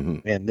life.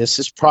 And this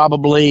is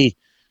probably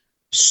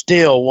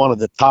still one of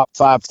the top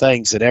 5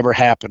 things that ever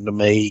happened to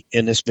me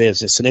in this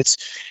business. And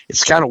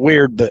it's kind of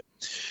weird, but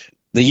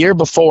the year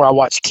before I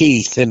watched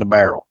Keith in the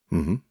barrel,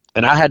 and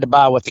I had to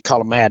buy what they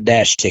call a Mad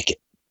Dash ticket.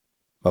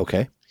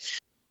 Okay.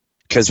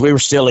 Because we were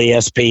still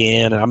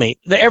ESPN. I mean,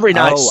 every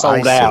night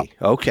sold out.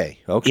 Okay.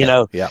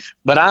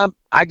 But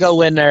I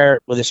go in there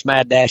with this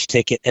Mad Dash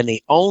ticket, and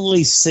the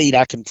only seat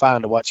I can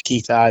find to watch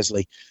Keith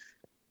Isley,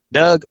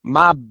 Doug,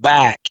 my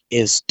back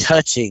is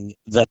touching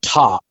the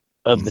top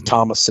of the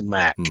Thomas and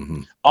Mack,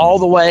 all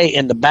the way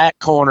in the back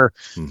corner,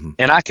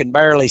 and I can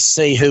barely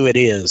see who it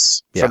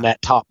is from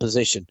that top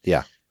position.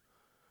 Yeah.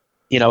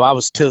 I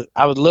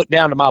would look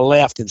down to my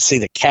left and see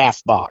the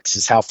calf box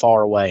is how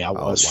far away I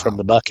was from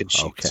the bucking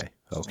chutes.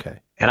 Okay.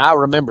 And I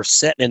remember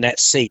sitting in that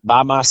seat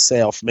by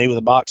myself, me with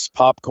a box of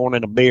popcorn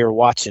and a beer,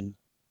 watching,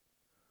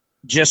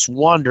 just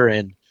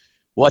wondering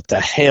what the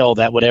hell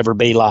that would ever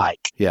be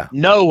like. Yeah.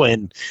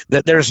 Knowing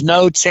that there's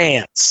no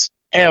chance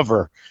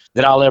ever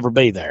that I'll ever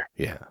be there.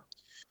 Yeah.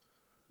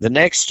 The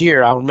next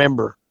year, I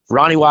remember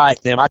Ronnie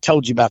White, I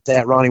told you about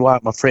that. Ronnie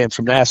White, my friend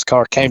from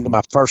NASCAR, came to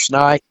my first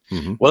night.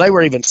 Mm-hmm. Well, they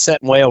were even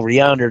sitting way over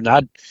yonder, and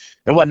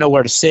there wasn't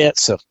nowhere to sit.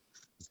 So,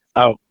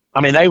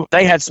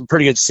 they had some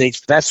pretty good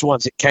seats, but that's the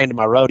ones that came to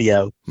my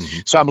rodeo. Mm-hmm.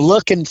 So I'm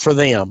looking for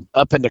them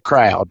up in the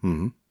crowd.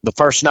 Mm-hmm. The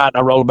first night,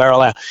 I roll a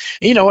barrel out.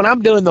 And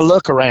I'm doing the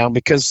look around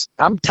because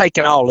I'm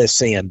taking all this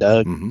in,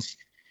 Doug. Mm-hmm.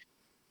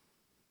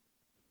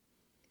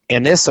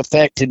 And this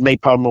affected me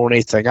probably more than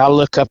anything. I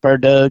look up there,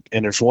 Doug,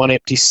 and there's one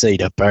empty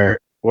seat up there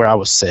where I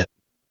was sitting.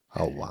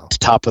 Oh, wow. At the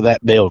top of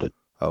that building.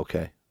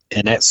 Okay.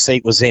 And that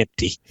seat was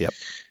empty. Yep.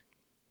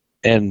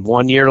 And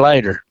 1 year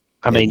later,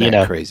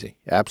 crazy.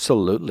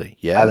 Absolutely.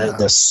 Yeah.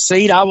 The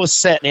seat I was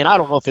sitting in, I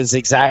don't know if it's the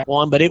exact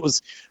one, but it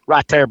was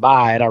right there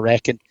by it, I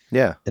reckon.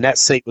 Yeah. And that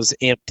seat was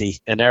empty.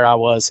 And there I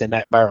was in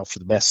that barrel for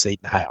the best seat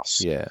in the house.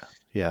 Yeah.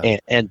 Yeah.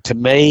 And to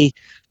me,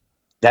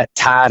 that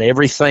tied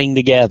everything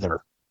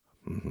together.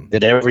 Mm-hmm.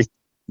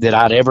 That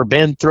I'd ever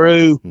been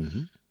through,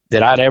 mm-hmm.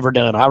 that I'd ever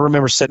done. I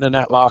remember sitting in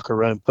that locker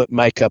room, putting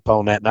makeup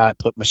on that night,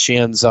 put my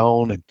shins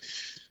on, and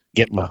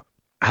get my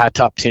high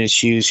top tennis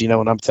shoes. And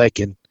I'm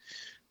thinking,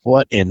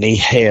 what in the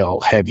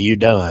hell have you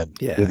done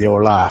with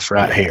your life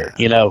here?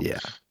 Yeah.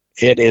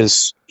 It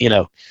is.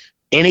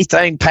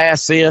 Anything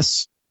past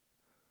this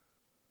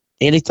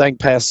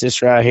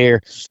right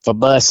here, if a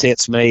bus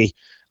hits me,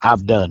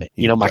 I've done it.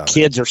 My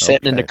kids are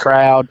sitting in the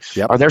crowd,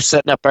 or they're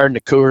sitting up there in the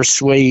Coors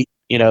Suite.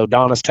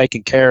 Donna's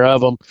taking care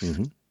of them,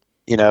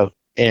 mm-hmm.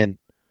 And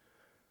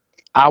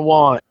I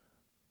want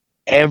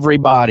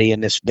everybody in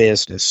this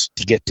business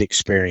to get to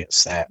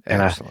experience that.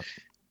 Excellent.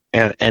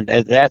 And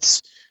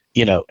that's,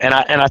 and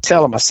I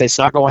tell them, I say, it's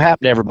not going to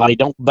happen to everybody.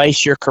 Don't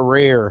base your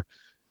career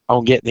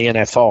on getting the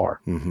NFR.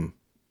 Mm-hmm.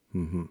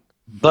 Mm-hmm.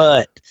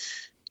 But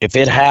if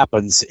it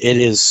happens,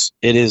 it's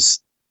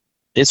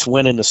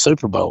winning the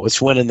Super Bowl.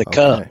 It's winning the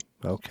Cup.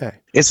 Okay.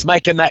 It's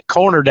making that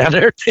corner down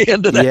there at the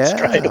end of that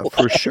straightaway.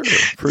 For sure.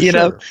 For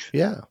sure.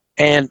 Yeah.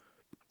 And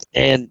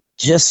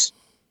just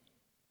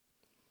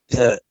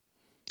to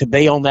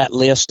be on that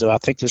list of, I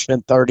think there's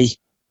been 30.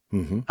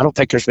 Mm-hmm. I don't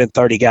think there's been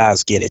 30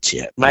 guys get it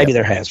yet. Maybe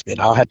there has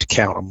been. I'll have to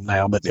count them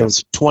now. But there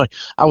was 20.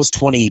 I was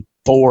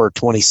 24 or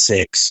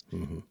 26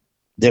 mm-hmm.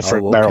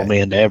 different barrel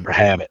men to ever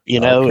have it.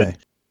 And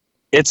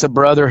it's a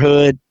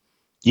brotherhood.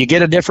 You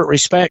get a different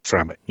respect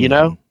from it.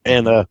 Mm-hmm.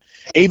 And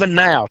even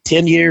now,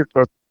 10 years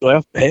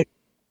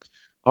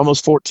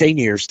almost 14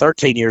 years,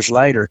 13 years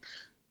later,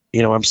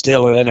 I'm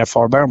still an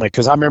NFR barrelman,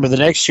 because I remember the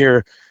next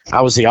year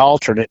I was the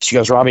alternate. She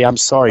goes, Robbie, I'm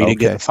sorry you didn't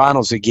get in the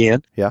finals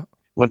again. Yeah.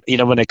 When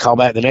they call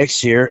back the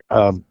next year,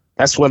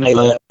 that's when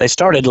they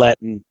started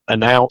letting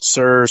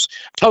announcers,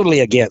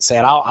 totally against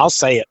that. I'll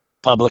say it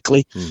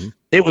publicly. Mm-hmm.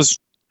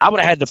 I would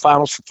have had the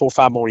finals for 4 or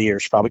 5 more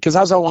years probably, because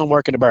I was the only one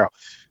working the barrel.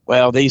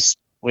 Well,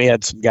 we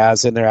had some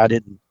guys in there. I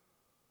didn't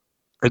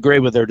agree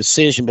with their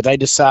decision, but they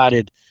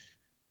decided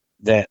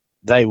that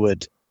they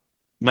would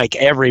make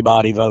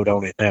everybody vote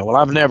on it now. Well,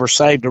 I've never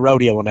saved a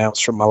rodeo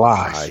announcer in my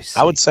life.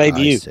 I would save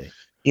you,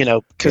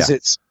 because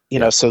it's,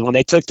 so when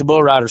they took the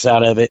bull riders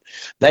out of it,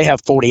 they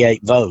have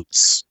 48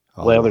 votes.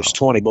 There's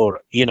 20 bull,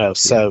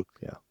 so.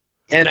 Yeah.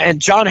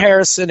 And John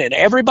Harrison and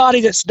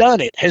everybody that's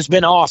done it has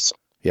been awesome.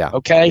 Yeah.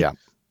 Okay. Yeah.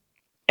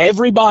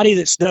 Everybody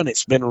that's done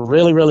it's been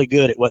really, really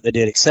good at what they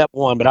did, except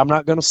one, but I'm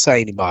not going to say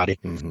anybody.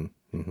 Mm-hmm.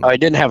 Mm-hmm. He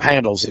didn't have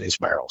handles in his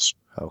barrels.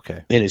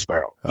 Okay. In his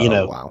barrel,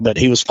 wow. But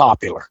he was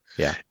popular.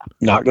 Yeah.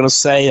 Not going to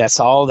say that's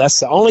all. That's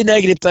the only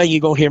negative thing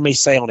you're going to hear me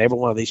say on every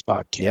one of these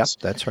podcasts. Yep,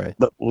 that's right.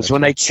 But was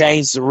when they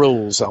changed the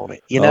rules on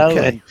it,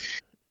 Okay.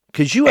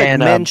 Because you had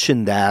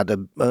mentioned that,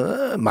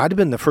 might have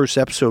been the first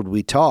episode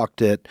we talked,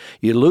 that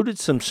you alluded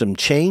some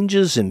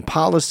changes in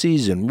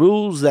policies and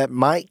rules that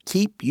might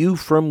keep you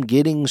from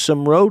getting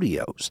some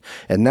rodeos.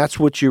 And that's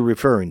what you're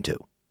referring to.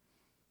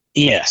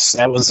 Yes,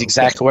 that was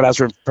exactly what I was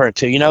referring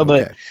to,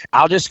 but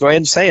I'll just go ahead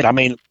and say it. I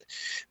mean,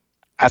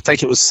 I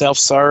think it was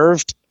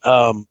self-served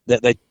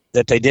that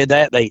they did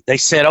that. They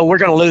said, we're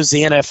going to lose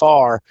the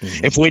NFR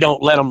if we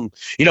don't let them,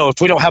 if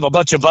we don't have a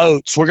bunch of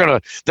votes, they're going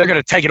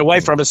to take it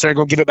away from us. They're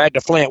going to give it back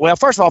to Flint. Well,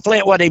 first of all,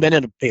 Flint wasn't even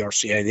in the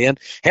PRCA then.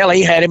 Hell,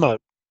 he had him a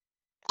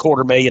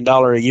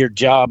 $250,000 a year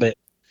job at,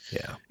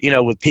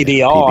 with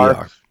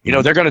PBR.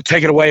 PBR. They're going to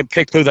take it away and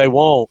pick who they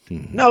want.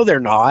 Mm-hmm. No,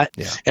 they're not.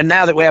 Yeah. And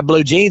now that we have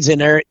blue jeans in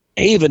there,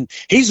 he's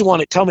the one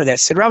that told me that.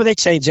 Said, Robbie, they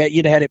changed that.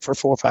 You'd have had it for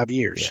 4 or 5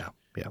 years. Yeah.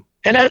 Yeah.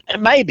 And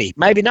maybe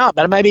not,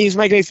 but maybe he's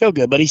making me feel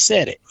good. But he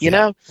said it, you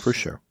know, for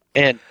sure.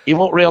 And you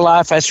want real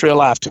life? That's real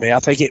life to me. I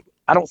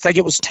don't think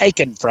it was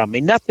taken from me.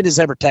 Nothing is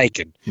ever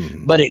taken,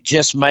 but it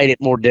just made it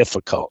more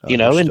difficult,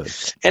 and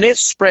it's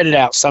spread it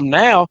out some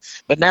now.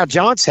 But now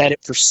John's had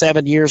it for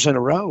 7 years in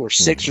a row, or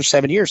 6 or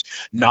 7 years.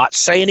 Not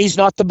saying he's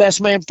not the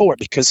best man for it,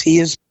 because he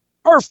is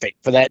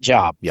perfect for that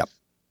job. Yep.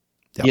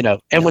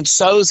 And when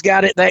So's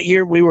got it that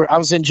year, I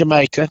was in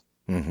Jamaica,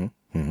 and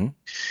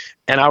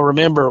I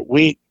remember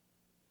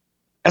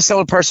that's the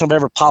only person I've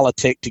ever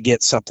politicked to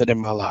get something in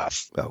my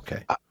life.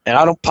 Okay. And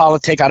I don't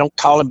politic. I don't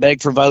call and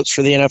beg for votes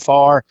for the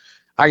NFR.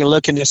 I can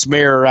look in this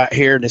mirror right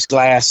here in this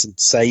glass and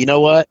say, you know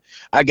what?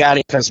 I got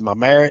it because of my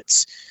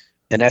merits,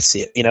 and that's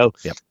it, you know.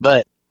 Yep.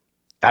 But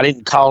I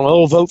didn't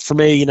call, vote for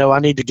me, you know, I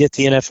need to get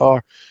the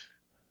NFR.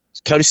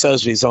 Cody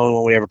Sosby is the only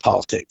one we ever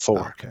politic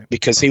for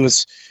because he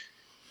was,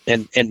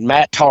 and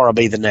Matt Tarr will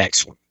be the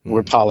next one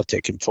we're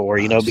politicking for,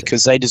 you know,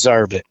 because they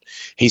deserve it.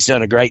 He's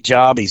done a great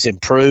job. He's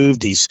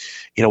improved. He's,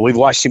 you know, we've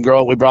watched him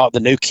grow up. We brought the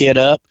new kid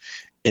up.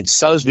 And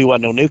Sosby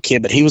wasn't no new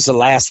kid, but he was the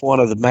last one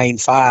of the main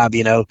five,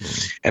 you know.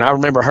 And I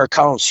remember her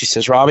calling. She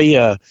says, Robbie,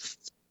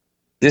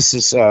 this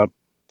is, I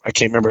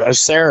can't remember.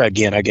 Sarah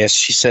again, I guess.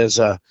 She says,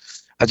 I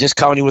just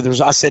called you with the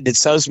result. I said, did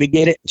Sosby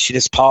get it? And she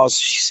just paused.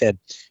 She said,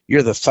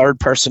 you're the third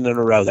person in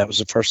a row. That was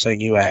the first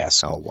thing you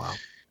asked. Oh, wow.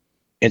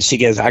 And she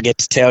goes, I get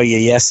to tell you,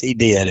 yes, he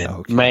did.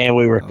 And man,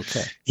 we were,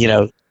 you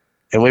know,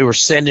 and we were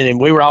sending him.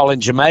 We were all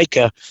in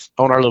Jamaica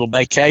on our little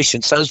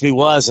vacation. Sosby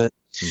wasn't.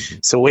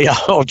 So we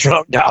all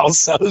drunk down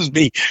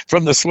Sosby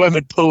from the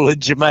swimming pool in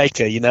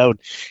Jamaica, you know. It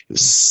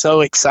was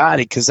so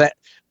exciting because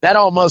that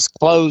almost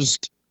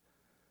closed.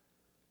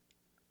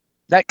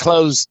 That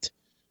closed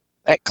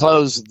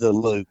the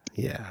loop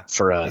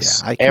for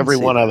us. Yeah, every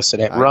one of us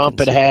at Rump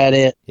had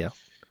it. Yeah.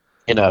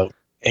 You know,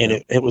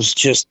 and it was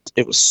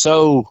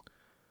so,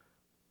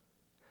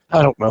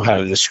 I don't know how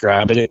to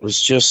describe it. It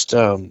was just,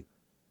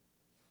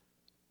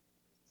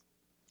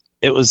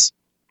 it was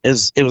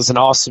an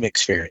awesome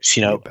experience.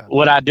 You know,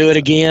 would I do it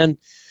again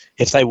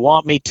if they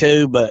want me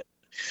to? But,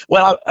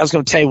 well, I was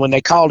going to tell you, when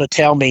they called to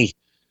tell me,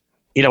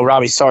 you know,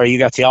 Robbie, sorry, you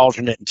got the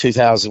alternate in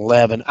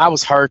 2011. I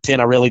was hurt then.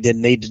 I really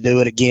didn't need to do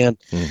it again.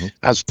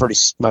 I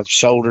was my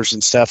shoulders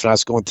and stuff, and I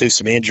was going through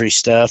some injury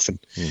stuff and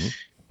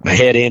my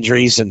head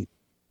injuries. And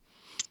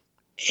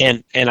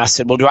I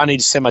said, well, do I need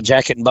to send my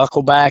jacket and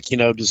buckle back? You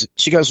know,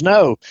 she goes,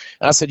 no.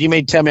 And I said, you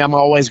mean to tell me I'm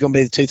always going to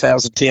be the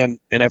 2010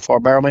 NFR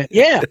Barrelman?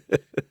 Yeah.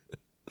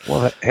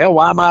 Well, hell,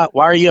 why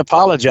are you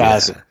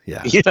apologizing?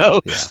 Yeah. You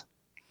know? Yeah.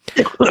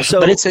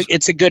 So, but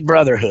it's a good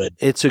brotherhood.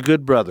 It's a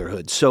good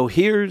brotherhood. So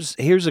here's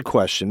a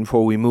question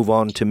before we move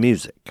on to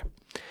music.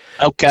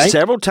 Okay.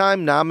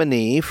 Several-time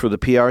nominee for the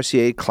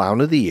PRCA Clown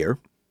of the Year.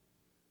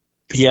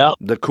 Yeah.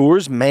 The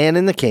Coors Man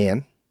in the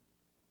Can.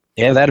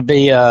 Yeah, that'd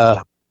be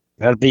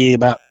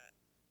about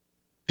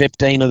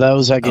 15 of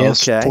those, I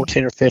guess. Okay.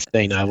 14 or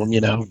 15 of them,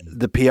 you know.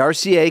 The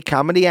PRCA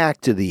Comedy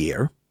Act of the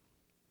Year.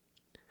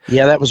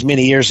 Yeah, that was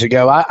many years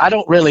ago. I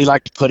don't really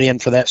like to put in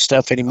for that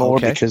stuff anymore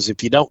because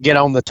if you don't get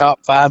on the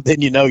top 5, then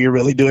you know you're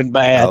really doing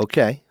bad.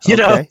 Okay. You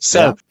know,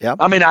 so, yeah.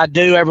 I mean, I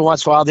do every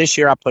once in a while. This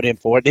year I put in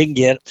for it, didn't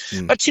get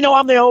it. But, you know,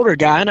 I'm the older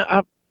guy, and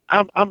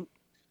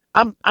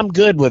I'm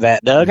good with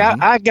that, Doug.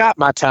 I got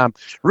my time.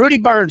 Rudy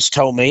Burns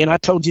told me, and I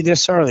told you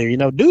this earlier, you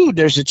know, dude,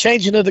 there's a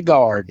changing of the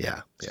guard.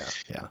 Yeah.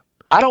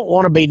 I don't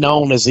want to be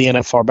known as the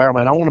NFR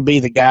Barrelman. I want to be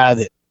the guy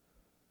that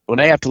when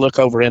they have to look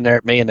over in there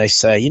at me and they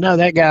say, you know,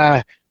 that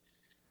guy,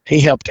 he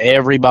helped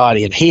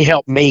everybody, and he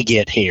helped me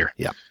get here.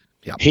 Yeah.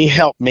 He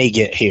helped me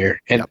get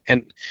here.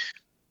 And,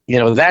 you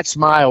know, that's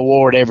my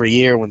award every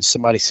year when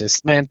somebody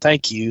says, man,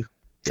 thank you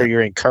for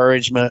your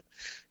encouragement.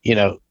 You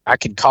know, I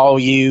can call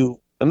you.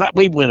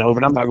 We went over,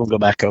 and I'm not going to go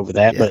back over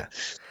that. But,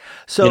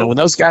 so, you know, when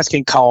those guys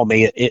can call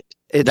me,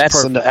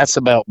 that's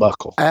a belt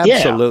buckle.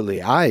 Absolutely.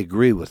 Yeah. I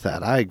agree with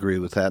that.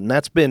 And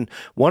that's been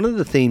one of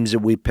the themes that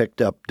we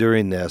picked up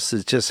during this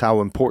is just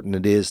how important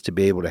it is to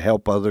be able to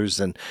help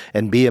others and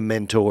be a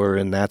mentor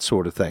and that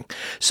sort of thing.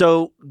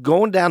 So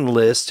going down the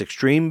list,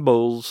 Extreme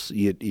Bulls,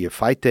 you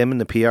fight them in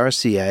the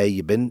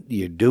PRCA.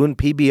 You're doing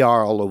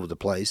PBR all over the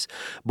place.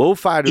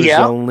 Bullfighters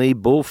only,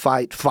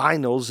 Bullfight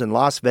Finals in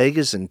Las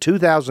Vegas in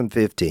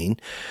 2015.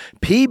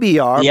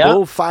 PBR,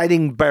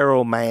 Bullfighting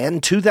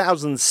Barrelman,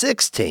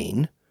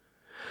 2016.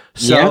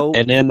 So,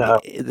 and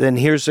then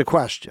here's the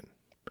question.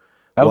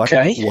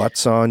 Okay.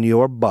 What's on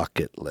your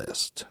bucket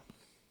list?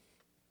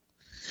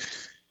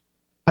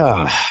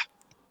 That's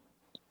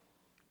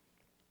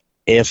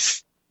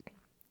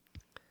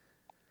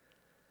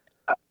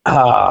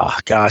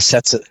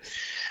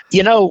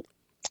you know,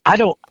 I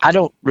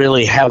don't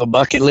really have a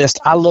bucket list.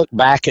 I look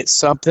back at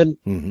something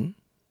and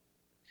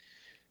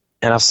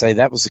I'll say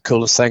that was the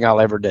coolest thing I'll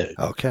ever do.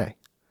 Okay.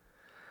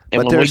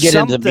 And when we get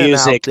into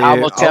music, I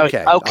will tell you.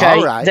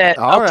 Okay,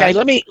 all right.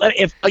 Let me.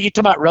 If are you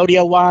talking about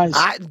rodeo wise?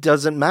 It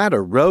doesn't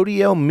matter.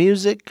 Rodeo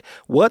music.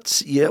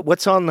 What's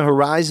on the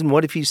horizon?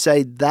 What if you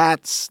say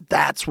that's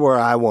where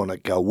I want to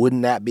go?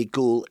 Wouldn't that be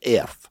cool?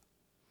 If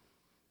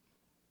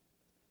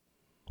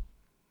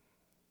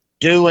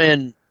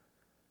doing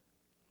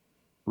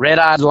Red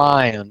Eyed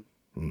Lion,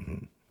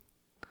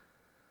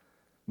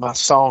 my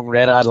song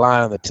Red Eyed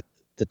Lion,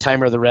 the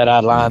Tamer of the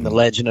Red-Eyed Lion, The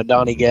Legend of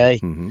Donnie Gay,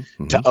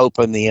 to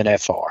open the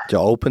NFR. To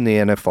open the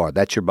NFR.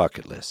 That's your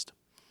bucket list.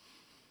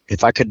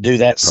 If I could do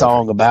that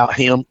song about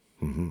him.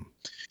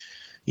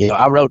 You know,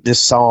 I wrote this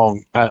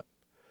song.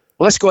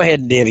 Let's go ahead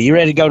and divvy. You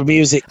ready to go to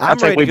music? I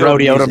think we've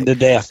rodeoed them to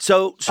death.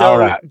 So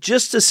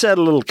just to set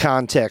a little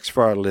context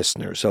for our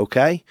listeners,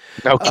 okay?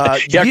 Okay.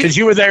 Because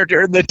you were there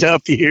during the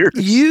tough years.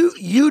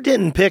 You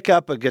didn't pick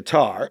up a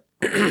guitar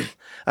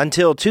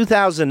until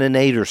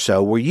 2008 or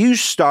so, where you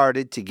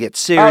started to get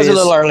serious. I was a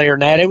little earlier than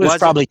that. It was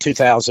probably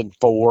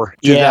 2004.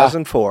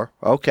 2004.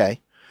 Yeah. Okay.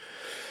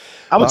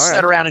 I would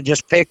sit around and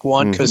just pick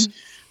one because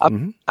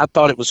I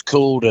thought it was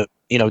cool to,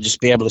 just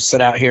be able to sit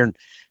out here and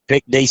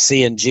pick D,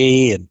 C, and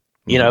G and,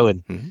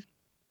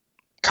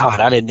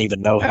 God, I didn't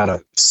even know how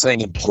to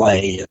sing and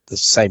play at the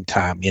same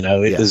time.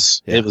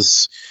 That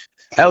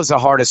was the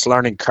hardest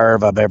learning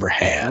curve I've ever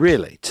had.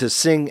 Really? To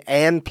sing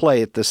and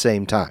play at the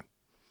same time?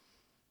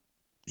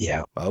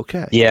 Yeah.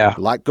 Okay. Yeah.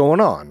 A lot going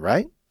on,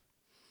 right?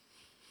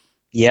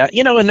 Yeah.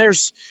 And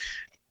there's,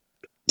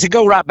 to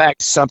go right back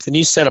to something,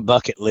 you said a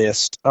bucket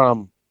list.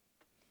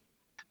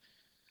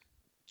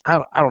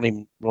 I don't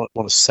even want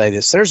to say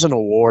this. There's an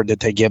award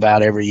that they give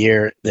out every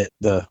year that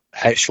the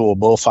actual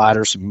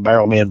bullfighters and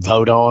barrelmen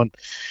vote on.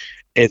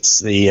 It's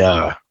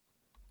the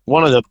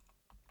one of the.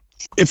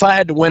 If I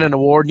had to win an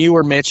award, and you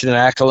were mentioning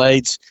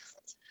accolades,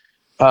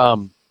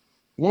 one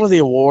of the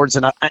awards,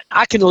 and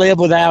I can live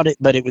without it,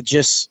 but it would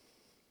just.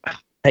 I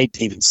hate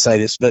to even say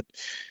this, but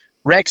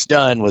Rex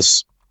Dunn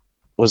was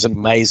an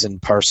amazing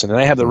person, and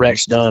they have the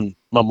Rex Dunn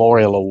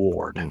Memorial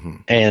Award,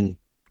 and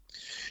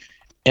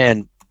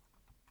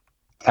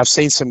I've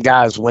seen some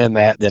guys win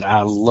that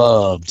I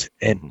loved,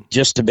 and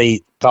just to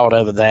be thought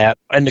of that.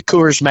 And the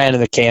Coors Man in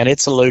the Can,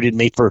 it's eluded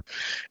me for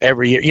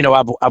every year.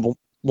 I've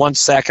won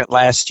second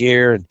last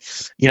year, and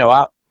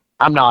I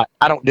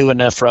don't do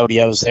enough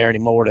rodeos there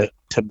anymore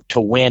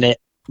to win it.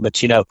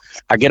 But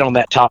I get on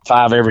that top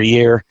 5 every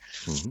year.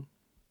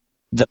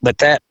 But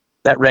that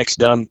Rex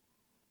Dunn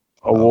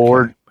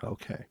Award,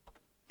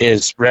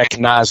 is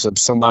recognized of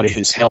somebody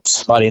who's helped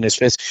somebody in his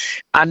fist.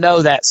 I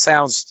know that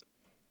sounds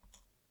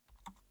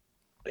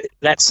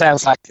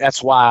like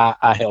that's why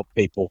I help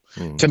people.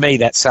 To me,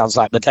 that sounds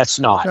like, but that's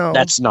not.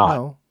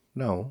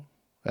 No.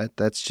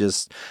 That's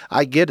just,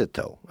 I get it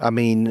though. I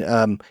mean,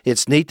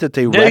 it's neat that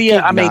they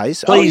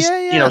recognize. Please,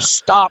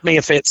 stop me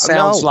if it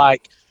sounds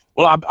like,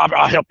 well,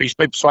 I help these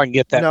people so I can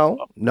get that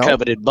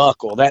coveted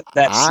buckle.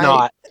 That's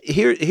not.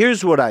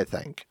 Here's what I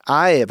think.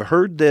 I have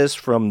heard this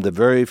from the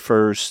very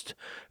first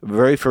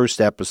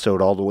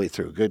episode all the way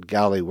through. Good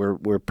golly,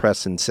 we're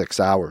pressing 6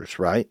 hours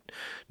right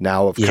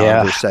now of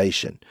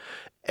conversation.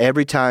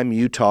 Every time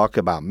you talk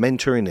about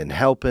mentoring and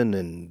helping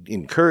and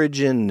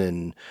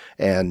encouraging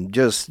and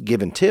just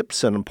giving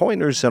tips and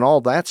pointers and all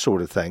that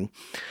sort of thing.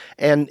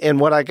 And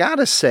what I got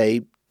to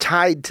say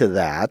tied to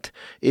that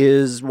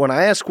is when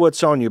I ask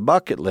what's on your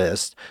bucket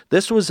list,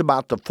 this was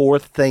about the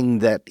 4th thing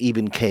that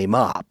even came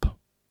up.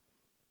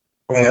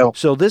 Well,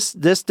 so this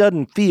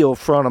doesn't feel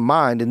front of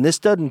mind, and this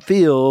doesn't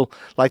feel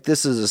like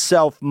this is a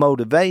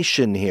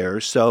self-motivation here.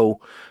 So,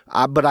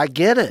 but I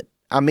get it.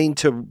 I mean,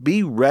 to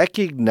be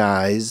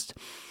recognized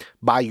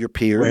by your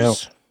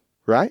peers,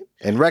 right?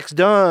 And Rex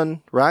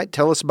Dunn, right?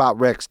 Tell us about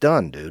Rex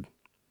Dunn, dude.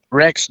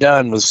 Rex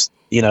Dunn was,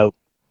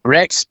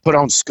 Rex put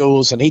on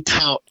schools, and he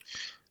taught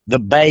the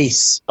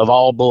base of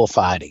all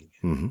bullfighting.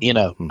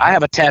 I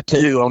have a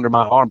tattoo under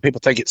my arm.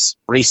 People think it's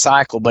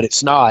recycled, but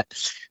it's not.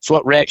 It's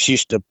what Rex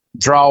used to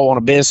draw on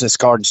a business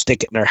card and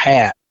stick it in their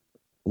hat,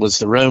 was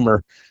the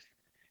rumor.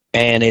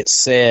 And it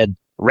said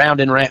round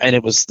and round, and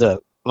it was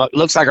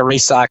looks like a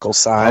recycle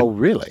sign. Oh,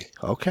 really?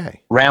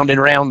 Okay. Round and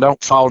round,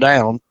 don't fall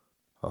down.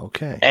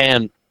 Okay.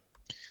 And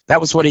that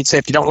was what he'd say.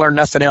 If you don't learn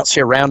nothing else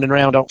here, round and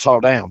round, don't fall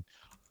down.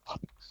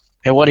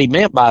 And what he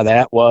meant by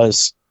that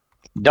was,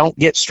 don't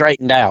get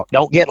straightened out.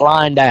 Don't get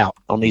lined out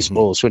on these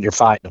bulls when you're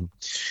fighting them.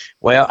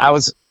 Well, I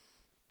was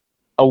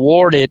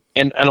awarded,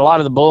 and a lot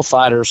of the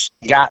bullfighters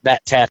got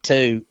that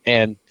tattoo,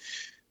 and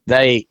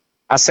I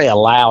say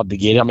allowed to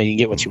get it. I mean, you can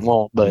get what you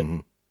want, but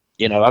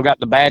I've got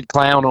the bad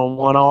clown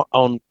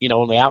on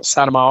the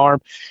outside of my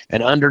arm,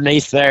 and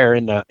underneath there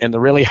in the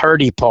really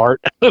hurty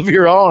part of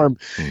your arm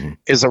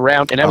is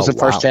around, and that was the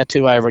first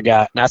tattoo I ever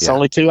got. And that's the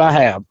only 2 I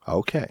have.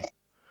 Okay.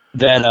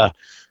 That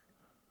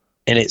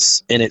and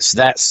it's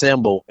that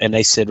symbol. And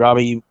they said,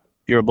 Robbie,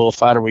 you're a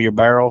bullfighter with your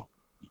barrel.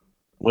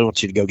 We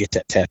want you to go get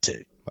that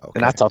tattoo. Okay.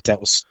 And I thought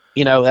that was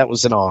that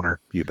was an honor.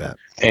 You bet.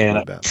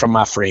 And from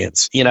my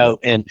friends,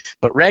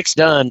 but Rex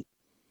Dunn,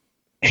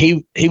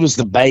 he was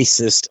the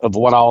bassist of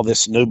what all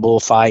this new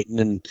bullfighting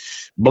and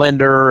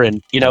blender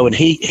and and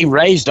he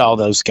raised all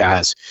those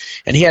guys,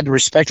 and he had to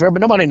respect her.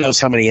 But nobody knows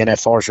how many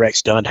NFRs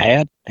Rex Dunn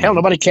had. Hell,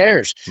 nobody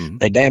cares.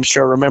 They damn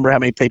sure remember how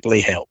many people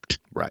he helped.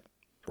 Right.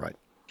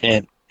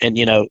 And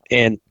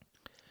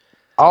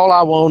all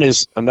I want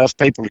is enough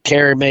people to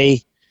carry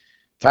me.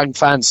 If I can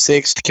find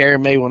 6 to carry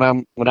me when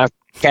I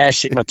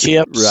cash my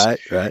chips,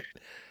 right.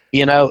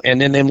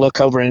 And then them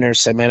look over in there and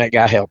say, "Man, that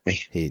guy helped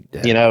me."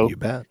 You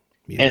bet.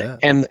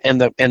 And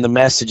the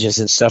messages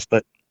and stuff.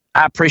 But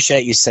I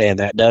appreciate you saying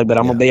that, Doug. But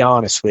I'm gonna be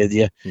honest with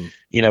you,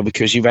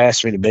 because you've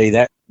asked me to be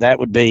that. That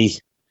would be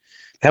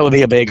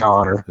a big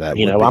honor.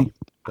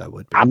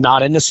 I'm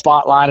not in the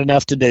spotlight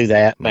enough to do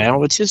that now,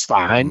 which is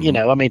fine.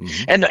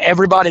 And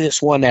everybody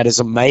that's won that is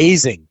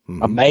amazing,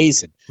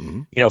 amazing.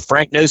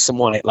 Frank Newsom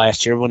won it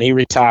last year when he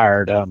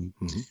retired.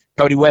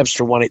 Cody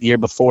Webster won it the year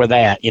before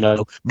that.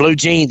 Blue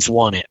Jeans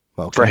won it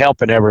for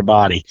helping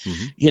everybody.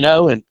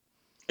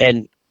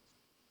 And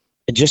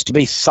and just to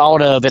be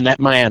thought of in that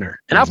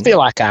manner. And I feel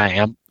like I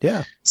am.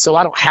 Yeah. So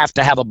I don't have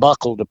to have a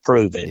buckle to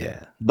prove it.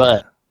 Yeah.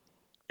 But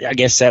I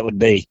guess that would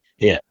be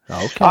it.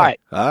 Okay. All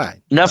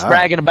right. Enough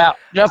bragging about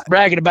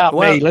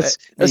Well, me. Let's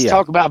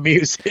talk about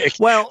music.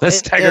 Well,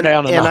 let's take her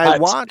down a and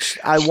notch.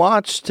 I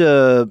watched.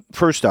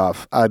 First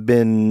off, I've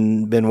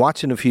been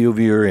watching a few of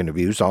your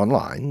interviews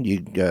online.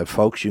 You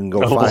folks, you can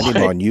go find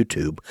him on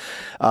YouTube.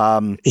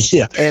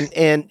 Yeah.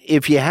 And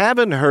if you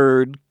haven't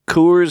heard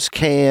Coors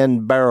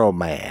Can Barrel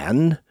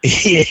Man,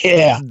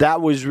 yeah, that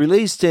was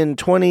released in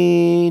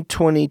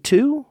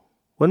 2022.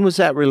 When was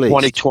that released?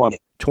 2020.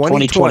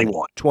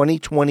 2021.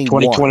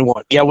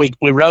 2021. Yeah, we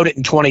wrote it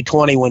in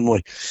 2020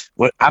 when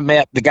I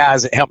met the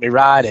guys that helped me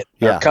write it.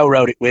 Yeah.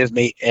 Co-wrote it with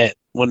me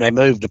when they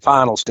moved the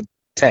finals to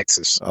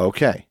Texas.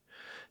 Okay.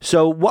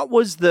 So what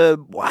was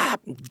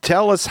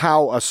tell us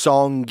how a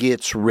song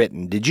gets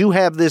written. Did you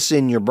have this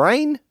in your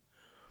brain?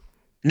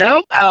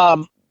 No.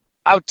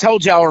 I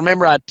told y'all,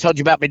 remember I told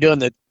you about me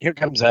doing here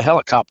comes a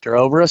helicopter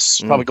over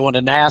us, probably going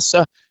to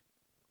NASA.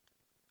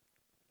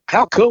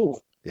 How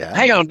cool. Yeah.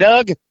 Hang on,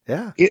 Doug.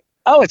 Yeah.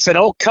 It's an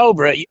old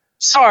Cobra.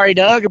 Sorry,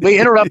 Doug. We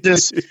interrupt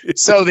this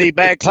so the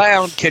bad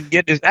clown can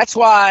get this. That's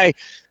why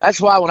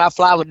when I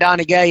fly with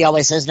Donnie Gay, he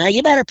always says, now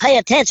you better pay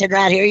attention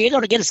right here. You're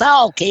going to get us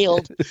all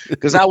killed.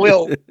 Because I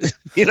will,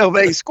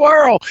 be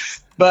squirrel.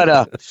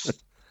 But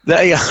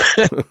they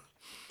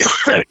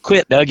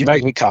quit, Doug. You're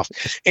making me cough.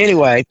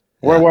 Anyway,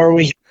 where were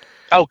we?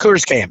 Oh,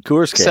 Coors Can.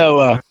 Coors Can.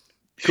 So,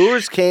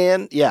 Coors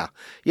Can, yeah.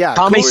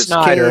 Tommy Coors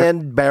Snyder.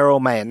 Can Barrel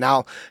Man.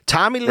 Now,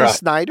 Tommy Lee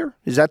Snyder,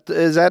 is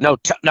that?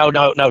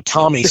 No,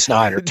 Tommy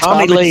Snyder.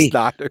 Tommy Lee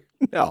Snyder.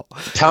 No.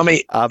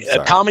 Tommy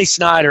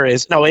Snyder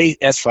is,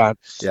 that's fine.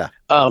 Yeah.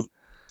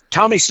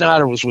 Tommy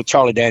Snyder was with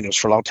Charlie Daniels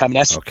for a long time. And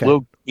that's,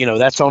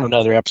 that's on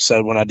another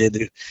episode when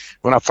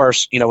I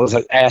first, was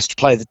asked to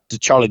play the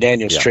Charlie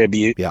Daniels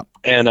tribute. Yeah.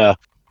 And,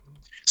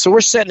 so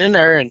we're sitting in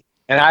there and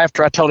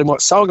after I told him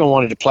what song I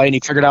wanted to play, and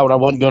he figured out I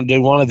wasn't going to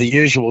do one of the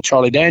usual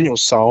Charlie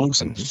Daniels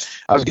songs, and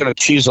I was going to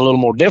choose a little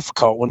more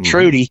difficult one,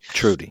 Trudy.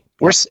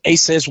 He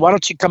says, why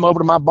don't you come over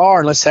to my bar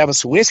and let's have us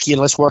some whiskey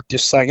and let's work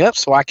this thing up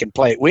so I can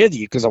play it with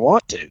you because I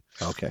want to.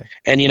 Okay.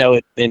 And,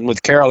 and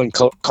with Carolyn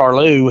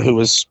Carlew, who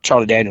was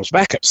Charlie Daniels'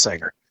 backup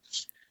singer.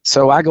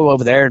 So I go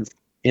over there and,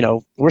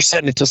 we're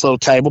sitting at this little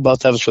table,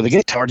 both of us with a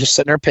guitar, just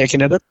sitting there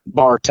picking at a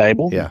bar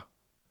table. Yeah.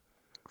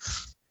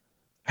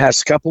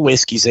 Has a couple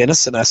whiskeys in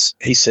us, and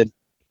he said,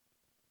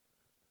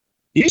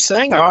 you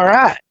sing all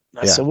right.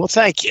 I said, well,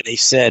 thank you. And he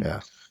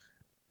said,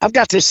 I've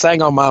got this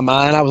thing on my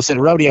mind. I was at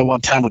a rodeo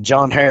one time when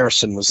John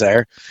Harrison was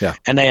there,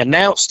 and they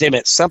announced him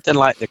at something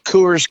like the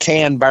Coors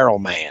Can Barrel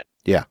Man.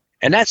 Yeah.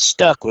 And that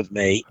stuck with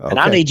me, and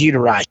I need you to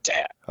write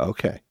that.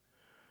 Okay.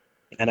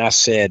 And I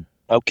said,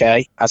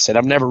 okay. I said,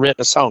 I've never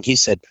written a song. He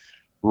said,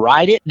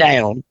 write it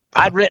down.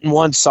 I'd written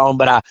one song,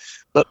 but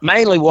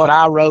mainly what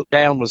I wrote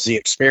down was the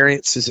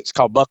experiences. It's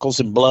called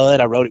Buckles and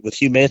Blood. I wrote it with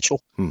Hugh Mitchell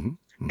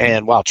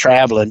and while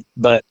traveling,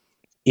 but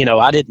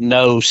I didn't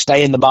know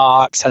stay in the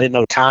box. I didn't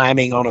know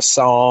timing on a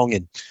song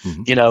and,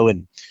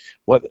 and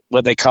what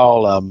they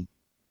call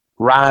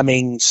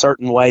rhyming,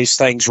 certain ways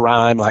things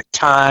rhyme, like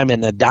time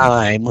and a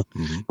dime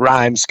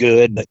rhymes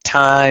good, but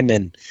time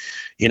and,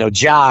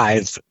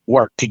 jive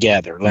work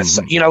together. Let's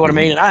say, you know what I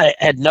mean? I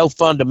had no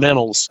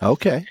fundamentals.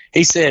 Okay.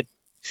 He said,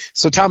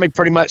 so Tommy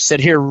pretty much said,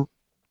 here,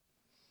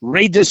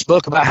 read this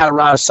book about how to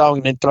write a song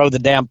and then throw the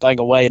damn thing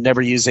away and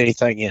never use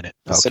anything in it.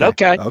 I said,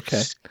 okay.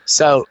 Okay.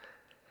 So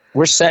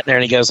we're sitting there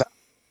and he goes,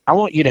 I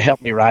want you to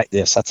help me write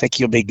this. I think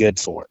you'll be good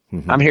for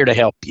it. I'm here to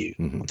help you.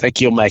 I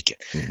think you'll make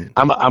it.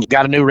 I've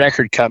got a new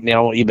record company. I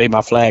want you to be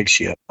my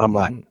flagship. I'm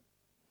like,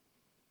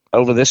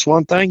 over this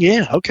one thing?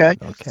 Yeah. Okay.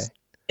 Okay.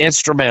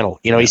 Instrumental.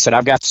 He said,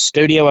 I've got the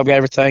studio. I've got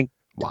everything.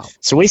 Wow.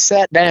 So we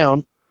sat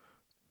down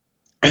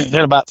in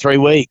about 3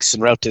 weeks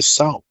and wrote this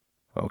song.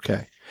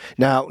 Okay.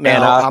 Now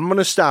I'm going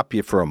to stop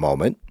you for a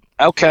moment.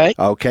 Okay.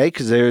 Okay,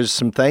 because there's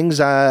some things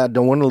I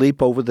don't want to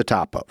leap over the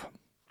top of.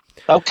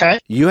 Okay.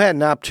 You had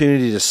an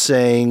opportunity to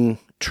sing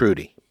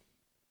Trudy.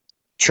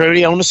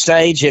 Trudy on the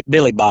stage at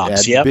Billy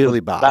Bob's. At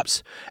Billy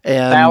Bob's.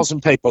 And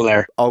 1,000 people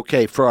there.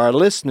 Okay, for our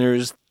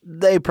listeners,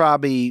 they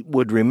probably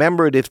would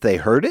remember it if they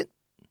heard it.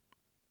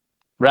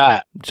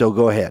 Right. So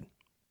go ahead.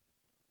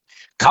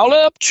 Call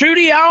up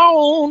Trudy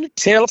on the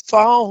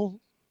telephone.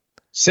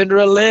 Send her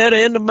a letter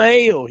in the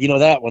mail.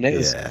 That one.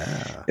 It's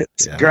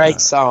a great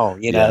song,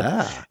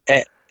 Yeah.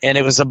 And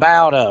it was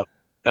about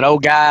an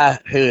old guy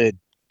who had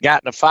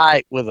got in a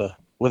fight with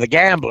a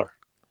gambler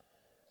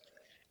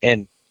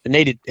and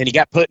he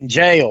got put in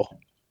jail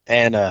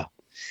and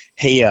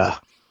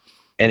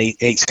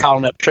he's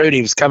calling up Trudy.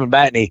 He was coming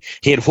back and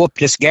he had whooped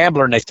this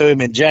gambler and they threw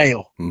him in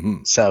jail.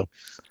 So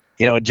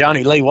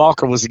Johnny Lee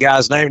Walker was the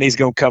guy's name, and he's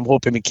going to come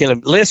whoop him and kill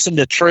him. Listen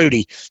to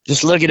Trudy.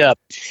 Just look it up.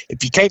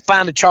 If you can't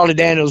find the Charlie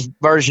Daniels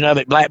version of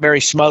it,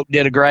 Blackberry Smoke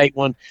did a great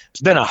one.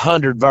 There's been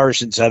 100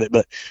 versions of it,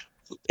 but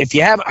if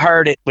you haven't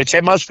heard it, which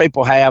most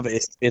people have,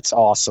 it's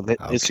awesome.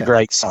 It's a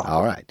great song.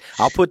 All right.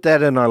 I'll put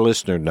that in our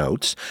listener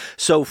notes.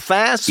 So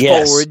fast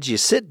forward, you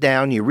sit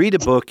down, you read a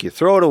book, you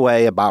throw it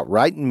away about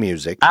writing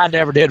music. I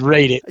never did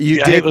read it.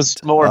 You did? It was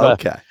more of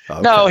okay.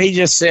 No, he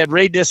just said,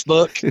 read this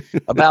book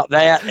about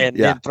that and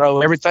then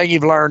throw everything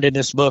you've learned in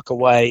this book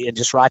away and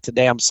just write the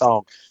damn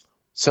song.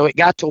 So it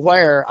got to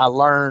where I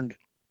learned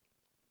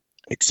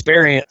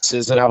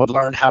experiences and I would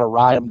learn how to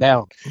write them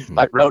down,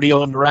 like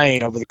Rodeo in the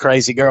Rain over the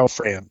Crazy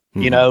Girlfriend.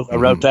 I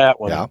wrote that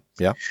one.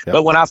 Yeah.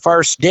 But when I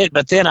first did,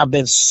 but then I've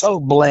been so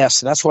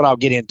blessed, and that's what I'll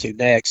get into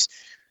next.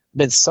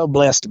 Been so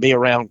blessed to be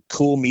around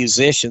cool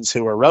musicians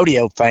who are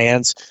rodeo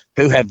fans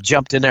who have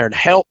jumped in there and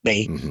helped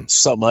me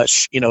so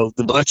much.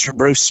 The Butcher,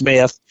 Bruce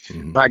Smith,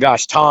 my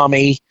gosh,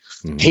 Tommy,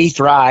 Heath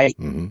Wright,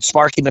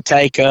 Sparky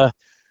Mateka,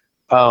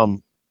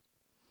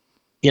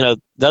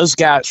 those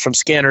guys from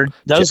Skinner,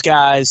 those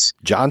guys.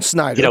 John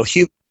Snyder.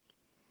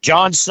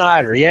 John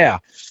Snyder, yeah.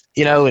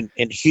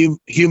 And Hugh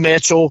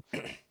Mitchell.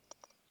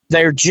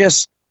 They've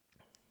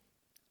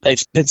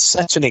been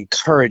such an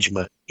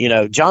encouragement.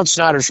 John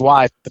Snyder's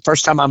wife, the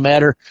first time I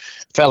met her,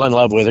 fell in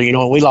love with her.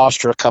 And we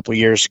lost her a couple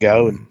years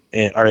ago,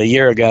 or a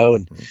year ago.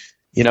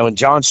 And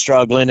John's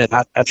struggling. And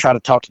I try to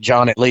talk to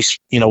John at least,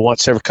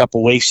 once every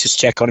couple of weeks, just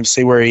check on him,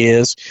 see where he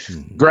is.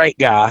 Great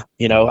guy.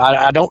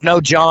 I don't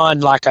know John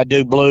like I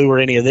do Blue or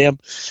any of them,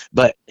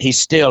 but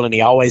and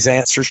he always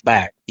answers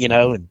back,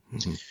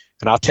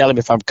 and I'll tell him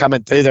if I'm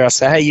coming through there, I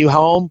say, hey, you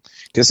home?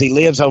 Because he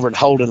lives over in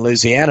Holden,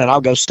 Louisiana, and I'll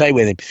go stay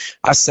with him.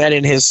 I sat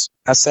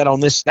on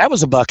this, that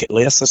was a bucket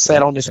list. I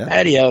sat on this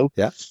patio,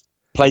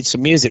 played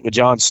some music with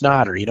John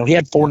Snyder. He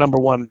had 4 number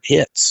 1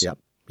 hits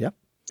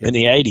in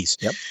the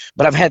 80s.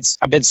 But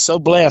I've been so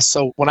blessed.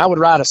 So when I would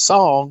write a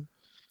song,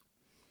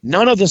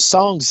 none of the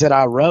songs that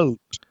I wrote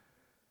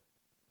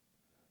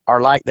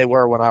are like they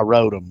were when I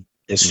wrote them,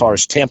 as far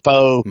as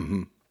tempo,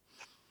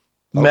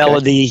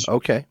 melody.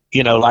 Okay.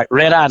 Like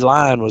Red Eyed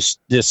Lion was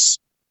this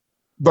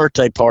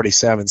birthday party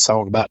sounding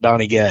song about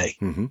Donnie Gay.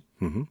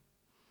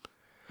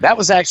 That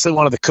was actually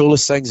one of the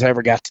coolest things I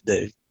ever got to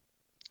do.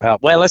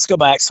 Well, let's go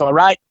back. So I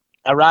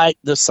write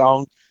the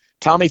song.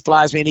 Tommy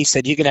flies me and he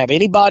said, you can have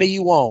anybody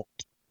you want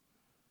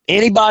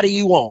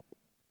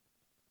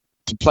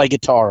to play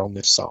guitar on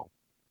this song.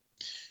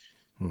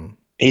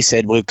 He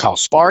said, we'll call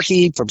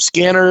Sparky from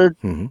Skinner.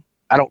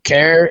 I don't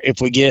care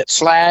if we get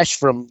Slash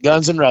from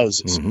Guns N'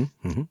 Roses.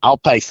 I'll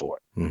pay for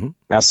it.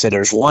 I said,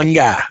 there's one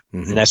guy,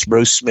 and that's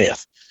Bruce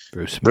Smith.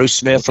 Bruce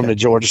Smith from the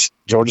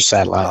Georgia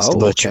Satellites, the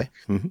Butcher.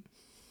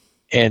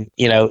 And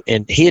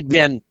and he had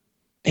been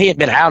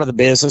out of the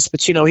business,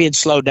 but he had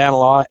slowed down a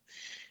lot,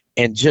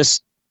 and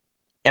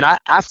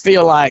I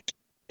feel like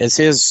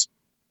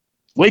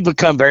we've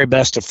become very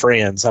best of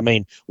friends. I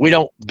mean, we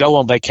don't go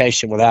on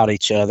vacation without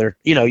each other.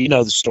 You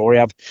know the story.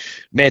 I've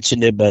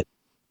mentioned it, but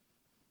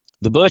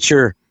the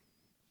Butcher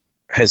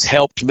has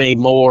helped me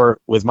more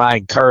with my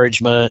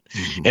encouragement,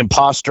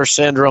 imposter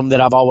syndrome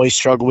that I've always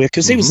struggled with,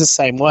 because he was the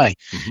same way.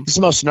 He's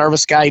the most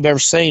nervous guy you've ever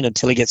seen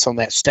until he gets on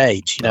that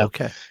stage,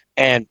 Okay.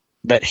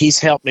 But he's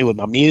helped me with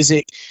my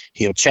music.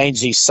 He'll change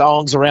these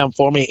songs around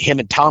for me. Him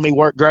and Tommy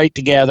work great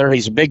together.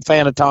 He's a big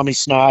fan of Tommy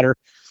Snyder.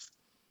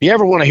 If you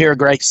ever want to hear a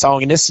great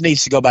song, and this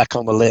needs to go back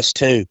on the list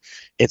too,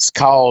 it's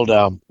called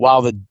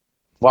While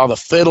the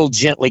Fiddle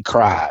Gently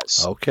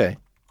Cries. Okay.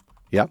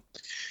 Yep.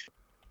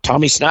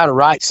 Tommy Snyder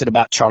writes it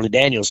about Charlie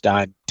Daniels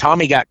dying.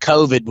 Tommy got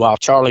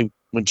COVID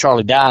when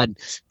Charlie died,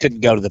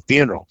 couldn't go to the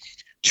funeral.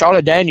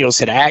 Charlie Daniels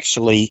had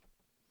actually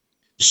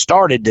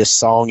started this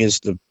song, is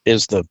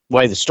the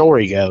way the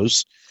story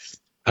goes.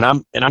 And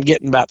I'm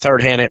getting about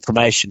third-hand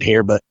information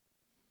here, but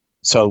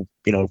so,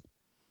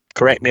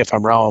 correct me if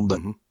I'm wrong, but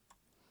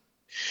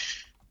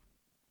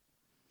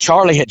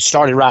Charlie had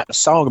started writing a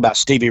song about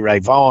Stevie Ray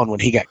Vaughan when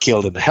he got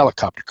killed in the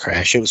helicopter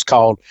crash. It was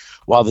called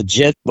While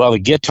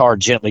the Guitar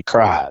Gently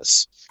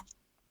Cries.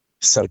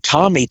 So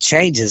Tommy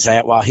changes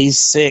that while he's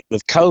sick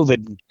with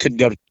COVID and couldn't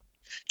go to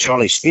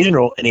Charlie's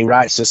funeral, and he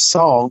writes this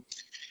song,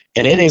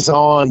 and it is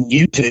on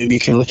YouTube. You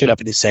can look it up,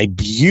 and it's a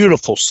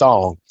beautiful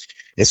song.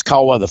 It's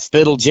called While the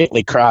Fiddle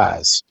Gently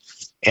Cries,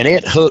 and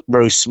it hooked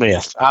Bruce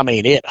Smith. I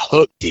mean, it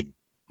hooked him.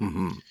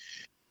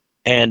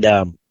 And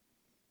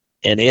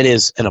it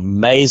is an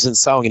amazing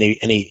song, and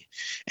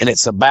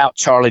it's about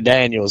Charlie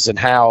Daniels and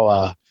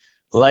how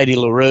Lady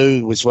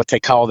LaRue was what they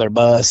call their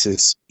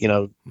buses,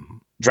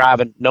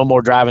 driving, no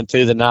more driving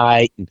through the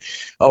night. And,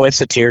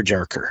 it's a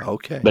tearjerker.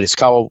 Okay. But it's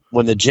called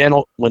When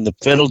the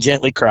Fiddle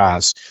Gently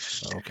Cries.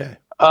 Okay.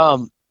 I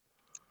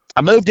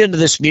moved into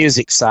this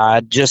music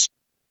side.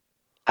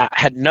 I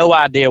had no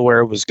idea where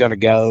it was going to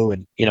go,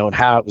 and and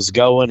how it was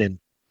going,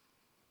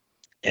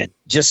 and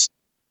just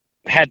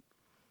had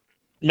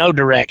no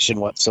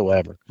direction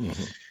whatsoever.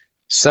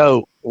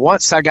 So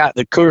once I got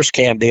the Coors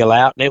Cam deal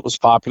out, and it was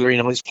popular,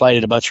 he's played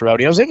at a bunch of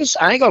rodeos.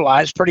 I ain't gonna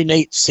lie, it's pretty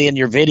neat seeing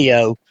your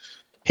video.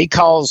 We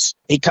call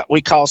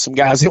some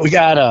guys. We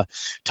got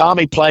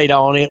Tommy played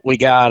on it. We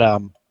got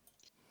a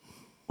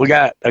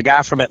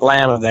guy from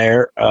Atlanta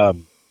there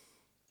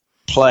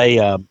play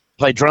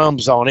play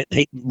drums on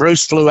it.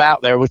 Bruce flew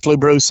out there. We flew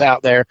Bruce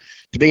out there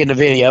to be in the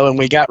video, and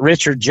we got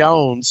Richard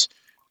Jones.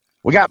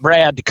 We got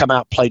Brad to come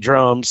out and play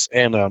drums,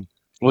 and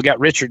we got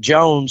Richard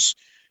Jones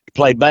to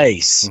play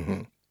bass.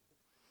 Mm-hmm.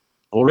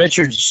 Well,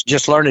 Richard's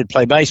just learning to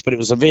play bass, but it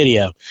was a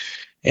video.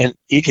 And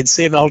you can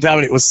see him the whole time,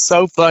 and it was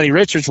so funny.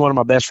 Richard's one of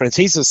my best friends.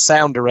 He's a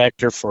sound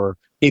director for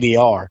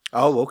PBR.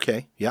 Oh,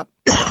 okay. Yep.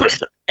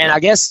 And I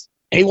guess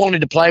he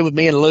wanted to play with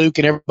me and Luke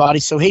and everybody,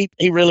 so he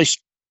really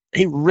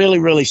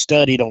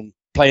studied on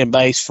playing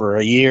bass for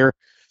a year,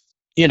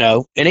 you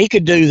know, and he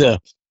could do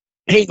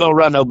he ain't gonna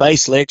run no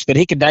bass licks, but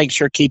he could dang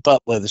sure keep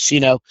up with us, you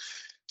know.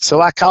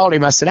 So I called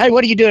him. I said, "Hey,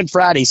 what are you doing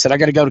Friday?" He said, "I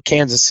got to go to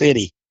Kansas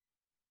City."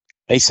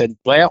 He said,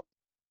 "Well,"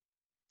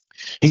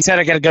 he said,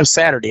 "I got to go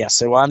Saturday." I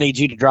said, "Well, I need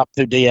you to drop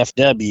through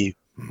DFW."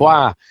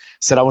 "Why?" I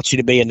said, "I want you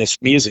to be in this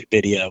music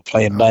video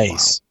playing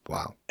bass."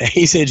 Wow. And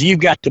he said, "You've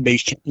got to be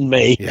kidding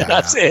me." Yeah. And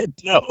I said,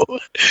 "No."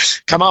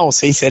 "Come on."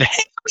 So he said,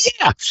 "Hey,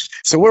 yeah."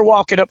 So we're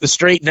walking up the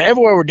street, and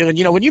everywhere we're doing,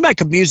 you know, when you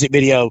make a music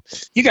video,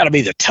 you got to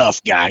be the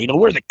tough guy. You know,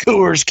 we're the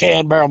Coors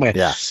Can Barrel Man.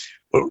 Yeah.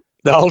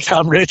 The whole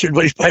time Richard,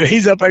 when he's playing,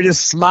 he's up there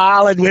just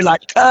smiling. We're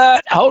like,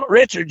 "Cut, hold it,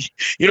 Richard."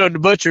 You know, the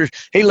butcher,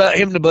 him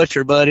and the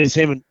butcher buddies,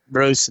 him and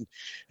Bruce, and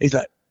he's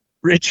like,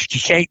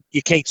 "Richard,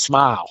 you can't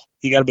smile.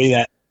 You got to be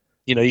that.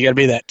 You know, you got to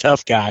be that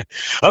tough guy."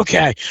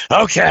 Okay.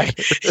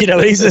 You know,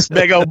 he's this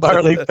big old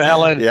burly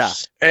fella. And, yeah.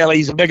 Hell,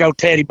 he's a big old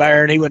teddy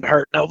bear, and he wouldn't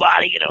hurt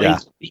nobody. You know, yeah.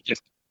 he's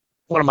just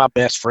one of my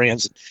best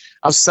friends.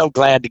 I was so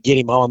glad to get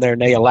him on there,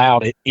 and they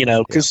allowed it, you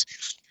know, because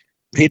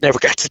he never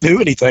got to do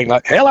anything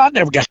like, hell, I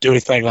never got to do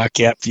anything like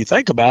that, if you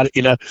think about it,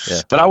 you know.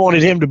 Yeah. But I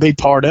wanted him to be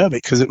part of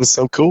it because it was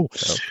so cool.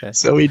 Okay.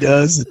 So he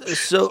does.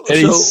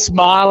 He's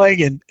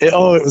smiling, and it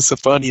was the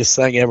funniest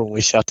thing ever when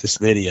we shot this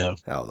video.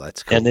 Oh,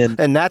 that's cool.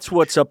 And that's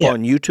what's up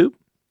on YouTube?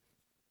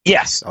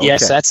 Yes. Okay.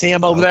 Yes, that's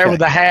him over there with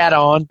the hat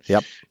on.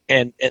 Yep.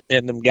 And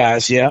them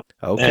guys, yeah.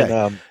 Okay.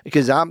 And,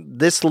 because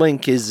this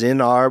link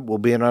will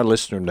be in our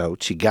listener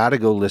notes. You got to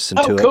go listen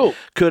to it. Cool.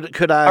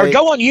 Could I? Or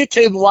go on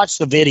YouTube and watch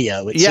the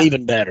video. It's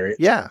even better.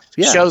 It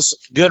shows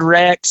good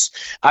wrecks.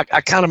 I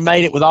kind of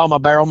made it with all my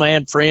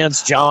Barrelman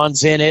friends.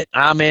 John's in it.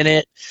 I'm in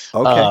it.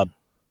 Okay.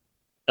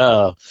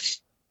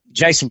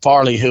 Jason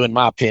Farley, who, in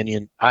my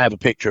opinion, I have a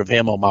picture of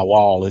him on my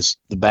wall, is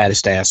the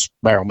baddest ass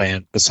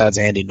Barrelman besides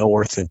Andy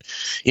North. And,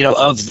 you know,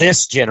 of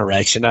this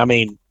generation, I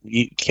mean,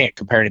 you can't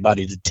compare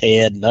anybody to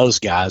Ted and those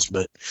guys,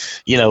 but,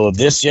 you know, of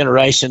this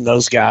generation,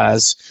 those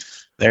guys,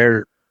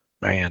 I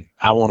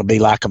want to be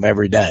like them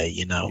every day,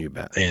 you know. You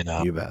bet. And,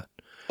 you bet.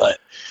 But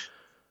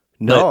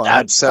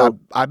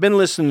I've been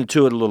listening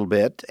to it a little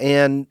bit,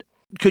 and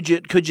could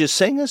you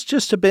sing us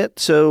just a bit?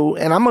 So,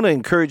 and I'm going to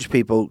encourage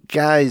people,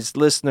 guys,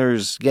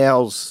 listeners,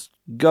 gals,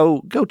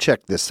 go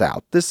check this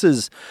out. This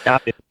is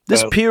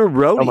pure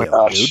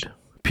rodeo, dude.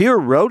 Pure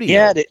rodeo.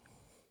 Yeah,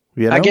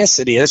 you know? I guess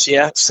it is.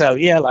 Yeah. So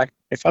yeah, like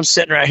if I'm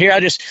sitting right here, I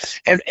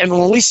just and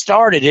when we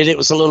started it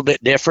was a little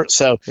bit different.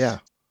 So yeah.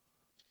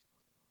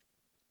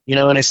 You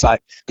know, and it's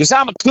like, because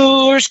I'm a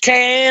Coors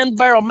Can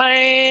Barrel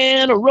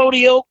Man, a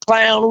rodeo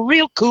clown, a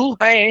real cool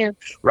hand,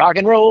 rock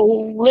and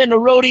roll in the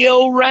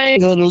rodeo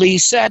ring,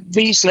 unleash that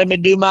beast, let me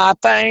do my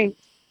thing,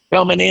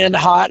 coming in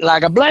hot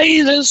like a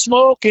blazing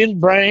smoking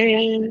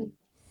brand.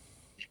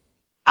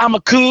 I'm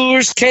a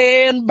Coors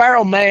Can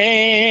Barrel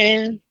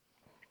Man.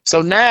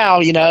 So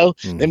now, you know,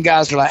 them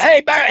guys are like,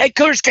 hey,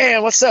 Coors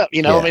Can, what's up?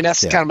 You know, I mean,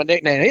 that's kind of my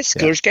nickname. It's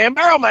Coors Can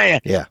Barrel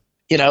Man. Yeah.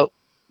 You know,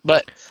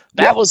 but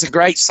that was a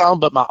great song,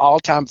 but my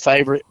all-time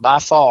favorite by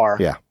far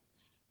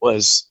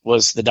was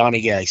the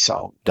Donnie Gay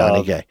song.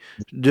 Donnie Gay.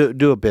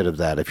 Do a bit of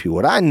that, if you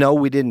would. I know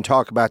we didn't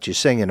talk about you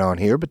singing on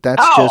here, but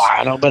that's just...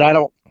 I know, but I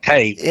don't...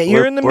 Hey,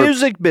 you're in the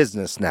music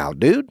business now,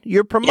 dude.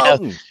 You're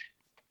promoting. You know,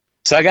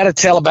 so I got to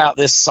tell about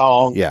this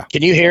song. Yeah.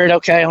 Can you hear it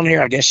okay on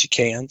here? I guess you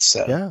can.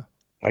 So yeah.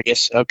 I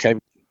guess, okay.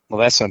 Well,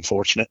 that's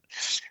unfortunate.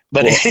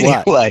 But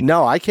anyway. What?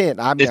 No, I can't.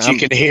 You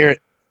can hear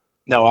it.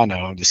 No, I know.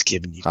 I'm just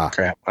giving you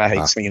crap. I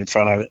hate singing in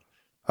front of it.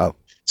 Oh.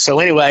 So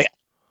anyway,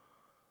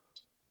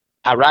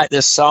 I write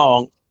this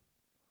song,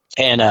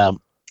 and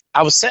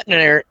I was sitting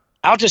there.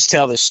 I'll just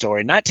tell this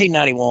story.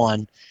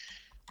 1991,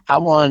 I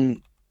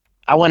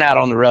went out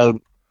on the road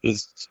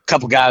with a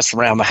couple guys from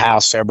around the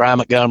house there, Brian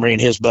Montgomery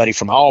and his buddy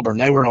from Auburn.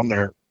 They were on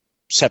their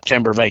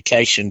September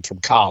vacation from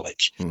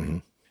college. Mm-hmm.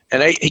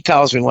 And he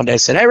calls me one day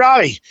and said, hey,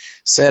 Robbie,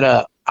 said,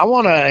 I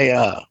want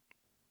to,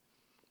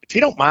 if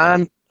you don't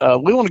mind,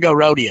 we want to go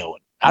rodeoing.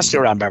 I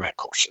still ride bareback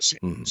horses.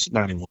 It's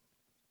 91.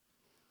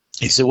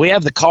 He said, we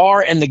have the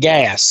car and the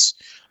gas.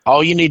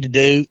 All you need to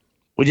do,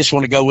 we just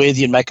want to go with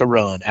you and make a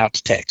run out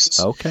to Texas.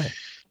 Okay.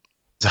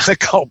 So I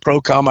called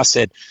Procom. I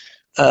said,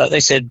 they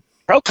said,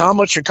 Procom,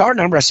 what's your car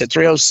number? I said,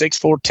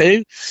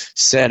 30642.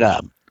 Said,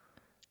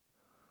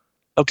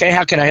 okay,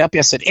 how can I help you?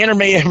 I said, enter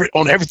me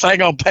on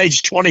everything on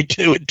page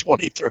 22 and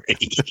 23.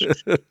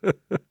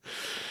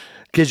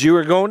 Because you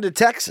were going to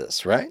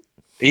Texas, right?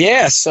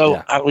 Yeah.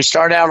 So we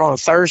started out on a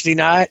Thursday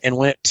night and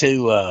went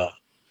to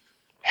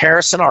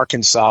Harrison,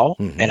 Arkansas,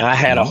 and I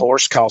had a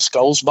horse called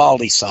Scholes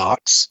Baldy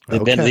Socks.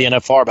 They've been to the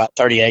NFR about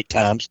 38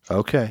 times.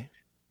 Okay.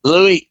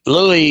 Louis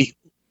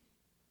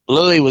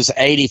Louis was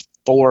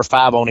 84 or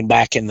 5 on him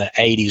back in the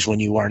 80s when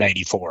you weren't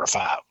 84 or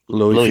 5.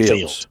 Louis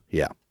Fields.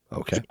 Yeah.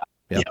 Okay.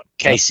 Yep.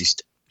 Yeah.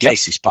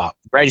 Casey's pop.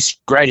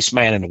 Greatest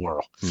man in the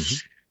world. Mm-hmm.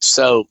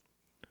 So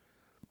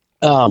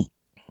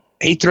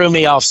he threw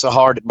me off so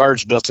hard that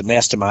birds built a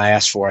nest in my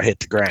ass before I hit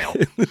the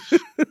ground.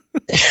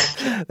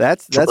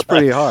 That's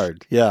pretty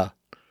hard. Yeah.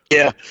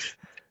 Yeah.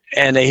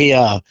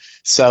 And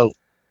so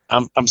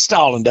I'm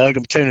stalling, Doug.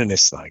 I'm tuning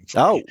this thing.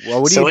 Oh,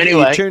 well, what are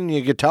you tuning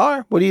your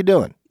guitar? What are you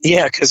doing?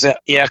 Yeah, because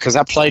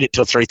I played it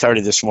till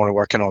 3:30 this morning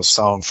working on a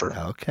song for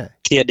a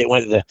kid that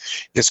went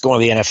that's going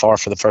to the NFR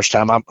for the first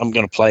time. I'm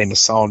going to play him a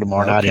song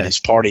tomorrow night at his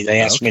party. They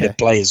asked me to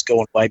play his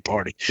going away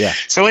party. Yeah.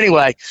 So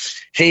anyway,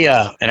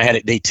 and I had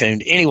it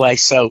detuned. Anyway,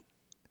 so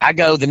I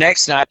go the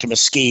next night to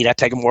Mesquite. I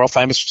take him world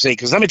famous Mesquite.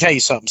 Because let me tell you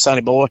something, Sonny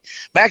boy.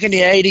 Back in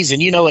the 80s,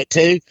 and you know it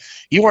too,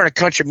 you weren't a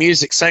country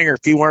music singer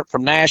if you weren't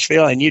from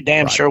Nashville, and you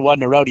damn sure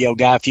wasn't a rodeo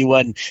guy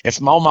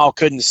if Mama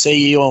couldn't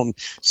see you on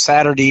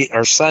Saturday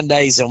or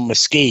Sundays on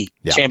Mesquite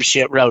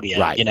Championship Rodeo.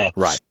 Right. You know.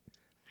 Right.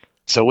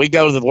 So we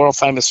go to the world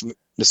famous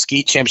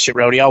Mesquite Championship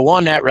Rodeo. I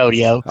won that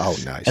rodeo. Oh,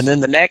 nice. And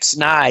then the next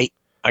night,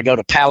 I go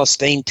to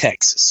Palestine,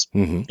 Texas.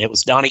 Mm-hmm. It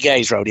was Donnie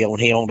Gay's rodeo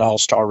when he owned All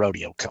Star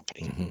Rodeo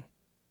Company. Mm-hmm.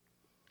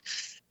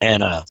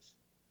 And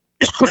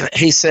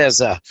he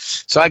says,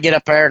 so I get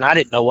up there, and I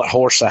didn't know what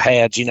horse I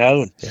had, you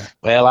know. And,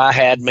 well, I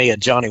had me a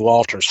Johnny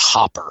Walters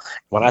hopper.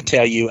 When I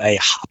tell you a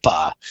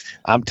hopper,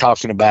 I'm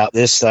talking about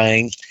this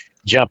thing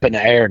jump in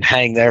the air and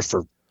hang there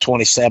for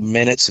 27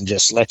 minutes and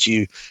just let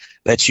you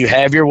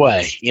have your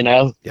way, you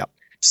know. Yep.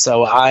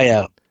 So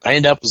I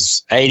ended up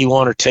with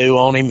 81 or 2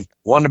 on him,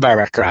 won the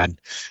bareback riding.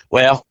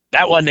 Well,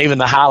 that wasn't even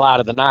the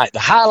highlight of the night. The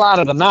highlight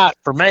of the night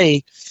for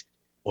me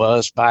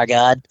was, by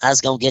God, I was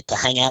going to get to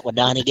hang out with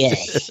Donnie Gay.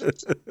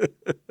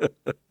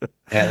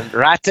 And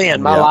right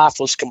then, my life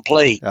was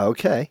complete.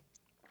 Okay.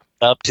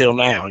 Up till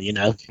now, you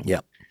know.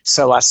 Yep.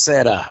 So I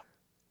said,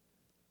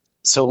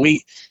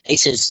 he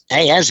says,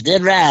 hey, that's a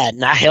good ride.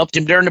 And I helped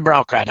him during the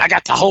bronc ride. I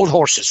got to hold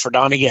horses for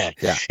Donnie Gay.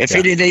 Yeah. If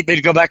he didn't need me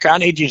to go back, I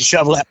need you to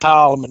shovel that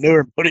pile of manure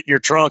and put it in your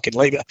trunk and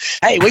leave it.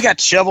 Hey, we got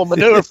to shovel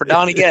manure for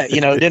Donnie Gay.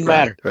 You know, it didn't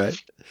matter.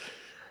 Right.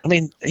 I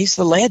mean, he's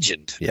the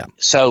legend. Yeah.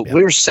 So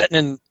we were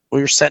sitting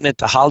at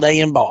the Holiday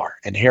Inn bar,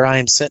 and here I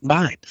am sitting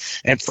by him.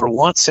 And for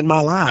once in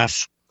my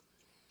life,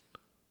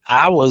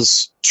 I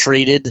was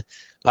treated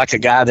like a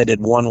guy that had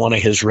won one of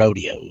his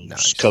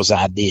rodeos because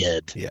I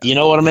did. Yeah. You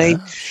know what I mean?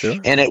 Yeah, sure.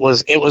 And it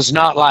was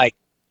not like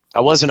I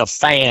wasn't a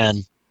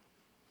fan.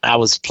 I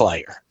was a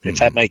player, if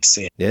that makes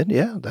sense. Yeah,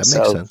 that makes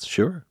sense.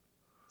 Sure.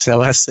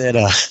 So I said,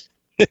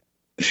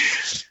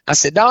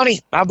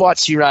 Donnie, I've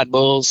watched you ride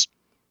bulls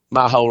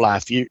my whole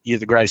life. You're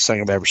the greatest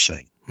thing I've ever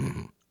seen.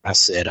 Mm-hmm. I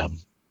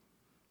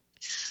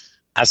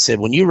said,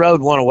 when you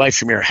rode one away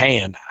from your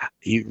hand,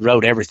 you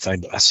rode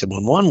everything. But I said,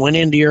 when one went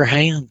into your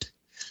hand,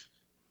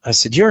 I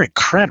said, you're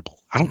incredible.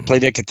 I don't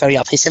believe they could throw you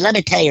off. He said, let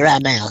me tell you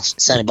right now,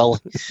 Sonny boy.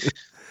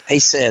 He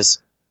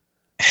says,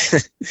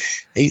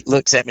 he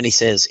looks at me and he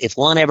says, if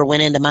one ever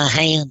went into my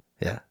hand,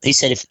 he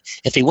said,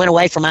 if he went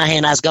away from my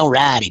hand, I was going to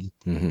ride him.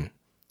 Mm-hmm.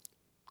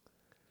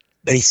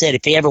 But he said,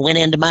 if he ever went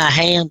into my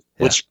hand,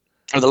 which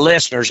for the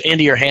listeners,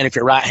 into your hand, if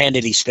you're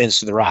right-handed, he spins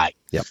to the right.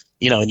 Yep.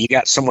 You know, and you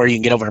got somewhere you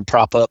can get over and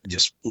prop up and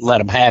just let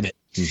him have it.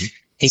 Mm-hmm.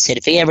 He said,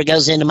 if he ever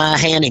goes into my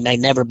hand, he may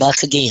never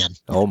buck again.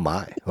 Oh,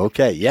 my.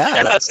 Okay, yeah.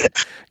 And I said,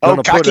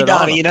 cocky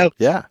Donnie, you know.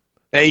 Yeah.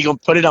 Hey, you're going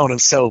to put it on him.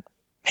 So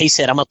he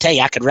said, I'm going to tell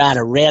you, I could ride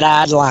a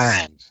red-eyed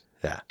lion.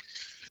 Yeah.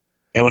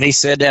 And when he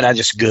said that, I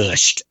just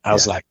gushed. I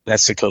was like,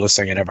 that's the coolest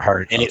thing I'd ever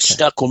heard. And it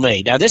stuck with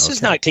me. Now, this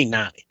is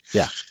 1990.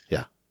 Yeah,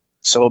 yeah.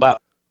 So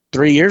about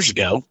 3 years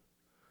ago,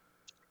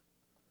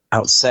 I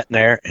was sitting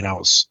there and I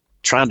was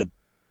trying to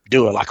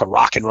do it like a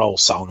rock and roll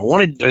song. I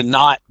wanted to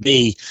not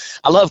be,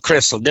 I love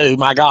Chris Ledoux.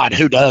 My God,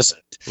 who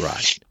doesn't?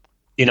 Right.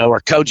 You know, or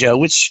Kojo,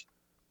 which,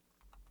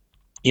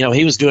 you know,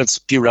 he was doing a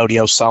few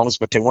rodeo songs,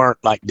 but they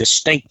weren't like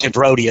distinctive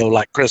rodeo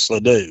like Chris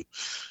Ledoux,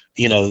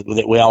 you know,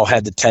 that we all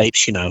had the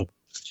tapes, you know,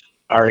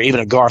 or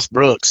even a Garth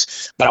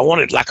Brooks. But I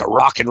wanted like a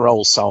rock and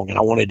roll song, and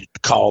I wanted it to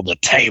call The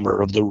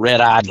Tamer of the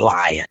Red-Eyed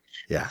Lion.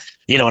 Yeah.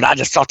 You know, and I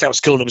just thought that was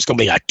cool. And it was going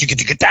to be like,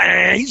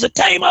 he's the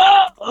tamer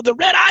of the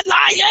red-eyed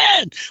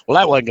lion. Well,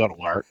 that wasn't going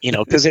to work, you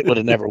know, because it would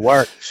have never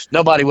worked.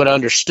 Nobody would have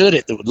understood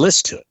it that would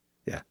listen to it.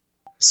 Yeah.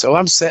 So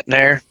I'm sitting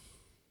there,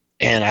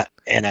 and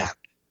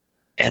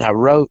I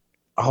wrote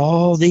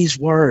all these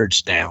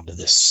words down to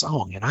this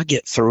song, and I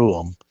get through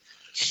them.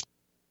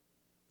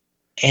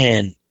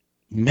 And,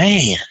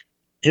 man,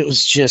 it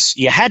was just,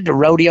 you had to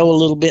rodeo a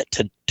little bit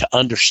to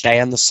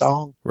understand the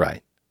song.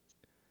 Right.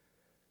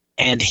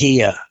 And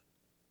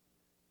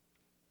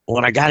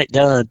when I got it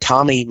done,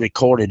 Tommy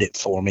recorded it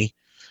for me.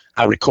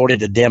 I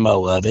recorded a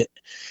demo of it,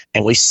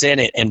 and we sent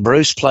it, and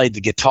Bruce played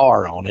the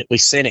guitar on it. We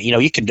sent it. You know,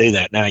 you can do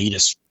that now. You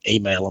just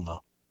email them a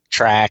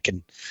track,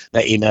 and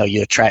they email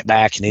you a track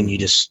back, and then you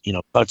just, you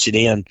know, punch it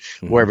in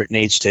wherever it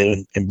needs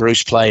to, and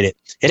Bruce played it.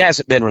 It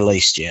hasn't been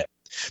released yet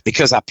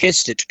because I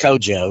pitched it to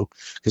Kojo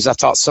because I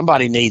thought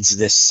somebody needs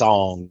this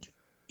song,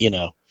 you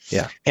know.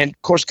 Yeah. And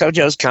of course,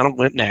 Kojo's kind of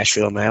went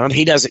Nashville now, and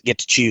he doesn't get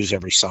to choose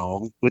every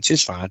song, which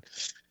is fine.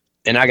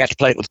 And I got to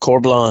play it with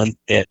Corblund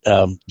at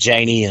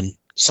Janie and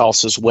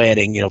Salsa's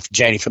wedding,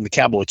 Janie from the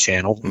Cowboy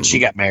Channel, when she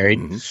got married.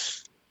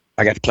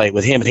 I got to play it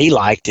with him, and he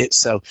liked it.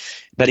 So,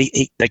 but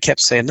they kept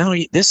saying, no,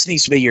 this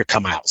needs to be your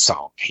come out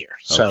song here.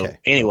 So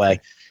anyway,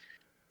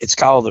 it's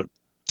called The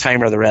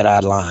Tamer of the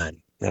Red-Eyed Lion.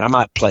 And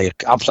I'll play you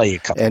a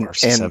couple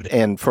verses of it.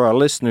 And for our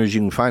listeners, you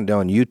can find it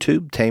on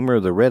YouTube, Tamer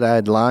of the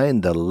Red-Eyed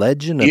Lion, The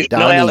Legend of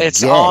Donnie Noel,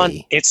 it's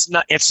Gay.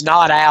 It's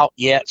not out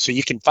yet, so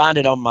you can find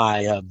it on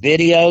my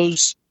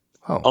videos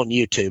on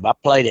YouTube. I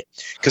played it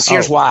because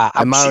here's why.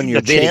 Am I on your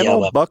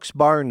channel, Buck's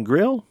Bar and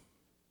Grill?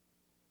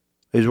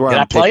 Is where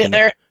I play it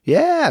there?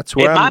 Yeah, it's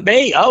where it might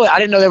be. Oh, I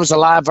didn't know there was a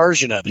live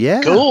version of it.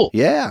 Yeah, cool.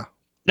 Yeah.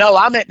 No,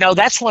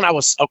 that's when I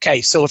was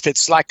okay. So if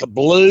it's like a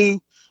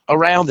blue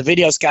around, the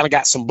video's kind of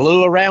got some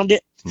blue around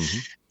it.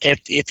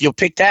 If you'll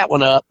pick that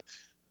one up,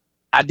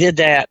 I did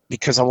that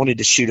because I wanted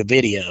to shoot a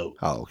video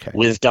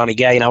with Donnie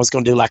Gay, and I was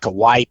going to do like a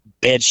white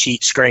bed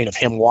sheet screen of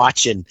him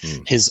watching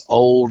his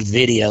old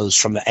videos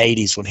from the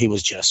 80s when he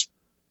was just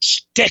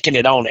sticking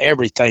it on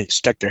everything that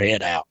stuck their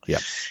head out. Yeah.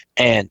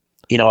 And,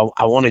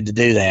 I wanted to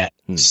do that.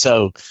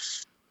 So,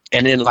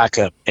 and then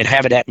and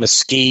have it at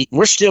Mesquite.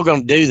 We're still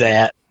going to do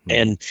that.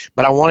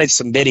 But I wanted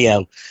some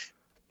video.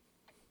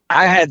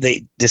 I had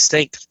the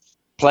distinct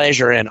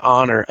pleasure and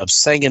honor of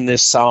singing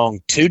this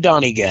song to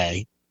Donnie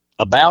Gay,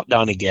 about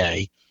Donnie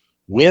Gay,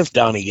 with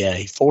Donnie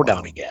Gay, for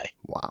Donnie Gay.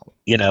 Wow.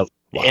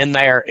 In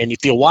there. And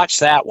if you'll watch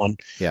that one,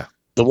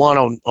 the one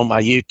on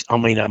my YouTube,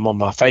 I'm on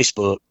my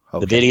Facebook,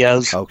 the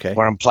videos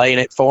where I'm playing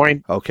it for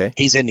him. Okay.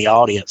 He's in the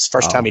audience.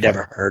 First time he'd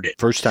ever heard it.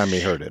 First time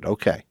he heard it.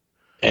 Okay.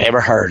 Ever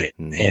heard it.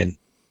 And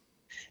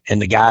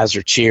the guys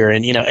are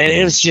cheering, and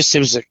it was just,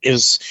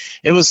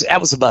 that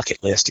was a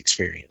bucket list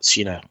experience,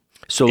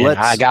 So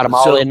I got them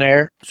all in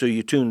there. So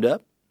you tuned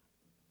up?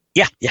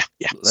 Yeah.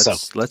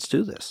 Let's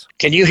do this.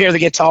 Can you hear the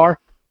guitar?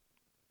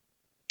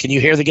 Can you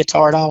hear the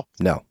guitar at all?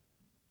 No.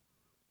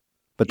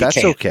 But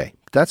that's okay.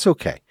 That's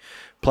okay.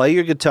 Play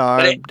your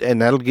guitar,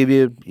 and that'll give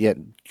you,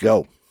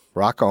 go.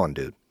 Rock on,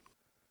 dude.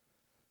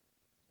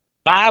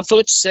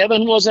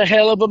 5'7" was a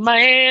hell of a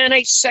man.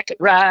 8-second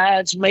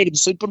rides made him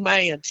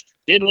Superman.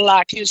 Didn't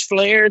like his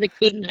flair. They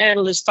couldn't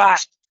handle his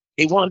fight.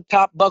 He won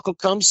top buckle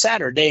come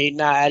Saturday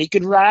night. He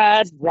could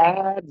ride.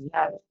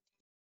 A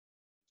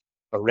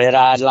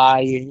red-eyed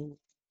lion.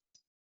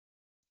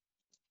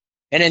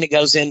 And then it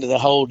goes into the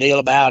whole deal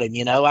about him,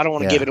 I don't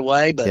want to give it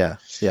away, but,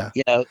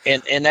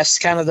 and that's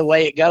kind of the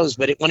way it goes.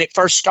 But when it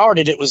first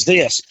started, it was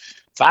this.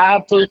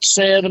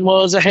 5'7"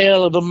 was a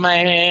hell of a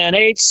man.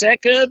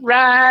 8-second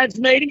rides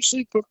made him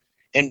super.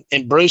 And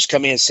Bruce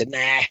come in and said,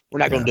 nah, we're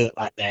not going to do it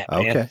like that,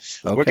 man.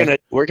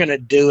 We're gonna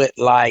do it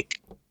like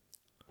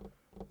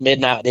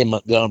Midnight in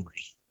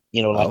Montgomery,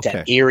 like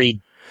that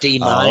eerie D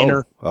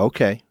minor.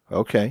 Okay.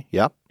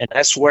 Yep. And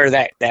that's where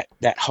that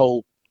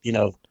whole,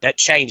 that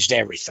changed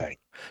everything.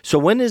 So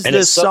when is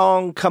this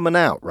song coming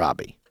out,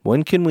 Robbie?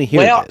 When can we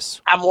hear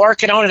this? I'm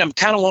working on it. I'm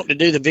kind of wanting to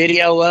do the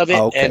video of it.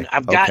 And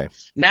I've got,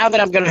 now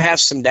that I'm going to have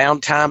some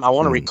downtime, I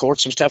want to record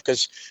some stuff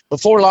because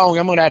before long,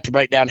 I'm going to have to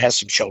break down and have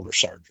some shoulder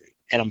surgery.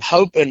 And I'm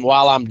hoping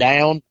while I'm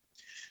down,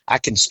 I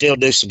can still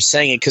do some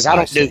singing because I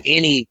don't do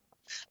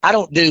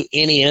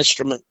any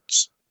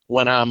instruments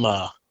when I'm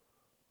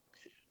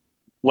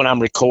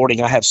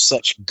recording. I have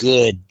such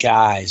good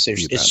guys.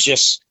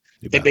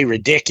 It'd be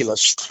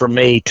ridiculous for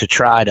me to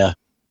try to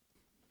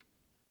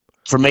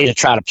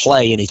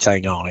play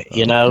anything on it,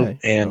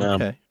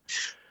 And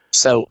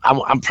so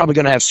I'm probably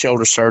going to have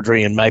shoulder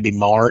surgery in maybe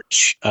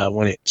March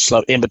when it's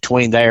slow in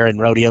between there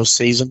and rodeo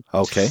season.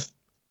 Okay.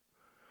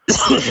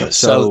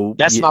 So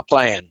that's my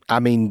plan. I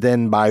mean,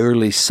 then by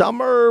early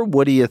summer,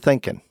 what are you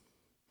thinking?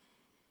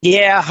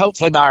 Yeah,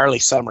 hopefully by early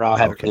summer I'll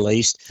have it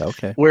released.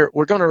 Okay.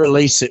 We're going to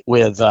release it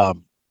with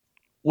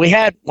when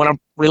I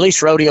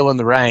released Rodeo in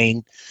the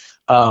Rain,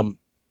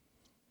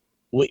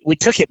 we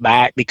took it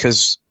back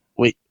because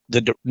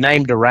the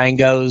name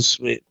Durangos,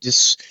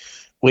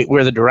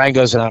 we're the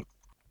Durangos, and I'm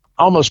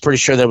almost pretty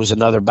sure there was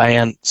another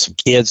band, some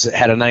kids that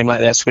had a name like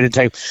that. So we didn't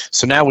take.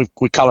 So now we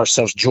call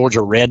ourselves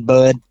Georgia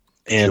Redbud.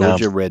 And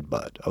Georgia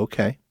Redbud.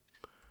 Okay.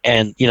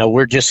 And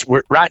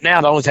we're right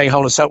now the only thing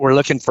holding us up, we're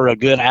looking for a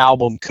good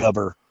album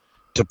cover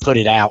to put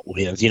it out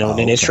with, and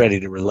then it's ready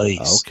to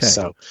release. Okay.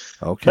 So,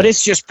 but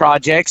it's just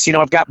projects.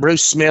 I've got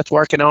Bruce Smith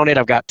working on it.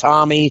 I've got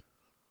Tommy.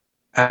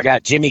 I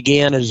got Jimmy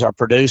Ginn as our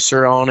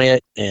producer on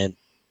it, and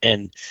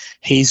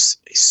he's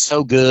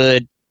so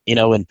good,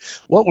 and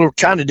what we're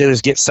trying to do is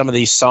get some of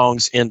these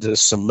songs into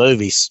some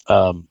movies,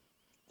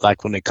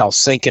 like when they call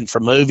syncing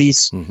for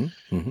movies,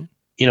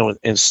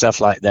 and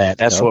stuff like that.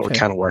 That's what we're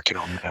kind of working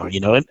on now,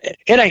 and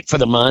it ain't for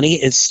the money.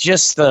 It's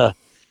just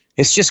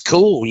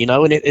cool,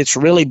 and it's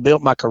really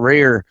built my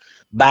career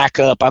back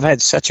up. I've had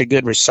such a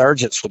good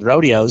resurgence with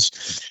rodeos,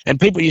 and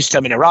people used to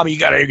tell me, now, Robbie, you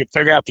got to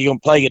figure out if you're going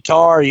to play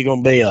guitar or you're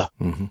going to be a,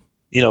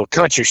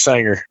 country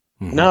singer.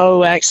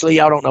 No, actually,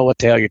 y'all don't know what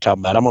the hell you're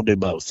talking about. I'm going to do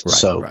both.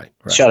 Right.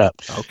 Shut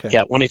up. Okay.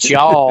 Yeah, when it's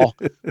y'all,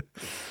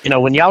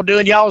 when y'all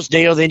doing y'all's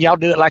deal, then y'all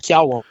do it like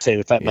y'all want to,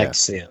 if that makes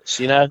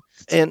sense,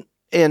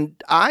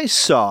 And I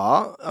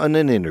saw in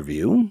an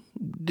interview,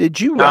 did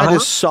you write a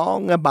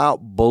song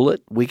about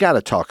Bullet? We got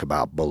to talk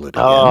about Bullet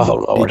again.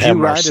 Oh, Lord, did you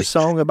write a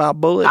song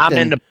about Bullet?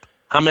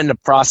 I'm in the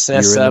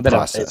process of it.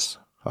 Process.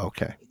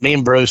 Okay. Me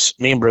and Bruce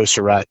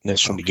are writing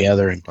this one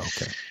together, and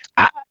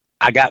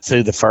I got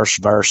through the first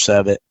verse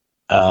of it,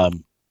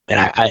 and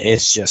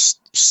it's just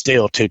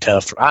still too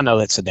tough. I know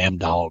it's a damn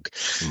dog,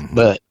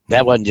 but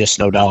that wasn't just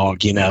no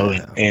dog,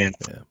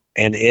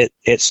 and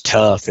it's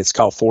tough. It's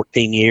called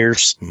 14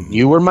 Years.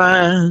 You were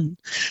mine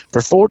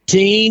for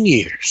 14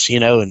 years,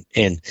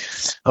 and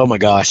oh my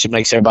gosh, it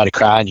makes everybody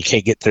cry, and you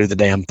can't get through the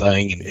damn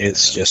thing. And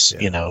it's just,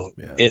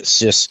 it's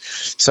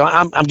just, so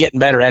I'm getting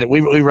better at it.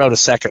 We wrote a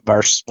second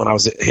verse when I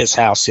was at his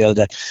house the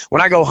other day.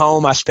 When I go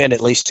home, I spend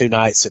at least 2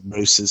 nights at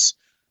Bruce's,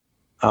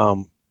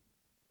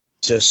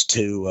 just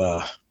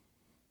to,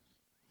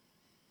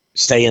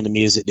 stay in the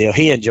music deal.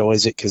 He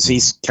enjoys it because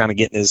he's kind of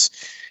getting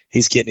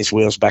his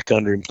wheels back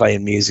under him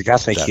playing music. I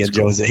think he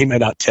enjoys it. He may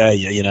not tell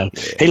you,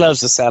 He loves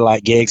the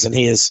satellite gigs, and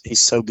he's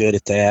so good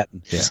at that.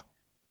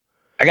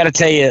 I got to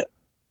tell you,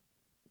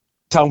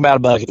 talking about a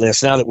bucket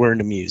list, now that we're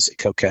into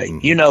music, okay,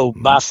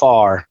 by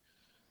far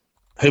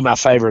who my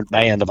favorite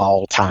band of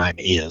all time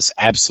is.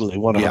 Absolutely,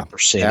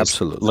 100%. Yeah,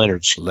 absolutely.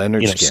 Leonard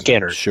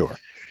Skinner. Sure.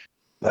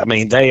 I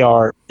mean, they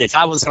are, if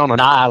I was on an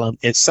island,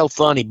 it's so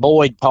funny.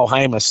 Paul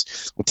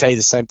Hamus will tell you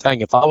the same thing.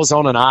 If I was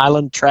on an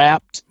island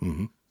trapped,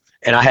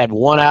 and I had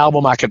one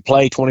album I could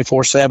play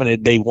 24/7,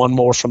 it'd be One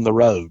More from the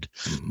Road,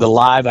 the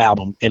live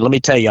album. And let me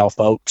tell y'all,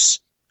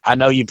 folks, I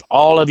know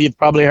all of you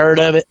probably heard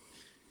of it.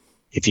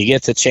 If you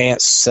get the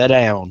chance, sit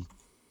down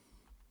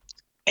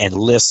and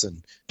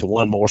listen to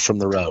One More from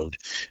the Road.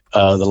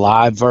 The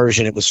live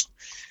version, it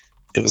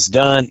was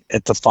done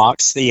at the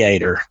Fox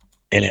Theater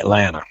in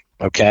Atlanta.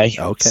 Okay.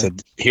 So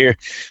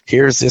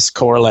here's this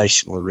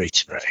correlation we're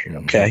reaching right here.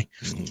 Okay.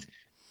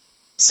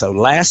 So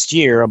last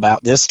year,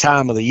 about this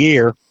time of the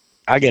year,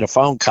 I get a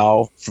phone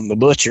call from the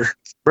butcher,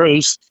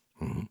 Bruce,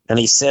 and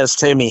he says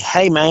to me,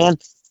 "Hey man,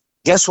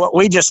 guess what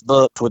we just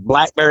booked with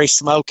Blackberry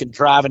Smoke and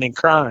Driving and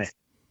Crying?"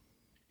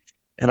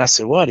 And I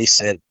said, "What?" He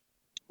said,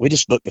 "We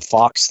just booked the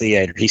Fox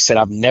Theater." He said,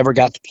 "I've never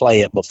got to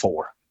play it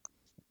before."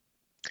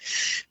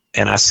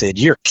 And I said,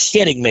 "You're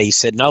kidding me." He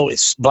said, "No,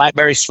 it's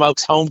Blackberry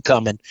Smoke's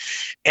Homecoming."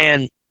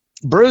 And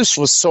Bruce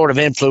was sort of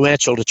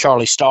influential to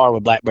Charlie Starr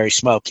with Blackberry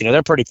Smoke.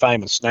 They're pretty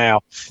famous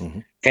now.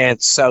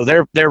 And so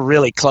they're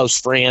really close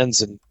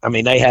friends. And I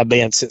mean, they have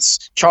been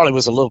since Charlie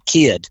was a little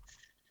kid.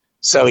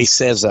 So he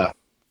said,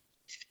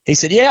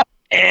 "Yep.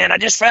 And I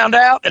just found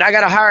out that I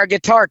got to hire a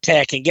guitar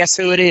tech, and guess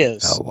who it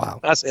is?" Oh,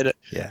 wow. I said,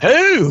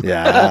 "Who?"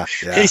 Yeah.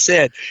 He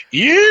said,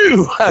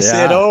 "You." I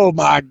said, "Oh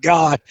my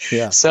God."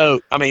 Yeah.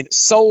 So, I mean,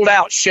 sold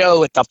out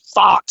show at the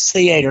Fox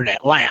Theater in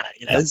Atlanta,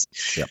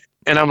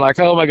 And I'm like,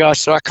 oh my gosh.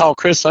 So I called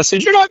Chris. I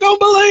said, "You're not going to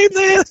believe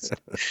this."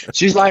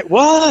 She's like,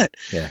 "What?"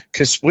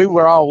 Because we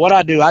were all, what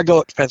I do, I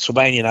go up to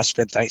Pennsylvania and I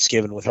spend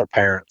Thanksgiving with her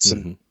parents.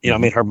 And,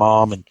 her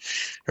mom and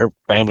her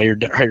family,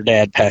 her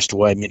dad passed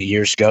away many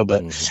years ago,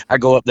 but I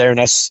go up there and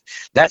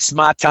that's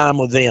my time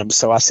with them.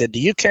 So I said,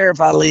 "Do you care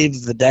if I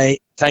leave the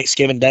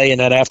Thanksgiving Day and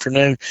that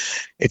afternoon?"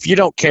 "If you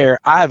don't care,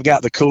 I've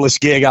got the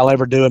coolest gig I'll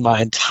ever do in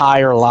my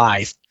entire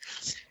life."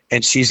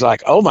 And she's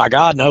like, "Oh my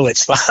God, no,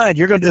 it's fine.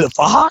 You're going to do the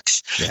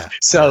Fox?" Yeah.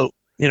 So,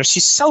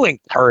 she's so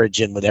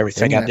encouraging with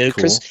everything I do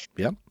because,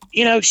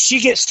 she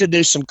gets to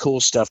do some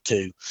cool stuff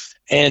too.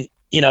 And,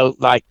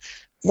 like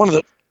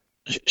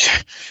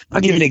I'll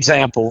give you an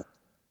example.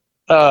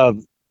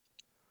 The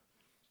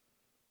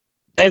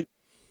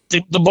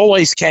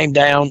boys came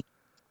down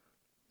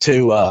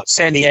to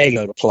San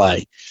Diego to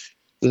play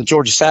the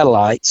Georgia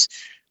Satellites.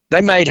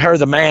 They made her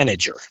the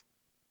manager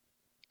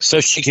so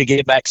she could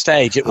get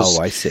backstage. It was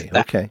I see.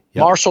 Okay.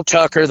 Yep. Marshall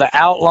Tucker, the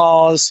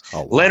Outlaws,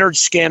 Leonard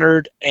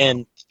Skinner,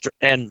 and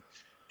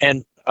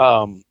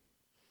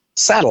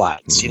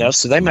Satellites.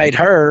 So they made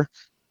her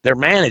their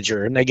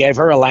manager, and they gave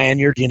her a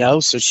lanyard.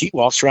 So she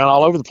walks around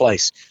all over the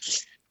place.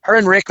 Her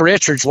and Rick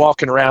Richards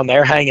walking around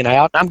there hanging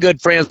out. I'm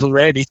good friends with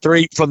Randy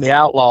Threep from the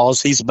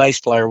Outlaws. He's a bass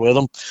player with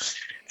them.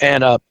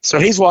 And so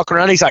he's walking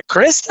around. He's like,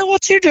 "Krista,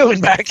 what you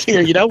doing back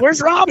here?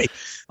 Where's Robbie?"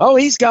 "Oh,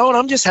 he's gone.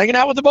 I'm just hanging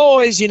out with the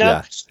boys,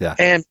 Yeah.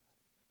 And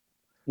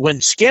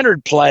when Skinner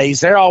plays,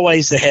 they're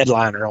always the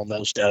headliner on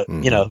those,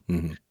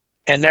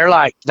 And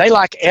they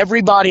like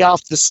everybody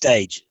off the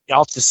stage,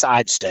 off the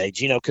side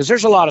stage, because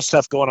there's a lot of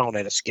stuff going on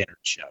at a Skinner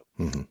show.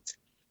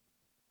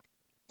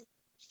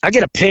 I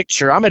get a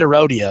picture. I'm at a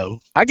rodeo.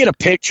 I get a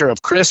picture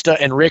of Krista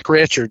and Rick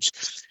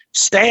Richards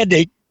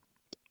standing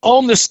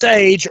on the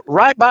stage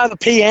right by the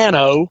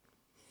piano.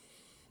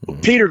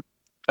 Peter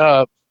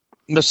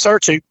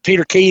Maserchi,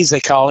 Peter Keys,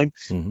 they call him,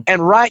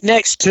 and right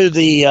next to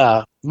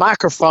the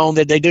microphone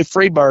that they do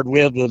Freebird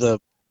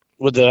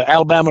with the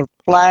Alabama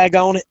flag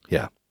on it.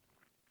 Yeah.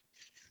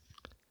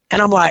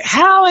 And I'm like,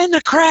 how in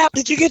the crap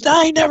did you get?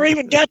 I ain't never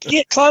even got to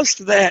get close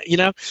to that,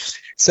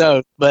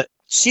 So, but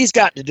she's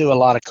got to do a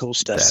lot of cool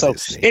stuff. That So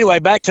is neat. anyway,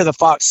 back to the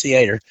Fox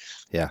Theater.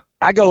 Yeah.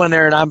 I go in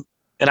there and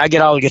I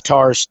get all the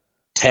guitars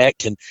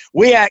teched, and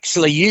we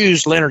actually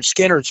used Leonard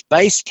Skinner's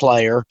bass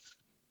player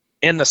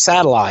in the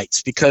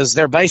satellites because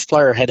their bass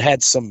player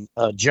had some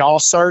jaw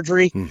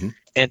surgery, Mm-hmm.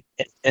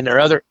 and their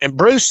other, and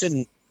Bruce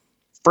and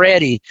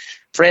Fred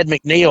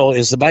McNeil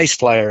is the bass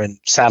player in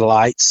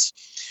satellites.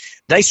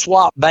 They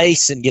swap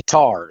bass and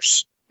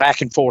guitars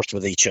back and forth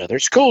with each other.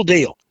 It's a cool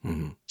deal.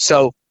 Mm-hmm.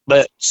 So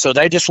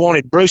they just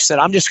wanted, Bruce said,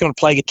 I'm just going to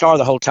play guitar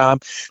the whole time.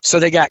 So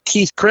they got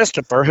Keith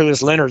Christopher, who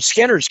is Leonard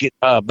Skinner's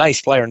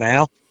bass player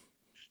now.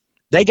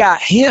 They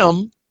got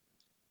him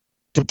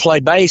to play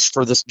bass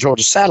for the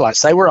Georgia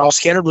Satellites. They were all,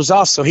 Skinner was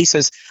off. So he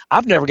says,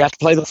 I've never got to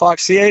play the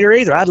Fox Theater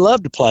either. I'd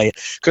love to play it.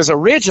 Because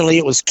originally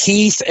it was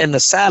Keith and the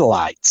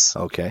Satellites.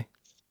 Okay.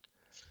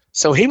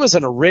 So he was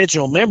an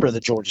original member of the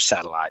Georgia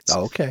Satellites.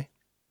 Okay.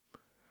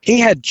 He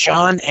had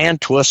John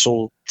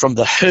Entwistle from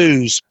the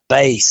Who's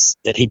bass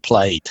that he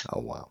played.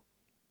 Oh, wow.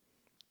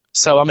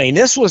 So, I mean,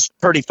 this was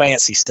pretty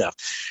fancy stuff.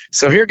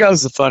 So here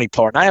goes the funny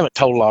part. And I haven't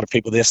told a lot of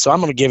people this, so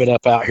I'm going to give it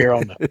up out here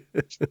on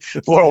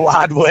the World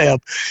Wide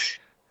Web.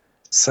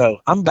 So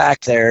I'm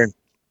back there. And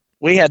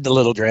we had the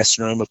little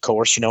dressing room, of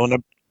course, you know.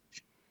 And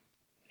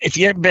if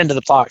you've ever been to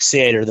the Fox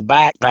Theater, the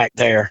back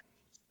there,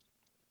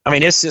 I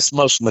mean, it's this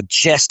most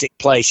majestic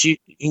place. You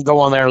can go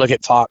on there and look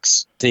at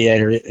Fox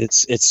Theater.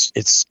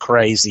 It's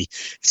crazy.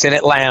 It's in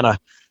Atlanta.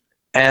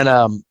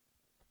 And,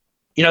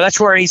 you know, that's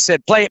where he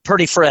said, play it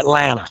pretty for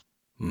Atlanta.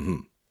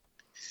 Mm-hmm.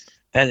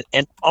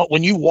 And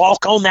when you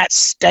walk on that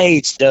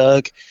stage,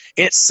 Doug,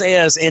 it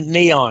says in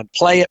neon,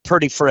 play it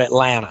pretty for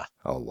Atlanta.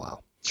 Oh, wow.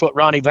 That's what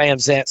Ronnie Van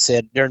Zant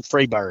said during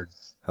Freebird.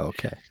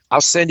 Okay. I'll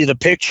send you the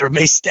picture of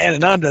me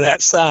standing under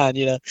that sign,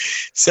 you know.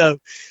 So,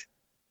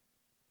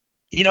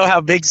 you know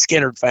how big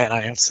Skinner fan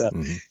I am. So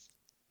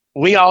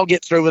we all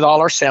get through with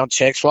all our sound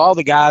checks. Well, all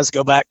the guys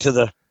go back to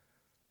the,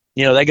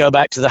 you know, they go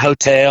back to the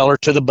hotel or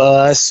to the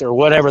bus or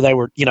whatever they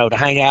were, you know, to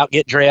hang out,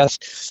 get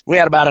dressed. We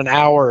had about an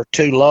hour or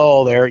two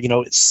lull there, you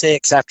know, at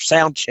 6 after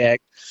sound check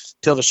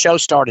till the show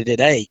started at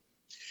 8.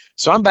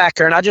 So I'm back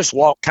there, and I just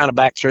walked kind of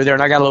back through there,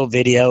 and I got a little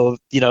video of,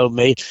 you know,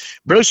 me.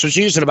 Bruce was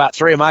using about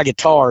 3 of my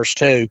guitars,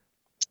 too,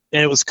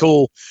 and it was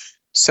cool.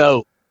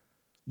 So,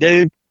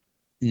 dude,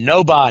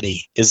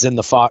 nobody is in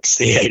the Fox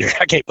Theater.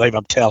 I can't believe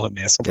I'm telling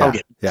this. I'm going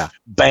to get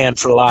banned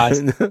for life.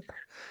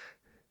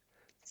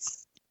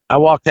 I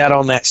walked out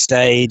on that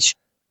stage,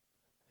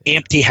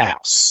 empty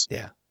house.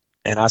 Yeah.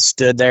 And I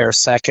stood there a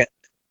second,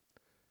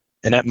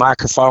 and that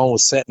microphone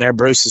was sitting there,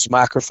 Bruce's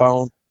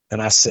microphone,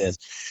 and I said,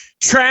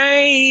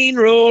 train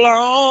roll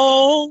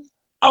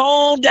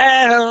on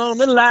down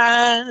the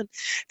line.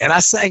 And I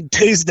sang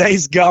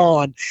Tuesday's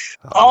Gone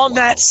on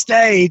that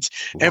stage.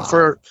 Wow.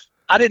 And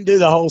I didn't do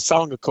the whole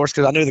song, of course,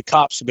 because I knew the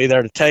cops would be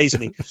there to tase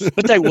me,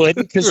 but they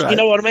wouldn't, because Right. You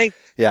know what I mean?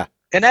 Yeah.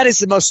 And that is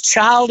the most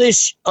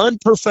childish,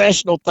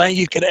 unprofessional thing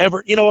you could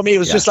ever, you know what I mean? It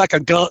was just like a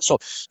gunsel.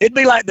 It'd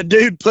be like the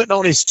dude putting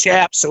on his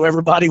chaps so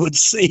everybody would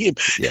see him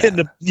in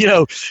the, you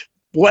know,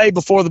 way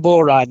before the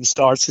bull riding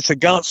starts. It's a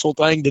gunsel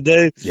thing to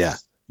do. Yeah.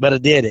 But I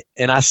did it.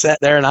 And I sat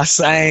there and I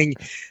sang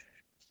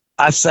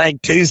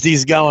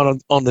Tuesday's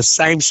Gone on the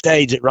same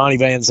stage that Ronnie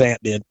Van Zant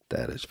did.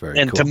 That is very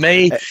and cool. To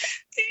me,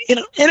 you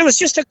know, and it was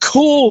just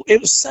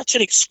it was such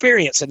an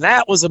experience. And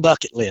that was a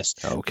bucket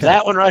list. Okay.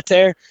 That one right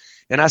there.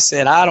 And I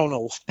said, I don't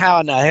know how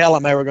in the hell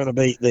I'm ever going to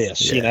beat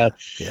this, you know.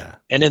 Yeah.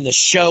 And then the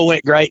show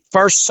went great.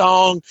 First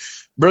song,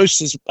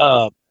 Bruce's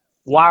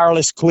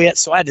wireless quit,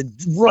 so I had to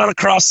run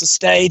across the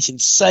stage and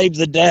save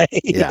the day.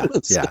 Yeah.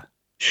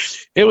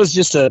 It was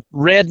just a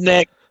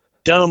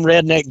dumb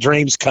redneck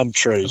dreams come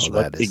true.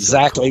 That is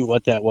exactly so cool.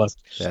 what that was.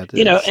 That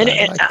you know, and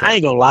I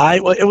ain't going to lie,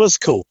 it was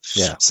cool.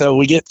 Yeah. So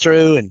we get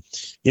through, and,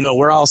 you know,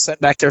 we're all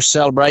sitting back there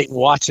celebrating,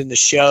 watching the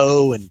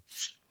show, and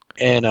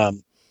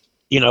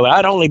you know,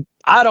 I'd only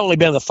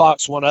been to the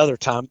Fox one other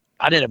time.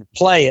 I didn't ever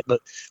play it,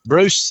 but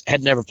Bruce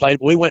had never played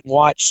it. We went and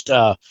watched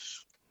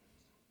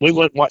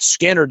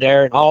Skinner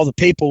there, and all the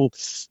people,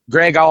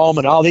 Greg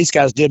Allman, all these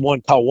guys did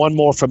one called One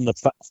More for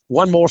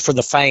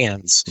the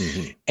Fans.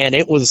 Mm-hmm. And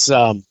it was,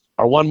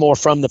 or One More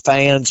from the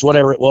Fans,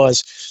 whatever it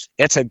was.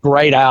 It's a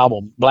great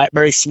album.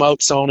 Blackberry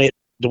Smoke's on it.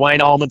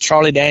 Dwayne Allman,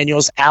 Charlie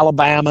Daniels,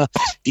 Alabama.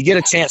 If you get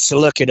a chance to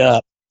look it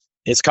up,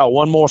 it's called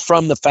One More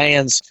from the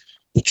Fans,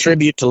 the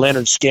tribute to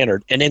Leonard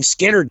Skinner. And then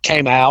Skinner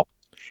came out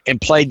and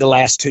played the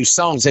last 2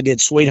 songs. They did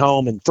Sweet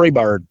Home and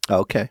Freebird.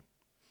 Okay.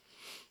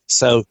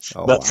 So,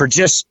 for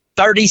just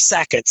 30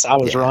 seconds, I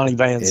was Ronnie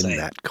Van Zant. Isn't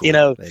that cool? You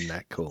know, isn't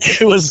that cool?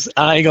 it was,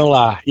 I ain't gonna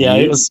lie. Yeah,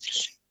 it was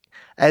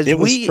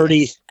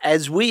pretty.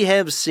 As we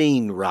have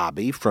seen,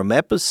 Robbie, from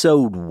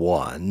episode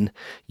 1,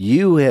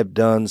 you have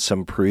done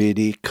some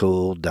pretty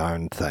cool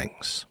darn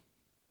things.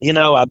 You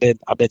know, I've been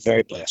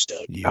very blessed,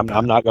 Doug.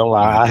 I'm not gonna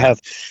lie. I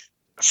have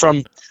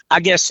I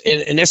guess,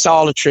 and this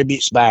all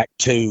attributes back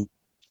to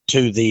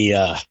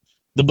the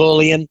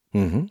bullying.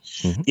 Mm-hmm.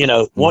 Mm-hmm. You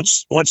know,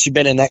 once you've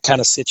been in that kind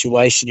of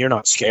situation, you're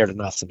not scared of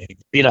nothing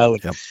anymore. You know,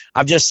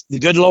 the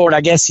good Lord,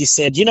 I guess he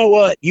said, you know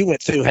what? You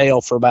went through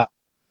hell for about,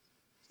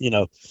 you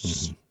know,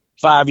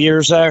 5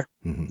 years there.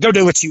 Mm-hmm. Go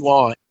do what you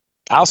want.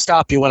 I'll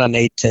stop you when I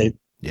need to.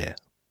 Yeah.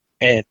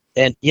 And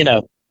you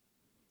know,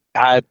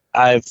 I've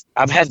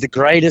had the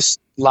greatest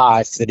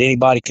life that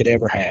anybody could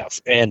ever have.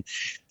 And,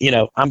 you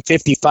know, I'm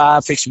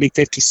 55, fixing to be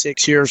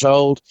 56 years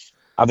old.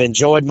 I've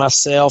enjoyed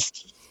myself.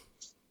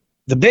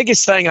 The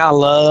biggest thing I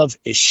love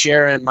is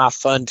sharing my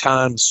fun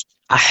times.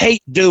 I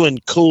hate doing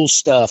cool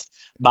stuff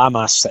by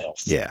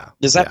myself. Yeah.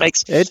 Does that make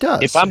sense? It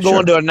does. If I'm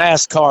going to a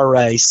NASCAR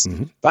race,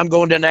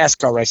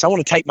 I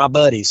want to take my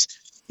buddies.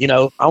 You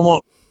know, I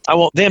want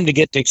them to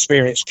get to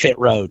experience pit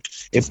road.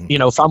 If you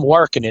know, if I'm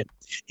working it,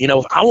 you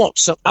know, I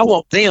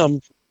want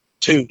them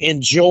to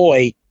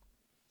enjoy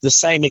the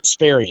same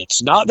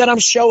experience. Not that I'm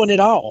showing it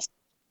off,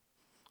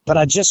 but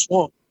I just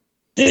want,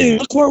 dude,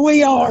 look where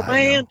we are,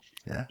 man.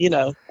 Yeah. You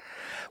know.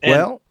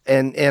 Well,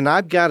 and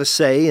I've got to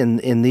say,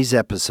 in these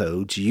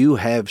episodes, you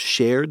have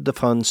shared the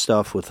fun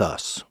stuff with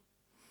us,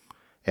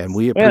 and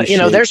we appreciate. Well, you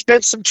know, there's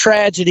been some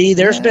tragedy.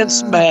 There's been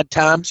some bad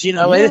times. You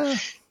know,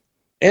 it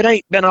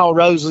ain't been all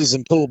roses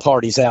and pool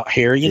parties out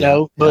here. You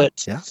know,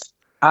 but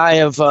I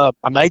have I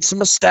made some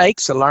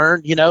mistakes. I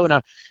learned. You know,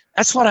 and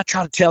that's what I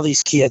try to tell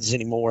these kids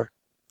anymore.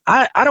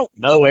 I don't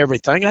know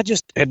everything. I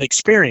just have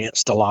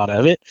experienced a lot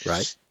of it.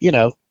 Right. You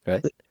know.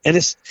 Right. And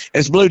it's,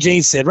 as Blue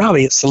Jeans said,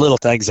 Robbie, it's the little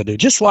things I do.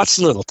 Just watch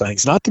the little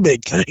things, not the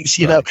big things,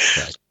 you know.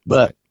 Right.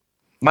 But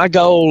my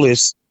goal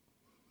is,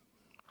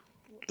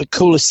 the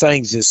coolest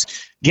things is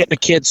getting the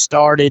kids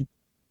started,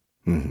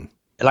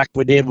 like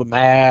we did with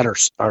Matt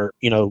or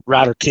you know,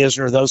 Ryder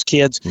Kisner, those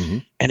kids,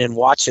 and then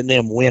watching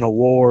them win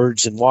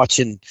awards and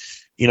watching,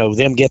 you know,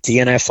 them get the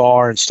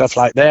NFR and stuff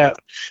like that.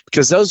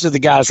 Because those are the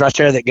guys right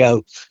there that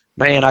go,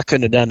 man, I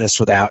couldn't have done this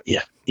without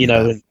you, you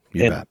know.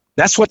 And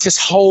that's what this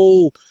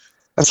whole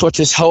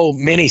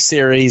mini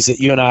series that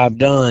you and I have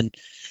done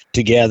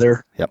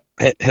together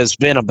has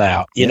been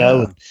about, you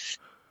know,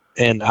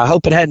 and I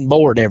hope it hadn't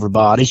bored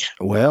everybody.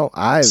 Well,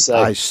 I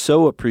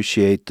so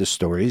appreciate the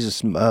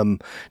stories.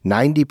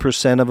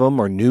 90% of them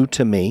are new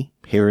to me,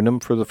 hearing them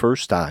for the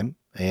first time.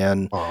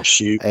 And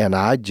and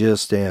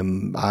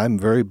I'm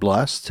very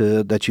blessed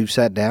that you've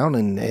sat down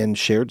and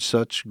shared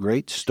such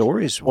great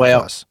stories with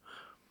us.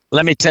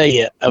 Let me tell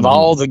you, of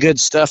all the good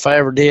stuff I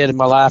ever did in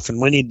my life,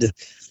 and we need to,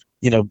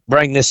 you know,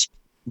 bring this,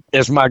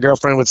 as my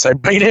girlfriend would say,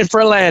 bring it in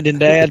for a landing,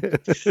 Dad.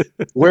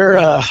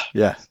 We're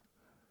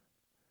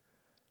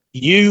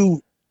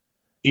you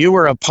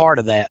were a part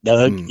of that,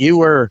 Doug. You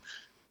were,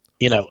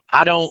 you know,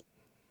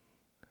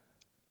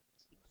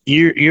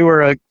 you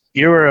were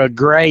a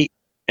great,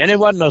 and it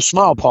wasn't no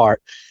small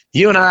part.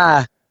 You and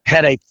I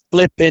had a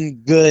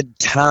flipping good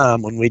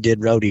time when we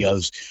did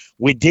rodeos.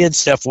 We did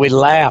stuff, we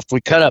laughed,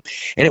 we cut up,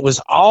 and it was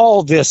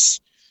all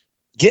this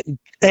getting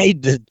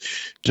paid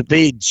to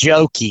be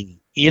joking.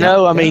 You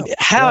know, I mean,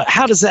 how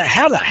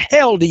the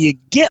hell do you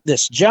get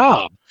this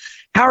job?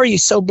 How are you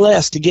so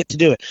blessed to get to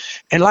do it?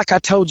 And like I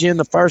told you in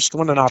the first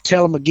one, and I'll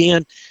tell them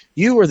again,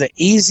 you were the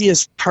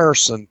easiest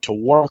person to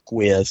work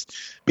with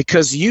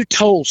because you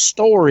told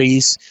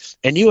stories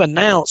and you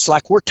announced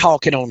like we're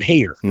talking on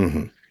here.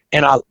 And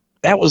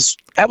that was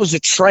a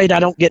trait I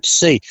don't get to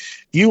see.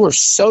 You were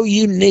so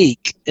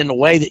unique in the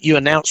way that you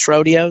announced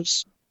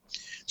rodeos,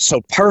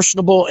 so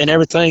personable and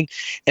everything,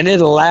 and it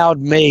allowed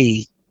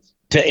me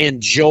to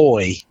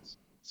enjoy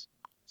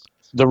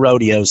the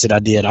rodeos that I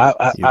did.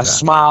 I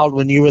smiled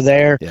when you were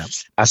there. Yeah.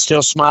 I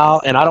still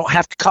smile, and I don't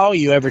have to call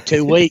you every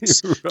 2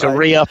 weeks to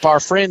re-up our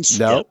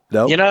friendship.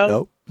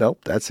 No,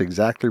 that's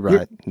exactly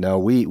right.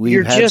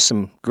 We've had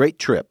some great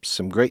trips,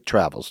 some great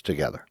travels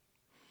together.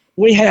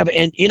 We have,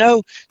 and you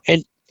know,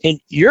 and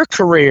your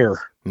career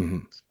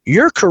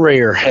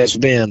has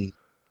been,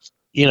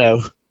 you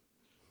know,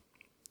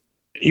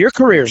 your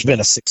career has been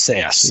a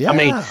success. Yeah,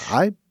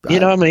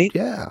 I mean,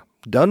 yeah.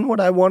 Done what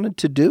I wanted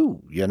to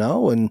do, you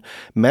know, and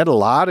met a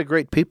lot of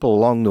great people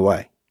along the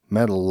way.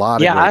 Met a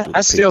lot of great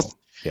people.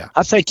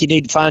 I think you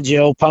need to find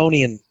your old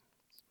pony and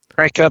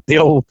crank up the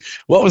old,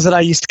 what was it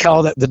I used to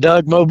call that, the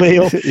Doug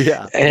Mobile?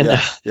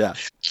 The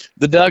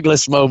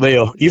Douglas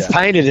Mobile. You've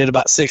painted it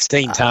about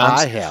 16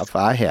 times. I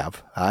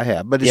have.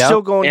 But it's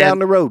still going down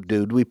the road,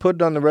 dude. We put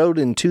it on the road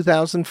in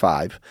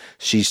 2005.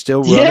 She's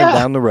still running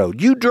down the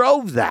road. You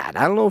drove that.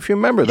 I don't know if you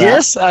remember that.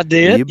 Yes, I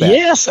did.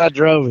 Yes, I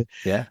drove it.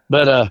 Yeah.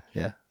 But,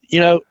 you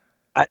know,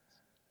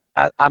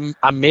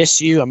 I miss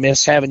you. I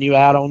miss having you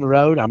out on the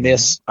road. I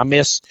miss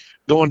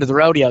going to the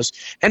rodeos.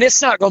 And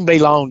it's not going to be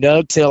long,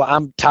 Doug, till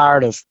I'm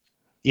tired of,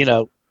 you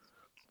know,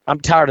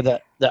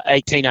 the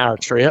 18-hour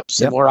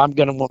trips and where I'm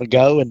going to want to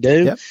go and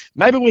do. Yep.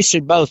 Maybe we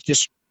should both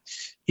just,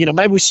 you know,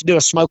 maybe we should do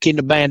a Smokey and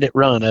the Bandit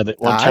run of it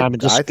one time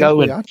and just go.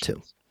 We ought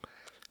to.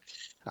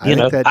 I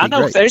know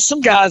great. There's some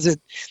guys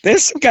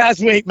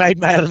we ain't made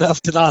mad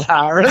enough to not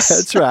hire us.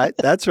 That's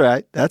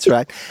right.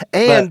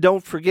 And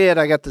don't forget,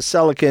 I got the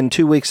Celica in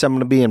 2 weeks. I'm going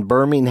to be in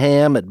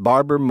Birmingham at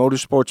Barber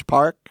Motorsports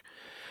Park.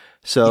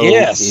 So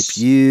if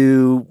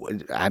you,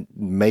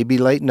 maybe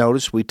late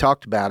notice, we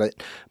talked about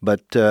it,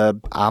 but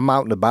I'm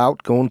out and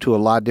about going to a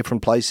lot of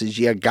different places.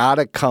 You got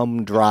to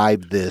come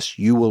drive this.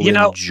 You will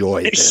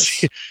enjoy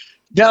this.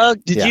 Doug,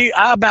 Yeah.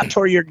 I about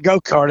tore your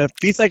go-kart up.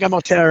 If you think I'm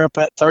going to tear up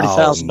that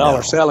 $30,000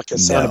 Celica,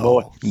 sonny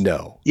boy.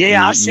 No.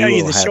 Yeah, I'll show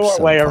you the short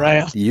way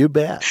around. You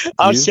bet.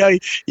 I'll show you.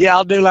 Yeah,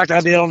 I'll do like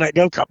I did on that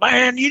go-kart.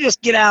 Man, you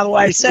just get out of the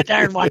way. Sit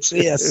there and watch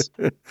this.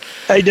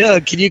 Hey,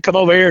 Doug, can you come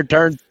over here and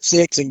turn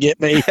 6 and get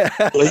me,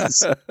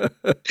 please?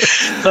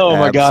 Oh,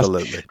 my gosh.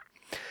 Absolutely.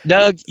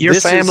 Doug, your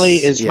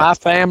family is my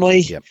family.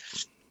 Yep.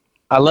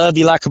 I love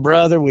you like a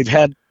brother. We've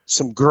had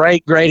some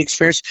great, great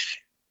experience.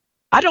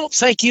 I don't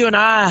think you and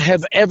I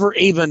have ever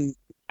even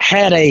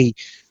had I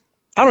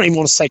don't even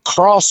want to say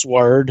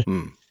crossword.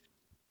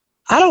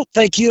 I don't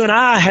think you and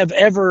I have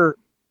ever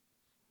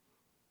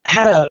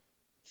had a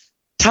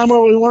time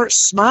where we weren't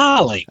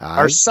smiling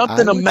or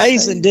something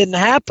amazing didn't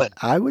happen.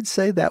 I would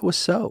say that was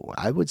so.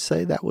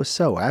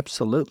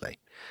 Absolutely.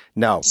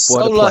 No,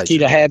 so lucky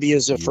to have you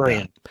as a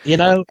friend,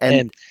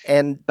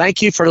 and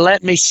thank you for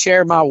letting me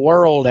share my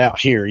world out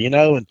here,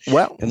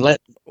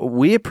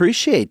 we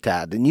appreciate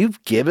that. And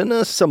you've given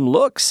us some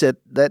looks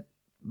that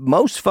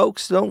most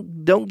folks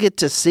don't get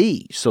to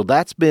see. So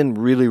that's been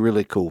really,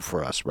 really cool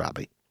for us,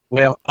 Robbie.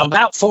 Well,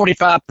 about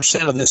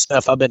 45% of this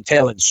stuff I've been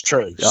telling is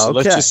true. So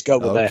let's just go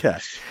with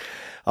that.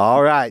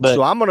 All right.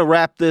 So I'm going to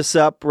wrap this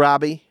up,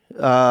 Robbie.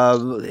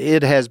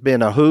 It has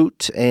been a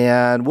hoot,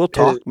 and we'll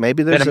talk.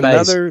 Maybe there's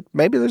another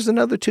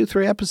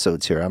 2-3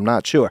 episodes here. I'm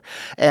not sure.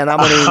 And I'm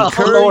going to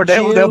encourage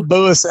you. They'll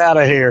boo us out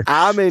of here.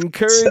 I'm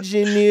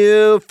encouraging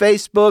you.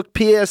 Facebook,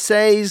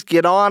 PSAs,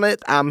 get on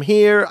it. I'm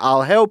here.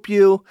 I'll help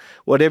you.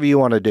 Whatever you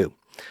want to do.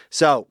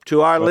 So,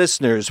 to our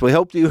listeners, we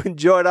hope you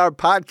enjoyed our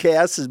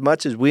podcast as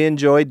much as we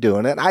enjoyed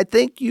doing it. I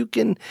think you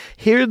can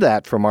hear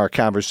that from our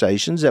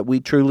conversations, that we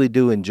truly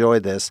do enjoy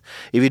this.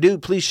 If you do,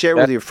 please share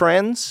with your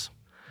friends,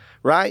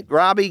 right?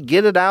 Robbie,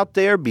 get it out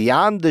there,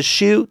 Beyond the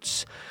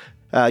Chutes.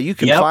 You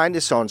can find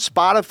us on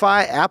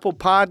Spotify, Apple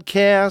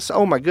Podcasts,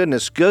 oh my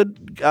goodness,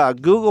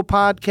 Google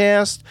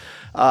Podcast.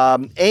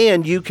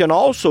 And you can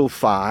also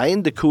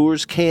find the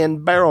Coors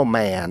Can Barrel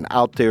Man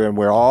out there, and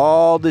where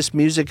all this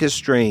music is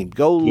streamed.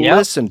 Go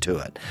listen to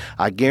it.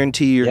 I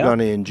guarantee you're going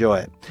to enjoy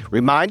it.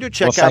 Reminder,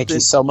 thank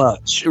you so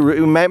much.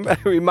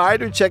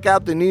 Reminder, check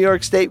out the New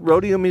York State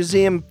Rodeo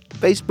Museum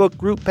Facebook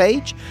group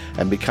page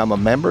and become a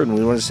member. And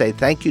we want to say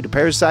thank you to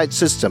Parasite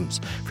Systems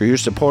for your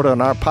support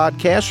on our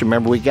podcast.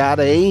 Remember, we got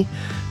a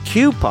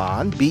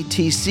coupon,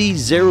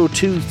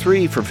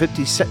 BTC023, for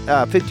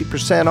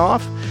 50%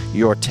 off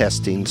your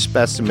testing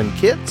specimen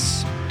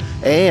kits.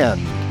 And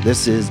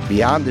this is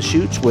Beyond the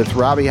Chutes with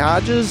Robbie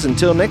Hodges.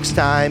 Until next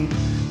time,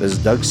 this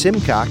is Doug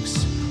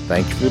Simcox.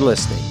 Thank you for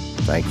listening.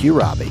 Thank you,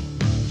 Robbie.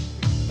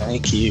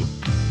 Thank you.